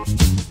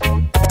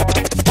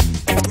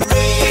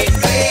 Red,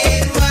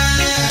 red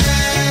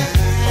wine,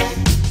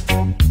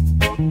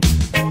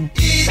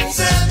 it's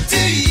up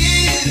to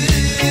you.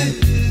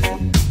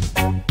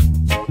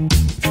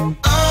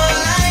 All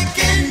I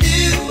can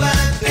do, I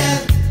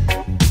bet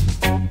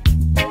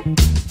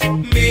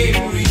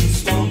memories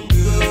won't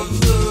go.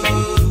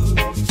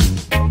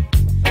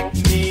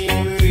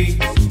 Memories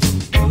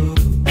won't go.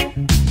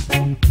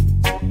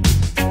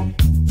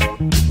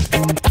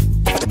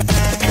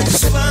 I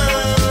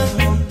swung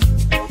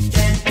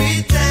every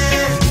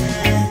time.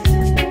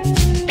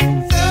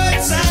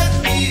 Thoughts of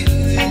you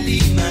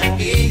leave my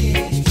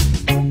head.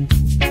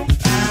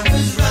 I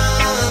was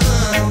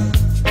wrong,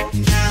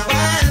 now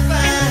I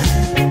find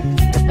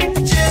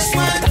just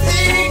one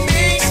thing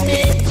makes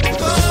me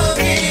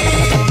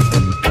forget.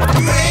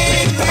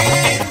 Red,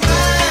 red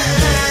wine,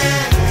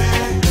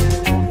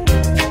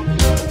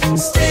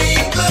 stay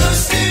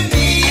close to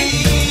me.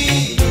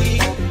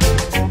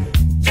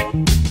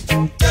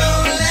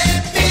 Don't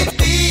let me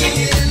be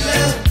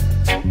alone.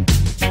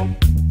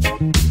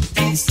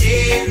 It's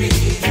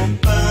tearing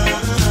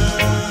apart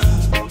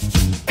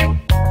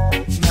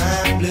my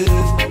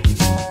blue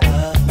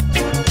heart.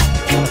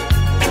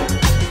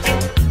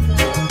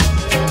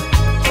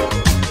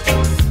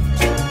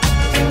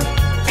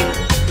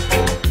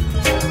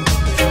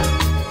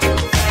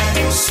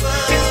 I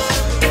swung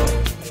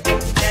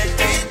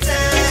every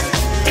time.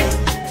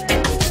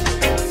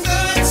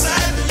 Thoughts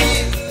of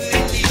you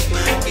leave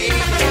my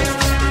head.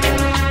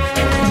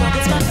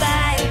 It's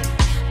bye-bye,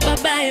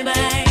 bye-bye,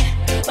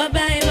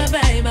 bye-bye,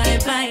 bye-bye, bye-bye,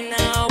 bye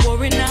now.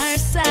 We're in our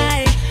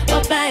side.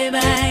 Bye-bye,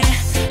 bye,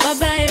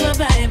 bye-bye,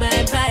 bye-bye,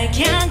 bye-bye.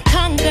 Can't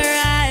conquer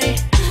I.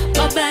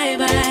 Bye-bye,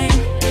 bye,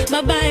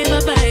 bye-bye,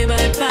 bye-bye,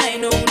 bye-bye.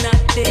 No,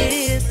 not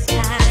this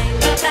time.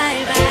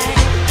 Bye-bye, bye,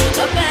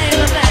 bye-bye,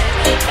 bye-bye,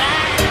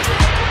 bye-bye.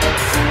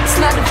 It's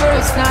not the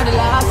first, not the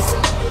last.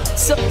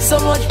 So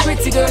much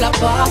pretty girl I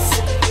pass,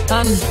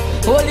 and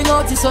holding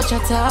out is such a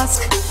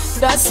task.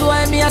 That's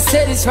why me I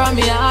say this from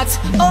my heart.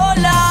 Oh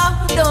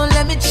Lord, don't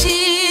let me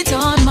cheat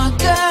on my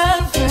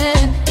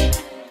girlfriend,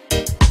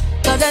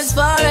 'cause as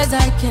far as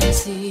I can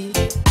see,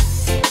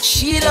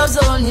 she loves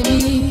only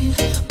me.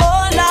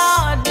 Oh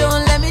Lord,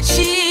 don't let me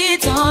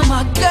cheat on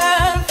my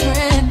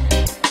girlfriend.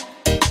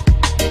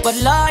 But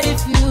Lord,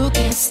 if you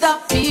can't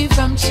stop me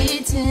from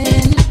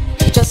cheating,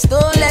 just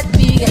don't let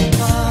me get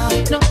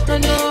caught. No, no,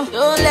 no,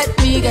 don't let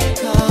me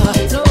get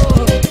caught. No,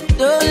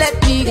 don't let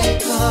me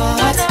get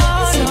caught.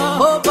 No,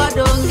 hope I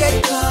don't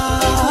get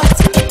caught.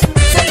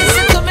 So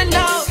listen to me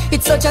now.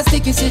 It's such a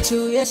sticky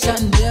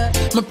situation, yeah.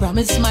 Me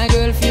promise my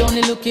girl if you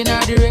only look in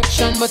her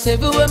direction, but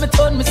everywhere me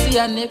turn, me see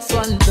her next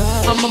one.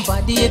 And my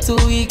body is too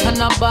weak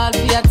and I ball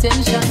for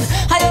attention.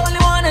 I only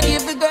wanna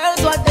give the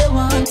girls what they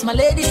want. My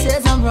lady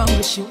says I'm wrong,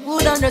 but she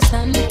would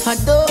understand. I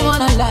don't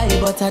wanna lie,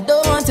 but I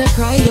don't want to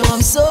cry. Yo,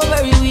 I'm so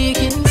very weak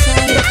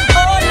inside.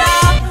 Oh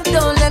Lord,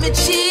 don't let me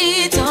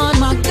cheat on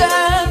my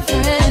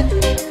girlfriend,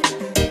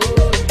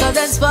 'cause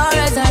as far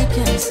as I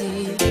can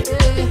see,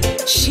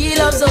 she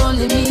loves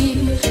only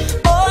me.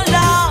 Oh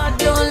Lord,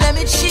 don't let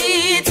me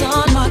cheat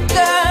on my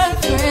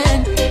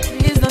girlfriend.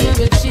 Please don't let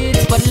me cheat.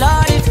 But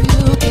Lord, if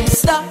you can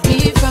stop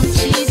me from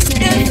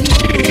cheating,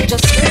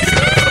 just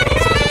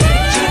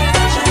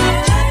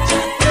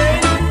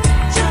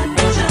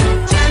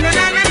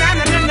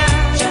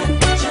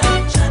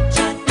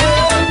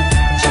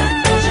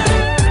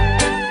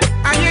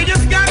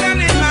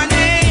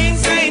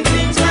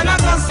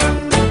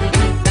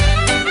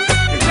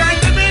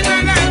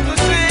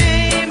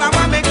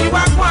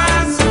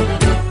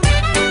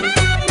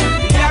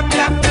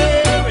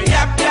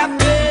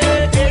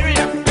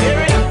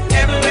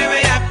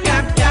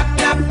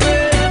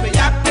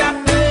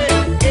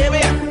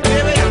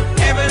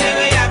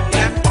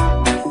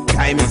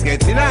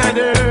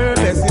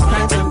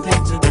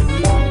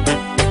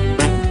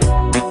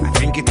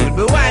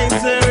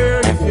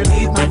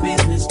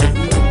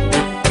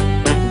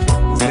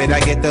I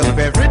get up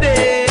every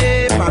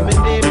day, for me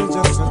name is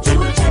just a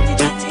true.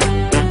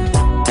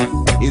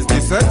 Is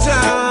this a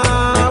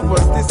job?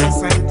 Was this a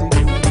society?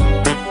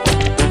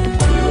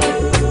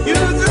 You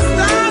just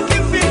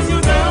talking things you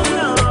don't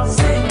know.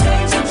 Saying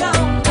things you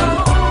don't know.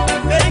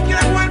 Making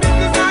up one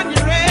business on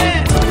your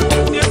head.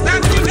 You're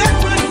dancing that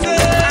person,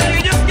 and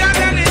you just got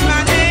that in my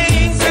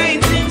name.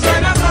 Saying things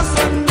when I'm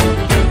awesome.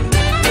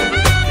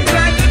 It's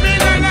like you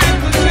been a life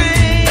to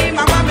shame.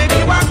 I wanna make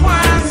you walk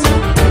once.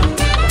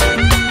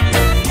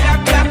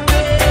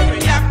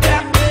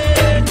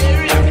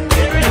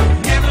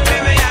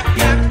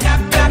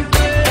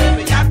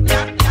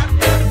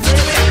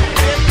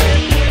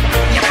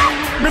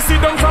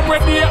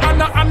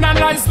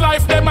 Analyze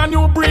life, them a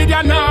new breed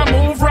and now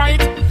move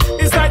right.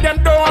 It's like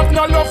them don't have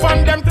no love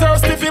and them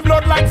thirsty for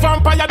blood like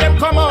vampire, them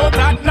come out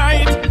at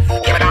night.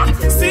 You know,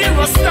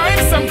 serious time,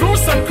 some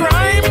gruesome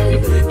crime.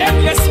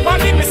 Endless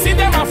money, me see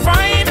them a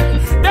fine.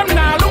 Them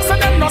now looks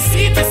and them no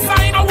see the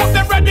sign. I hope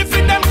them ready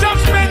for them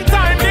judgment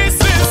time. This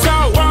is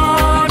a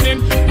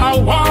warning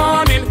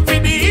for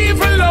the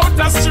evil out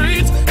the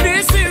street.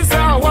 This is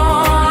a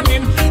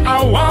warning.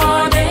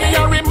 Me a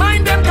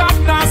remind them God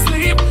not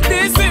sleep.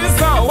 This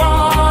is a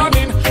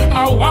warning,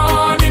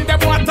 them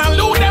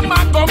Waterloo, them a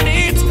go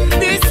meet.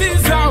 This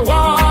is a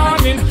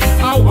warning,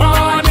 the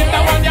one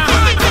you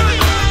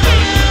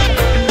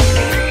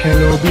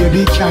Hello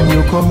baby, can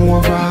you come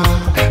over?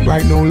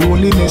 Right now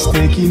loneliness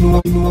taking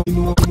over.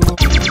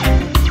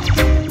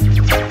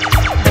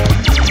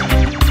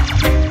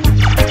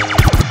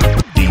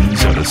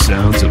 These are the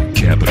sounds of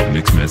Capital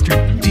Mixmaster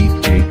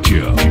DJ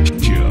Joe.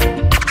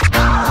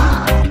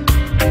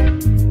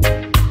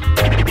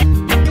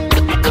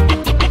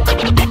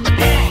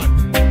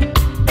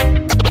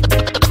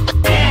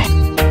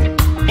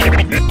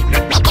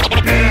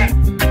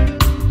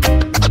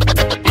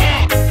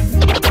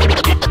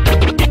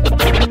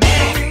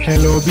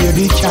 Hello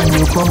baby, can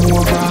you come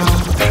over?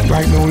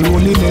 Right now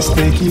loneliness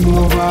taking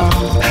over.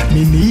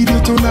 Me need you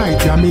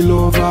tonight, yeah me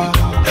lover.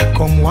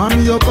 Come warm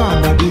me up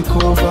under the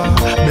cover.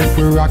 Make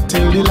we rock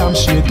till the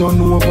lampshade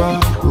turn over.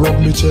 Rub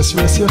me chest,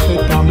 rest your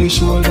head on my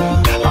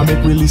shoulder. And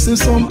make we listen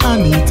some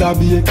Anita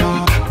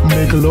Baker.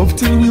 Make love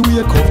till we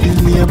wake up the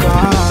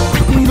neighbor.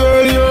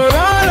 Girl, you're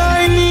all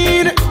I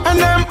need,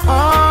 and I'm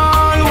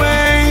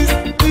always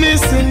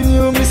missing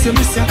you. Miss you,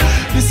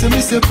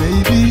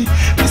 baby.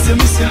 Miss you.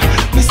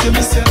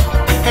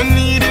 I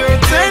need your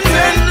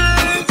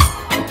tenderness.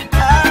 I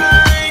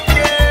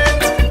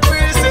can't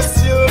resist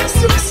you. Miss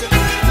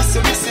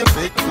you,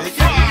 baby.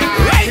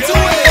 Right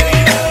away.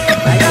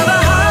 I have a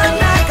heart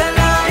like a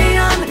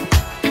lion,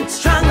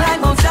 strong like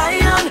Mount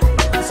Zion.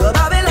 So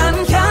Babylon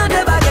can't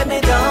ever get me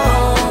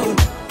down.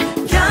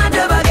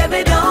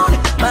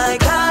 My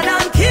God,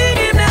 I'm king,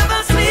 he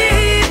never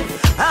sleep.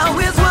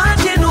 Always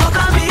watching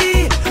over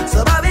me.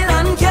 So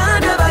Babylon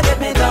can't ever get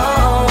me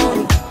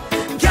down.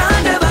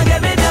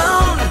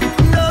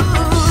 No.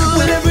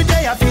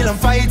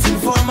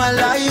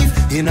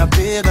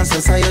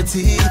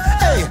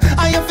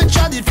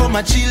 for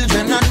my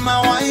children and my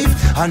wife,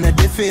 and I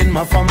defend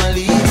my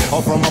family,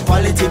 or from a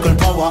political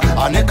power,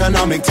 an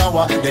economic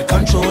tower, they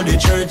control the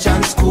church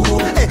and school.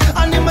 Hey,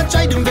 and them a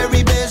try them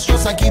very best,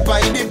 just to keep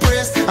I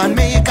depressed, and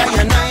make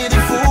I and I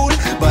the fool.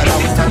 But I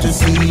will start to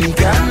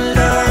seek and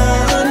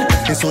learn,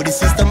 and so the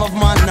system of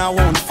man I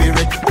won't fear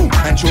it,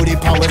 and through the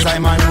powers I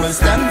man will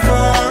stand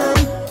firm.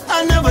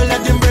 I never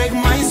let them break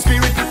my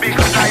spirit,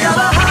 because I have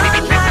a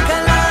heart like a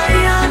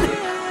lion,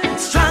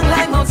 strong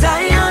like Mount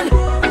Zion.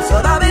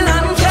 So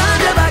Babylon can't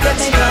never get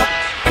me up,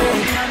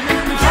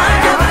 can't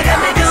never get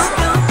me down.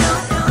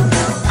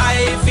 I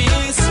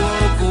feel so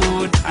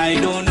good, I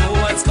don't know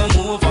what's come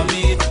over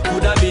me.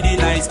 Could have be the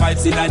nice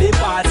vibes in the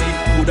party,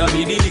 could have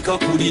be the liquor,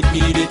 could it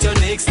be that you're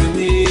next to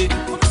me?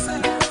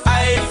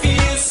 I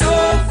feel so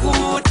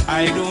good,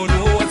 I don't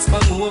know what's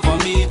come over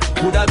me.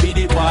 Could have be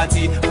the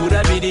party, could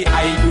have be the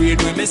high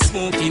grade when me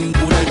smoking,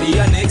 could have be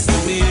next to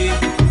me.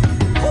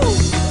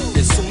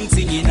 There's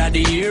something in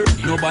the ear,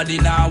 nobody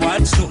now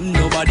watch nothing,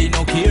 nobody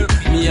no care.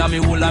 Me and me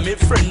whole of me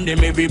friend,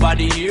 them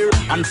everybody here,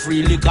 and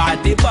freely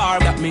got the bar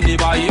that me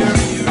never hear.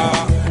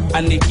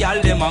 And the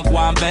girl them a go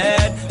on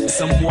bed,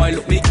 some boy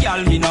look me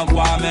girl, me not go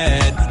on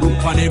mad.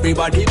 Look on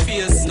everybody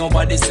face,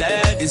 nobody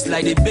said, it's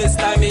like the best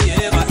time me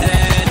ever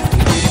had.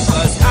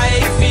 Because I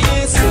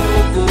feel so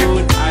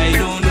good, I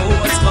don't know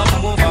what's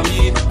come over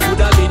me. Could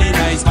have been the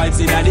nice vibes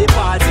in the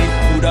party,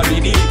 could have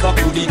been the liquor,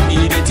 could it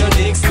be that you're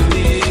next to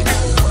me?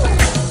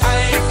 I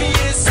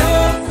feel so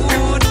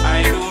good,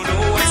 I don't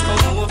know what's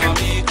come over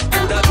me.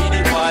 Could have been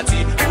the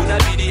party, could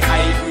have been the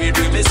high grade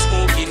when me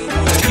smoking,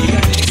 could have been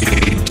the next to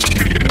me.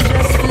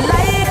 Just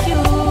like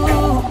you,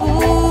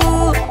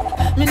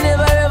 me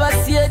never ever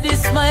see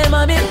this, my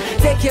mommy.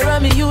 Take care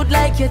of me, you'd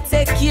like you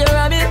take care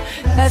of me.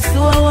 That's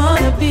who I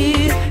wanna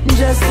be,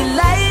 just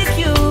like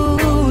you,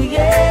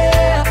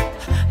 yeah.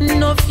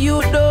 No, if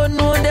you don't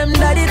know them,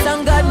 daddy,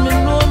 thank God me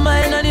know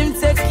mine and him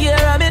take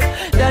care of me.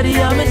 Daddy,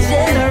 I'm a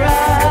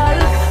general.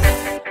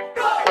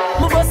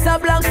 My boss a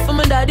blank for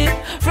my daddy.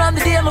 From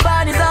the day my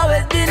body's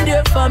always been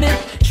there for me.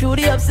 Through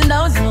the ups and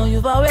downs, you know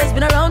you've always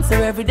been around. So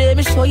every day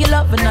me show you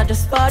love and not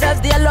just Father's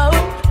Day alone.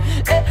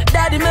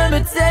 Daddy, let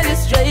me tell you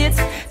straight,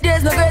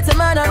 there's no greater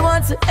man I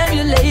want to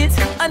emulate.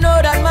 I know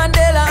that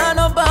Mandela and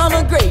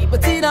Obama great,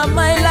 but in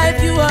my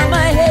life you are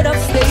my head of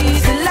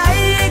state.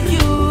 Like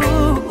you,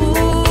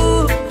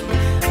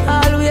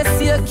 always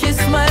see you kiss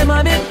my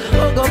mommy,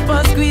 hug up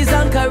and squeeze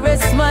and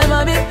caress my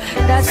mommy.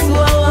 That's who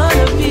I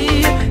wanna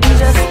be,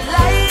 just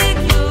like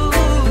you,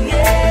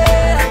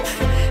 yeah.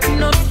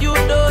 No, if you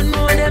don't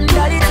know them,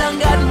 daddy, thank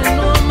God me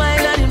know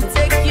mine and him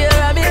take care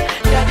of me.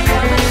 Daddy,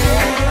 I'm a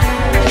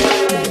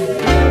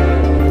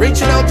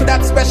reaching out to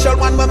that special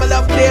one whom I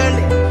love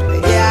dearly,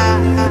 yeah.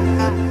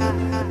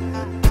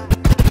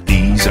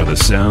 These are the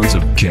sounds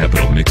of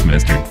Capital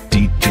Mixmaster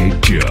DJ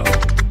Joe.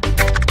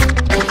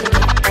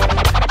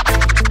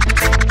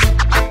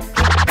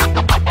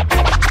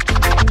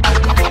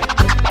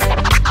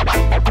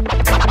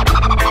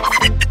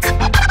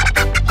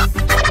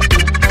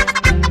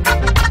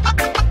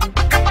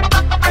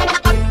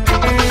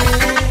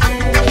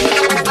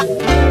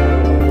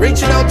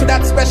 Reaching out to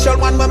that special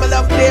one whom I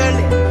love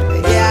dearly,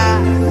 yeah.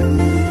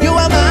 You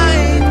are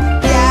mine,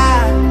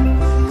 yeah.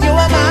 You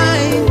are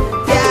mine,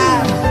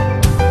 yeah.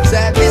 So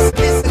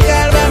this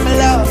girl whom I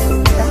love,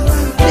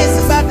 this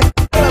is about the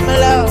girl whom I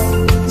love.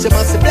 She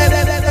must have bled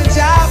the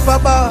job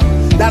above.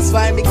 That's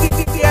why me give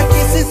her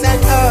kisses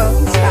and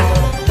hugs.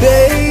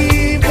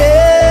 Baby,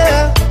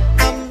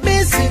 I'm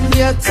missing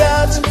your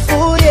touch,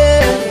 oh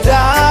yeah,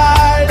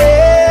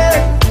 darling.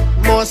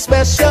 More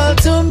special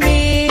to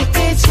me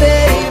each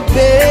day,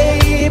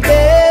 baby.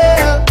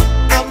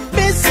 I'm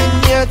missing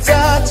your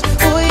touch,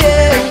 oh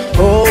yeah.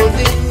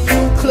 Holding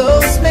you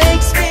close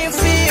makes me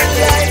feel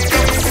like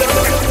it's so.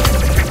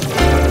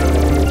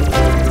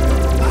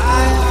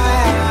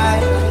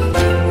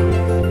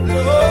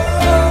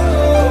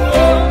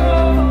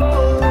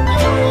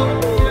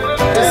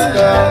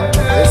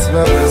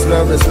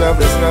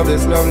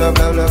 This love, love.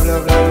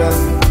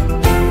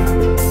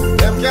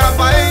 Them can't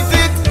fight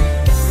it.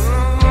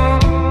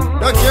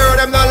 Don't care,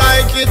 them not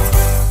like it.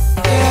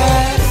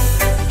 Yeah.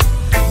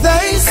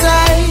 They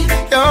say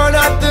you're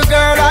not the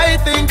girl I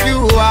think you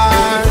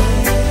are,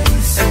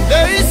 and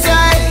they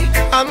say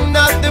I'm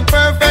not the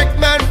perfect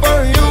man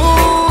for you.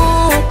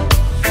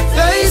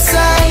 They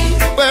say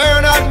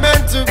we're not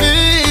meant to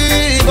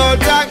be,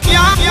 but I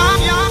can't.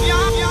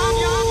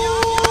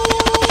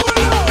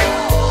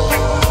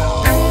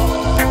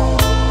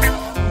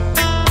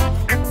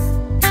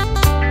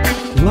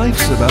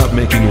 Life's about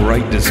making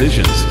right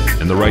decisions,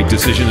 and the right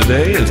decision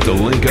today is to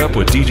link up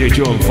with DJ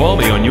Joe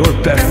MFALME on your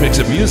best mix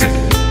of music.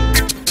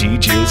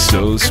 DJ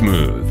So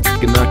Smooth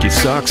can knock your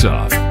socks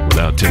off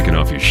without taking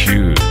off your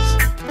shoes.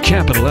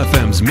 Capital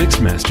FM's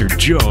Mixmaster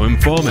Joe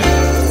MFALME.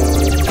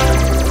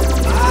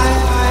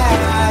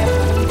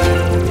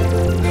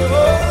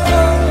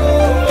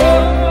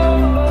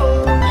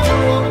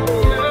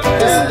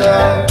 This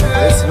love.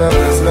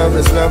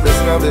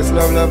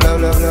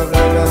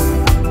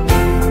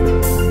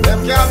 Them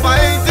can't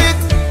fight it.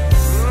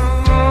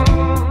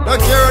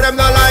 Don't care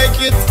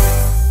it.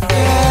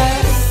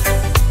 Yeah.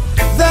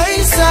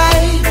 They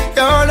say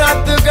you're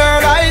not the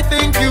girl I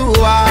think you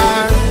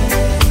are,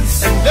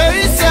 and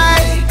they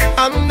say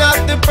I'm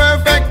not the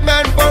perfect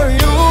man for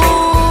you.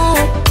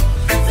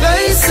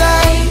 They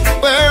say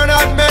we're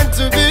not meant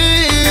to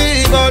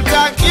be, but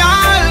I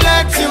can't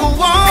let you,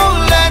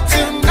 won't let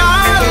you,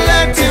 not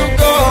let you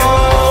go.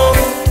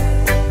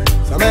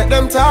 So make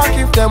them talk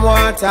if them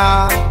want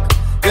talk.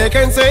 They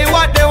can say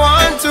what they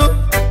want to,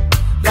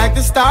 like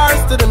the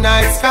stars to the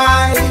night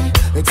sky.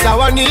 It's how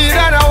I need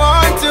and I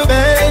want to.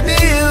 Baby,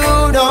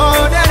 you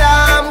know that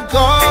I'm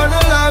gonna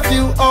love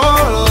you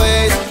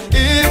always.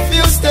 If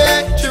you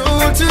stay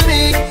true to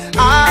me,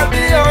 I'll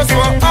be yours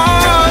for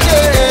all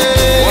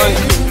days.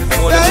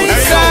 They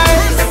say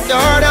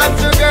you're not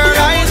the girl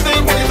I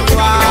think you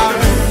are.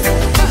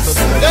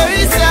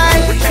 They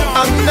say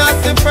I'm not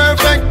the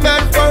perfect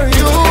man for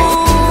you.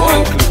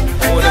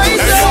 They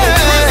say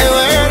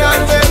we're not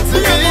meant to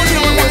be,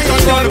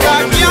 but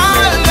I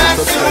can't let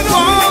you,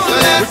 won't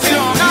let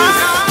you know.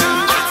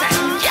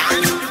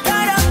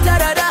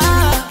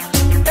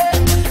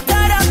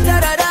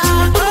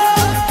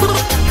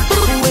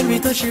 When we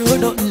touch you,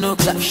 nothing no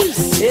clash.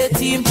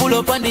 18 pull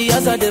up and the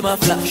other them a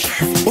flash.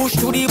 Push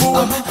to the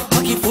boom,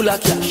 pocket full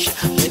of cash.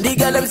 When the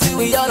girl them see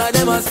we, all of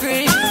them a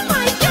scream.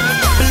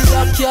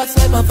 Black cat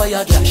swipe and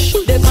fire dash.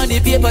 Them on the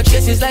paper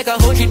chases like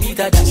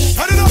 100-meter dash.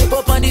 Step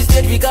up on the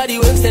stage because the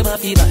works them a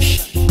fee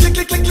bash.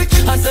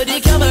 And so the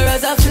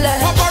cameras are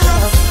flash.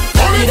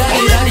 Daddy,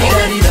 daddy, daddy,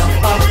 daddy, da.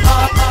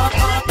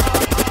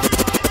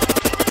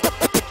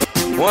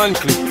 One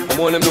click, I'm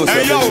on them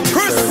Hey yo,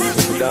 Chris!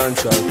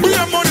 We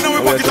have money now,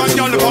 we pocket and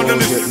y'all on the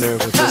list.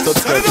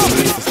 Subscribe to the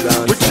latest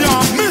dance. We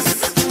can't miss.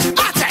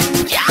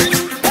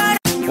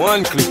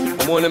 One click,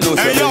 I'm on them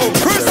Hey yo,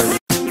 Chris!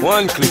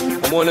 One click,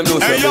 I'm on them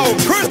Hey yo,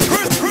 Chris!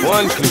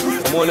 One click,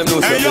 I'm on them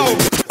Hey yo!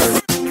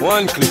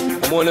 One click,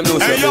 I'm on them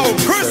Hey yo,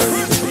 Chris!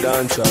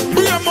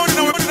 We have money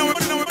now,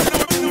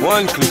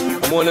 One click,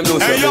 I'm on them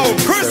Hey yo,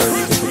 Chris!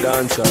 We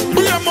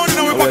have money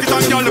now, we pocket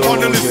and y'all on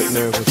the list.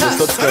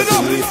 Subscribe to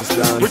the latest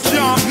dance. We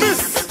can't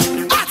miss.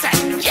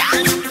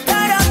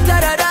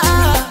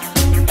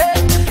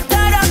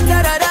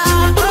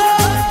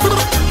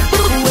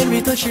 When we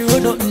touch you,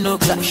 nothing no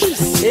clash.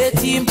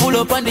 18 pull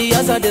up and the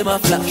other them a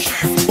flash.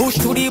 Push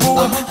to the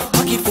boom,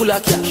 pocket full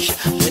of cash.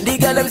 When the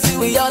girl them see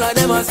we, all of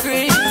them a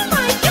scream.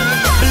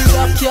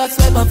 Black cat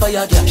swipe and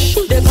fire dash.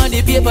 Them on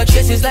the paper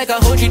chases like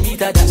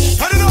 100-meter dash.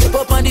 Step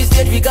up on the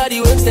stage because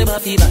the works them a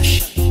fee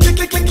bash.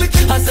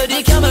 And so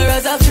the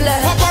cameras are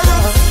flash.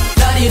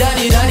 Daddy,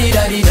 daddy, daddy,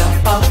 daddy, da.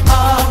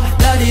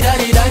 Daddy,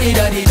 daddy, daddy,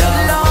 daddy, da.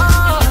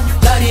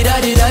 Daddy,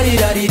 daddy, daddy,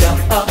 daddy, da.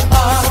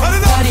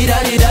 Daddy,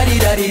 daddy, daddy,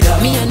 daddy, da.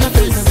 Me and my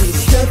friends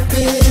step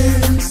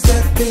in,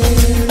 step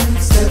in,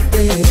 step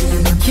in.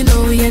 You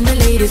know we and the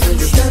ladies will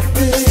be step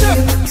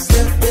in,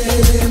 step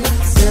in,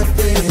 step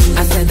in.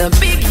 I said the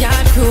big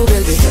yard crew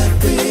will be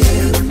step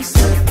in,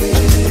 step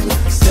in,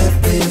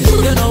 step in.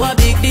 You know a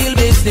big deal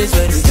business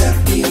will be step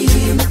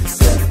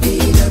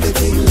in,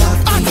 everything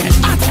locked in.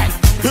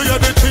 You hear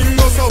the thing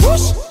go so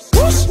whoosh,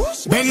 whoosh,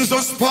 whoosh. Benz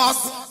just pass.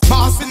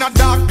 Pass in a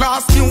dark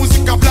glass,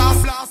 music a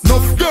blast.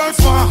 Enough girls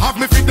want have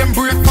me feed them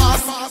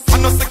breakfast.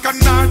 And no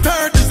second or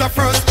third is a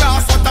first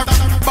class. What a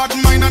bad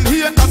mind and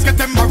haters get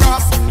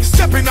embarrassed.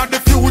 Stepping at the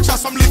future,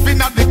 some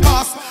living at the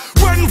past.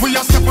 When we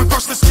are step, we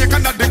crush the snake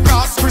under the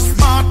grass. Chris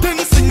Martin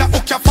sing a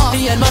hook your fast.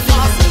 Me and my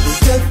friends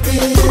step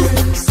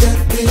in,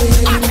 step in,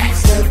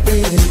 step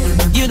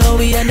in. You know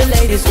we and the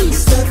ladies will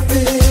step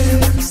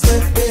in,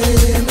 step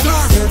in,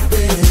 step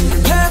in.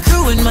 Your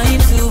crew and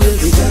mine too will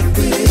be step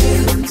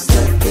in,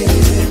 step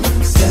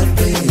in, step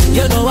in.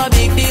 You know a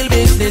big deal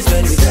business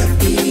when we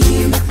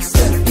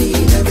step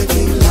in,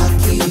 everything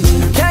locked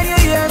in. Can you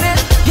hear me?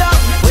 Yo,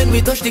 when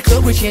we touch the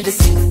club we change the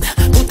scene.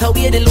 Put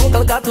away the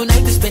local, got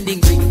tonight to spending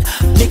green.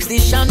 Mix the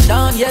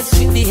Shandon, yes,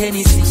 with the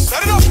Hennessy.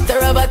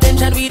 Stir up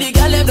attention with the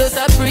gal, them those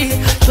are free.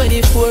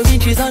 24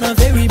 inches on a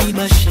very mean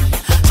machine.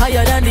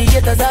 Higher than the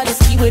haters are the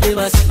scheme where they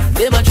must see.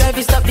 They might try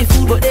to stop the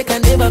food, but they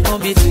can never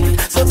come between.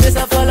 Success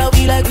a follow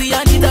we like we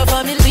and it a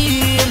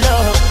family.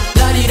 Love.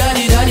 Daddy,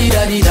 daddy, daddy,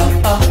 daddy, da.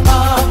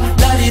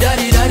 Daddy,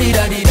 daddy, daddy,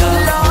 daddy, da.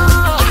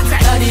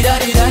 Daddy,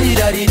 daddy, daddy,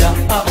 daddy, da.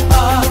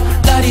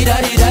 Daddy,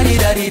 daddy, daddy,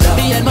 daddy, da.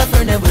 Me and my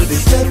friend them will be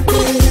step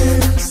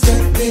in,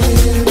 step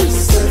in,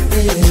 step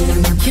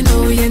in. You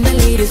know we and the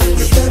ladies will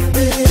be step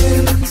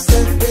in,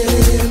 step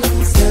in,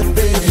 step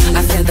in.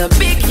 I said the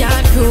big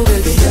yard crew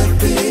will be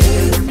step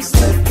in,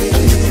 step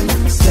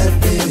in,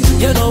 step in.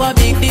 You know a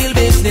big deal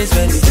business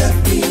when step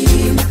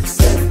in,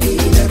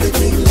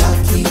 everything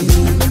locked in.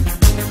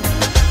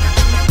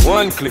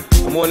 One click,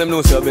 I'm on them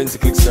know so Benzi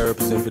clicks to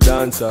represent for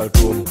dancehall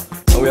crew.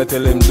 And we are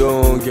telling them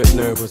don't get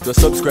nervous.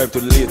 Just subscribe to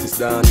the latest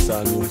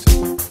dancehall music.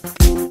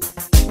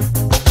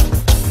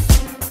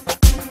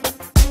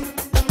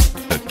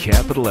 The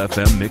Capital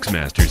FM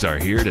Mixmasters are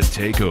here to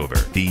take over.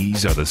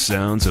 These are the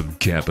sounds of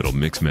Capital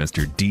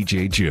Mixmaster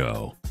DJ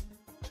Joe.